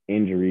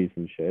injuries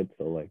and shit.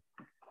 So like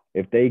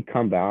if they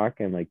come back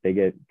and like they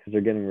get because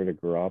they're getting rid of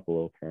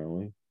Garoppolo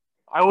currently.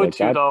 I So would like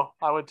too, that though.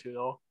 I would too,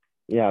 though.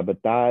 yeah,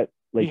 but that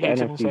He like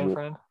hates it in San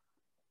Fran.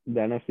 The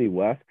NFC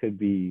West could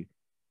be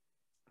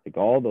like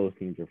all those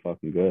teams are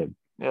fucking good.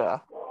 Yeah.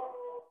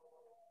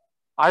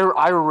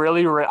 I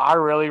really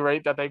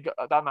rate that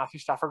that Matthew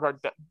Stafford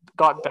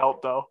got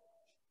dealt though.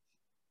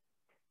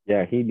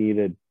 Yeah, he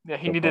needed Yeah,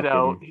 he the needed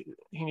out. fucking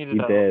He he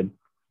needed out. did.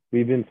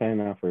 We've been saying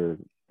that for a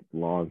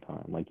long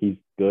time. Like he's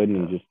good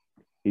and Yeah.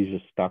 he's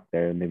just stuck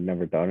there and they've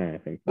never done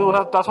anything Well, for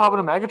him. that's what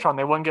happened to Megatron.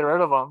 They wouldn't get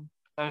rid of him,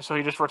 and so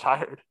he just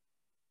retired.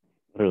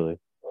 Literally.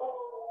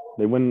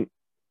 They wouldn't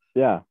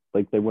yeah,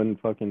 like they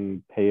wouldn't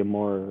fucking pay him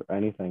more or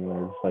anything.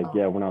 They're just like,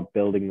 yeah, we're not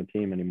building the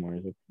team anymore.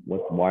 He's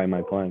like, why am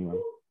I playing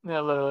them?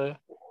 Yeah, literally.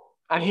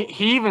 And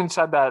he even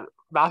said that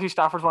Matthew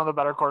Stafford's one of the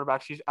better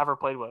quarterbacks he's ever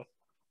played with.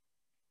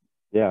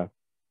 Yeah.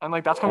 And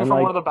like that's coming And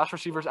from one of like the best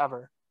receivers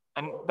ever.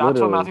 And that's when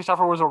literally Matthew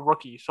Stafford was a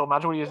rookie. So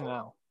imagine what he is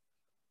now.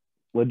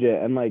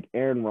 legit. And like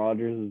Aaron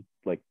Rodgers is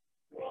like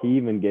he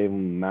even gave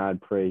him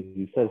mad praise.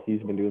 He says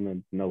he's been doing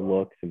the no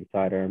looks and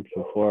side arms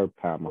before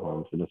Pat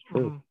Mahomes, and it's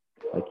true.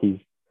 Hmm. Like he's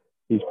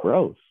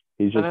gross.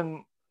 And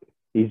then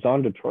He's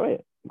on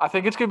Detroit. I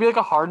think it's gonna be like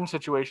a Harden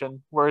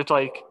situation where it's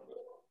like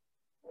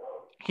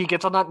he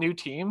gets on that new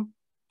team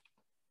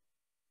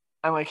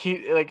and like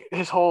he like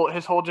his whole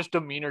just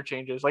demeanor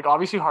changes. Like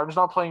obviously Harden's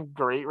not playing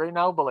great right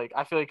now, but like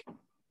I feel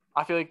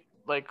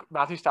like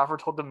Matthew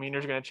Stafford's whole demeanor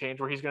is gonna change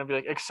where he's gonna be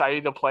like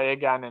excited to play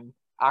again and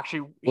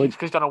actually Like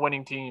he's on a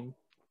winning team.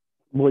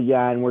 well,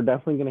 yeah, and we're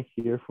definitely gonna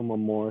hear from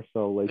him more.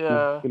 So like he's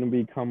Yeah. gonna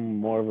become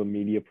more of a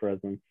media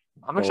presence.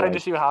 I'm So excited to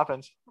like see what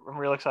happens. I'm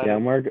real yeah,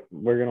 excited.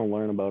 we're gonna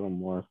learn about him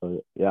more.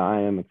 So yeah,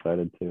 I am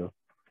excited too.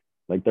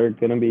 Like they're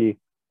gonna be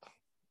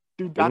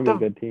Dude, they're gonna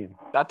be a good team.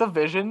 that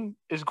division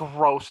is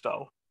gross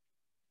though.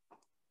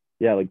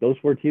 Yeah, like those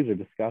 4 teams are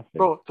disgusting.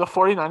 Bro, the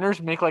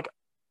 49ers make like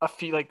a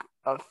few like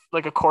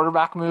a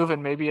quarterback move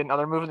and maybe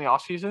another move in the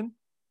offseason,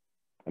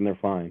 and they're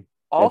fine.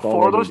 all That's all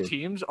four of they those needed.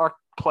 teams are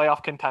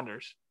playoff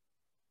contenders.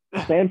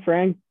 San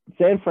Fran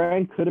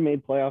could have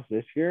made playoffs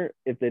this year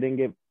if they didn't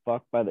get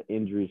fucked by the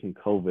injuries and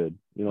COVID.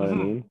 You know what I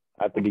Mhm. mean?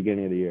 At the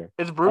beginning of the year.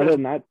 It's Other brutal.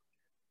 than that,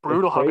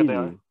 Brutal it's how good they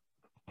crazy. are.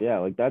 Yeah,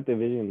 like that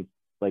division,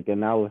 like, and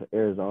now with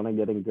Arizona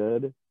getting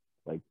good,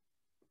 like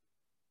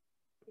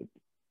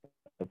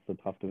it's a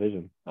tough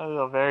division. That is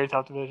a very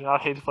tough division.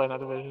 I'd hate to play in that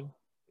division.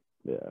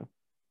 Yeah.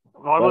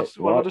 What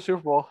about the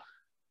Super Bowl?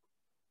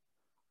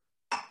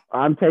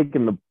 I'm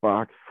taking the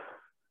Bucks.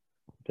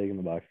 I'm taking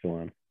the Bucks to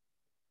win.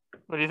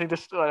 What do you think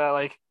this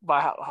like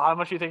by how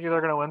much do you think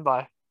they're gonna win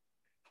by?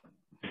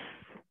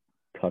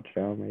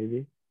 Touchdown,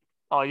 maybe.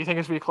 Oh, you think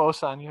it's gonna be close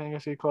then? You think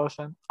it's gonna be close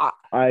then?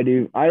 I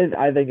do.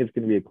 I think it's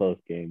gonna be a close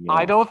game. Yeah.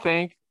 I don't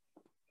think.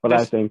 But I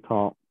this- think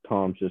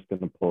Tom's just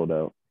gonna pull it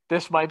out.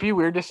 This might be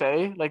weird to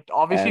say. Like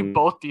obviously And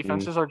both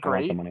defenses are I want the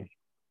great. money.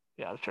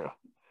 Yeah, that's true.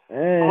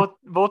 Eh,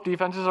 Both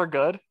defenses are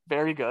good,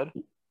 very good.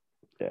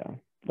 yeah.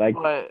 Like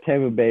But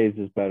Tampa Bay's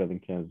is better than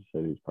Kansas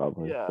City's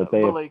probably. yeah, But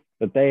like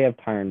they have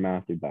Tyrann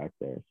Mathieu back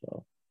there,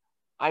 so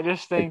I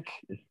just think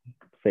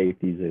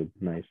safety's a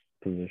nice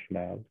position to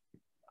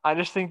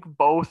have.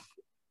 both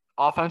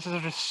offenses are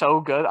just so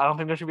good. I don't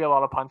think there should be a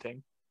lot of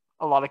punting,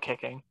 a lot of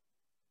kicking.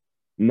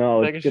 No,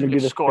 Like, it's it's gonna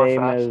just be the score same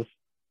fast. as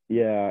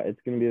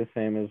it's gonna be the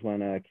same as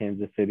when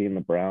Kansas City and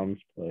the Browns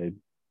played.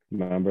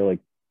 Remember, like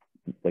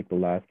the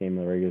last game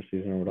of the regular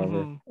season or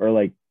whatever, Mhm. or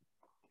like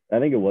I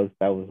think that was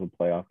a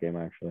playoff game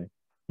actually.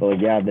 But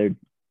like they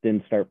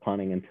didn't start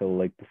punting until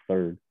like the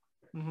third.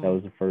 Mhm. That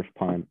was the first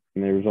punt,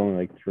 and there was only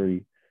like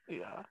 3.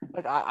 Yeah,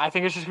 like I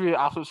think it's just gonna be an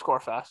absolute score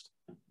fest.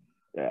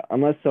 Yeah,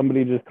 unless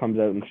somebody just comes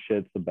out and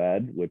shits the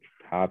bed, which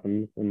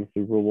happens in the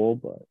Super Bowl.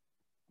 But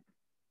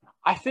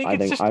I think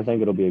it's just, I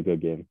think it'll be a good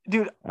game.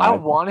 dude. I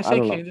want to I say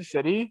don't know. Kansas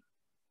City.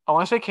 I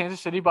want to say Kansas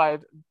City by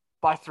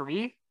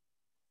 3.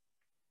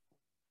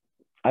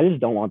 I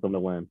just don't want them to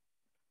win.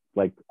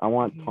 Like I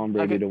want Tom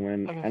Brady to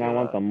win, I can and I feel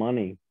want that. the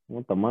money. I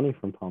want the money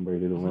from Tom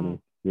Brady to win it.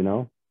 You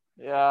know?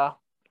 Yeah,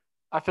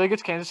 I feel like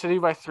it's Kansas City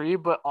by 3,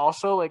 but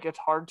also like it's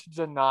hard to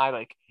deny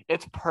like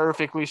it's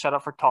perfectly set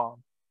up for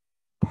Tom.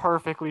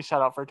 Perfectly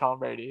set up for Tom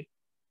Brady.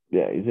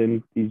 Yeah,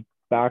 he's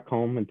back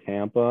home in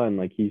Tampa, and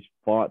like he's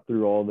fought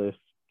through all this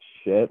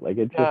shit. Like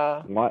it's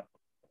Yeah. just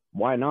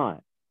why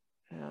not?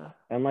 Yeah.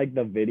 And like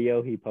the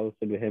video he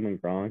posted with him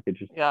and Gronk, it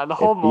just Yeah, the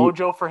whole if he-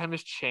 mojo for him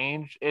has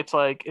changed. It's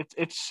like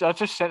it's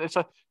such a set.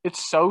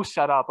 It's so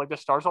set up. Like the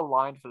stars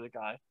aligned for the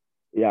guy.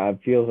 yeah, it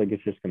feels like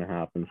it's just gonna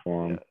happen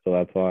for him. Yeah. So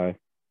that's why.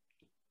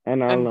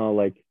 And I don't And- know,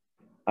 like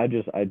I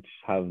just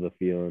have the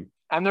feeling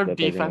And their that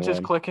they're gonna defense is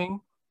win.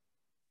 clicking.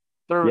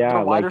 Their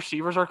wide like,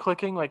 receivers are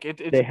clicking. Like it's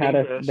they had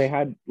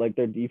dangerous. like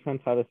their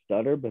defense had a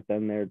stutter, but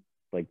then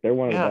they're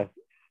one of Yeah. the best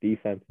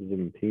defenses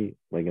in the team,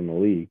 like in the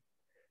league.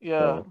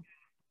 Yeah.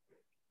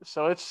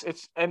 So it's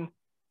and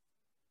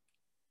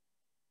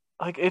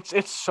like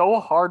it's so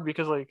hard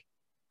because like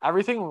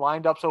everything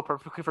lined up so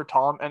perfectly for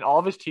Tom and all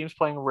of his teams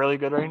playing really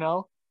good right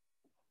now.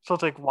 So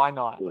it's like why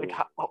not? Like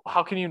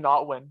how can you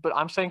not win? But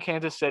I'm saying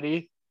Kansas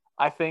City.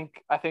 I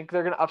think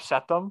they're gonna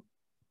upset them.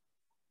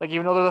 Like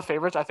even though they're the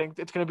favorites, I think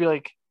it's gonna be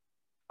like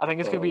I think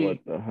it's gonna be.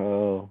 What the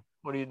hell?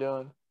 What are you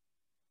doing?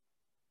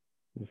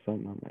 There's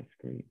something on my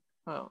screen.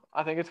 Oh,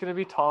 I think it's gonna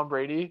be Tom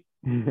Brady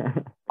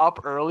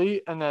up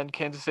early, and then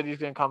Kansas City's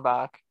gonna come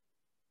back.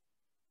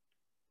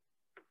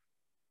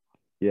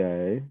 Yeah.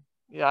 Eh?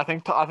 Yeah, I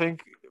think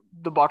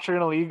the Bucks are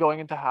gonna lead going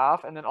into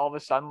half, and then all of a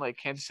sudden, like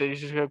Kansas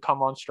City's just gonna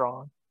come on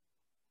strong.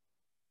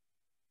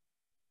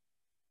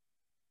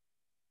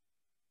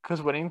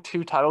 Because winning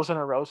 2 titles in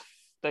a row, is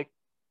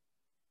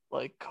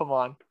like come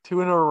on,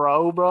 2 in a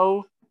row,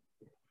 bro.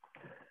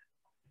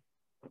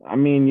 I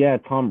mean, yeah,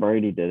 Tom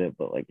Brady did it,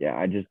 but like, yeah,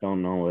 I just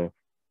don't know if.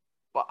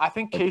 But I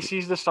think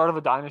KC's the start of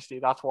a dynasty.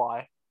 That's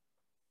why.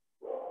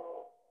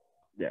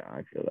 Yeah,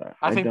 I feel that.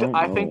 I think don't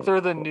I know. think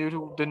they're the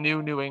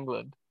new New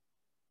England.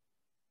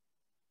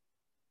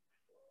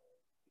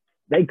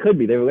 They could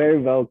be. They very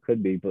well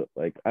could be, but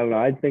like, I don't know.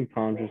 I think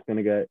Tom's just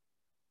gonna get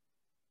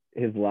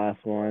his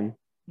last one.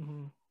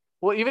 Mm-hmm.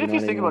 Well, even You if know you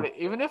what I think about mean? it,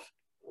 even if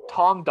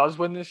Tom does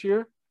win this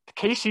year,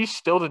 KC's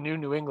still the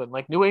new England.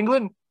 Like New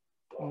England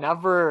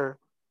never,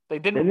 they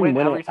didn't win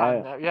every it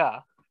time. Yeah,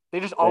 they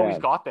just always Yeah.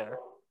 got there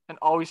and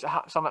always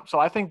some. So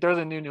I think they're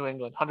the new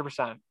England,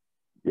 100%.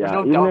 There's Yeah,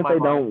 no doubt even in if my they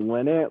mind. don't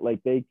win it,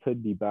 like they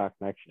could be back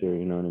next year.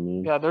 You know what I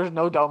mean? Yeah, there's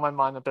no doubt in my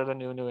mind that they're the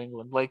new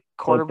England. Like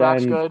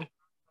quarterback's then- good.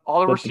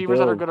 All the but the receivers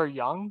that are Bills- good are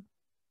young.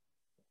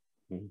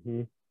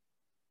 Mm-hmm.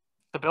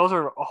 The Bills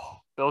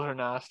are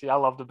nasty. I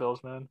love the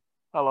Bills, man.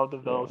 I love the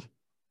Bills.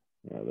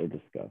 Yeah, they're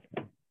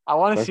disgusting. I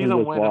want to see Especially them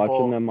just win a watching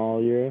bowl. them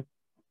all year.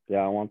 Yeah,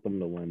 I want them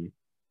to win.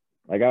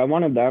 Like I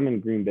wanted them in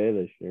Green Bay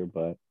this year,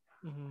 but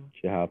Mhm.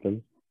 shit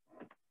happens.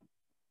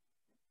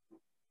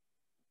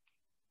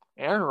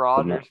 Aaron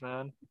Rodgers,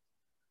 man.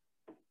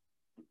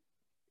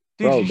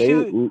 Dude, Bro, did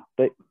you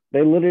see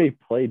they literally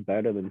played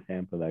better than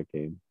Tampa that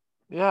game.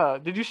 Yeah.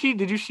 Did you see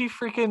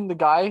freaking the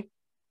guy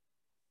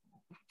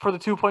for the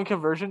 2-point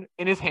conversion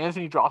in his hands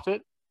and he dropped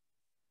it.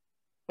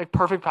 Like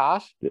perfect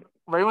pass. Yeah.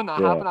 Right when that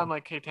Yeah. happened, I'm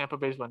like, hey, Tampa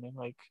Bay's winning.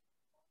 Like,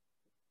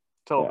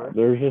 it's over. Yeah,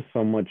 there's just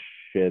so much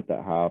shit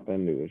that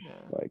happened. It was Yeah.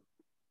 just like,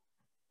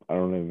 I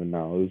don't even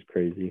know. It was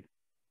crazy.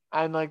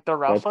 And like the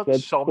refs let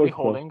That's so many sports,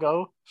 though. holding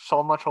go,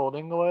 so much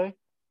holding away.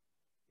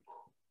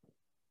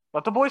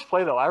 Let the boys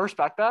play though. I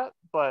respect that,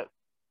 but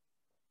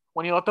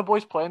when you let the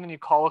boys play and then you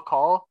call a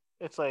call,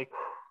 it's like,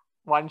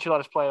 why didn't you let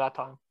us play that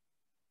time?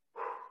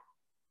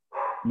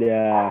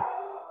 Yeah,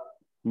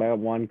 that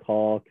one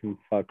call can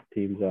fuck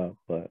teams up,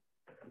 but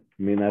I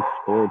mean that's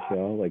sports,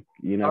 yo. Like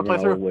you never play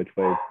know through. which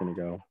way it's gonna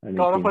go. Any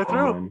Gotta team play can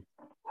through. win.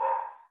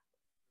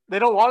 They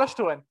don't want us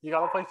to win. You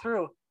gotta play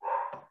through.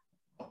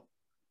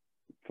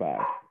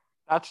 Fact.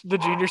 That's the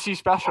Junior C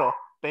special.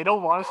 They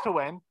don't want us to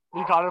win.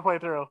 You gotta play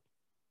through.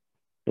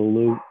 The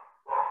Luke,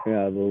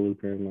 yeah, the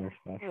Luke Rimler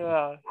special.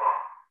 Yeah.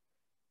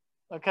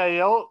 Okay,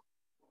 yo.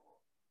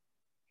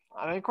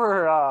 I think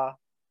we're I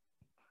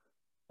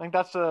think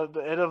that's the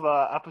it of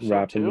episode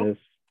Wrapping 2. this,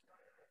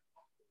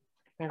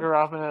 I think we're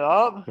wrapping it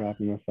up.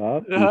 wrapping this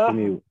up. Yeah.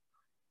 Do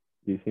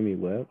you see me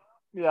whip?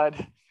 Yeah.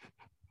 That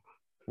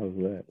was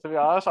lit. To be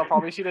honest, I'll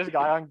probably see this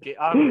guy on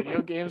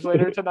video games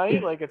later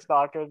tonight. Like, it's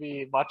not gonna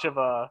be much of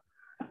a.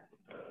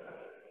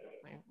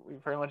 We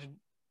pretty much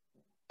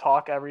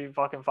talk every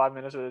fucking 5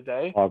 minutes of the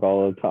day. Talk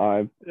all the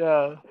time.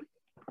 Yeah.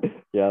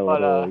 Yeah, But,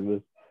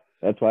 literally.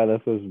 That's why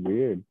this was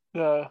weird.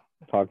 Yeah.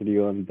 Talking to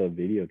you on the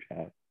video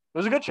chat. It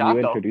was a good You chat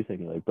though. introducing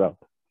me, like, bro.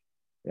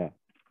 Yeah,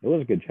 it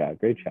was a good chat.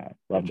 Great chat.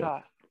 Good Loved it.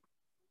 chat.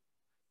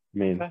 I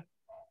mean, Okay.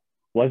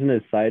 wasn't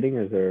as exciting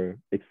as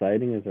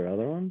their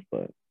other ones,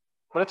 but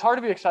But it's hard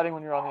to be exciting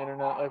when you're on the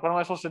internet. Like, what am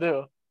I supposed to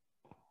do?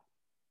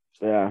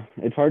 yeah,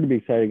 it's hard to be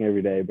exciting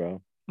every day,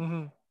 bro.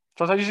 Mm-hmm.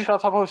 Sometimes you just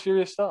gotta talk about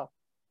serious stuff.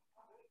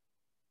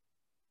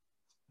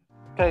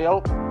 Okay,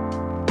 yo.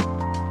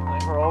 I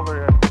think we're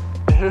over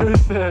here.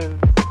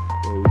 Deuces.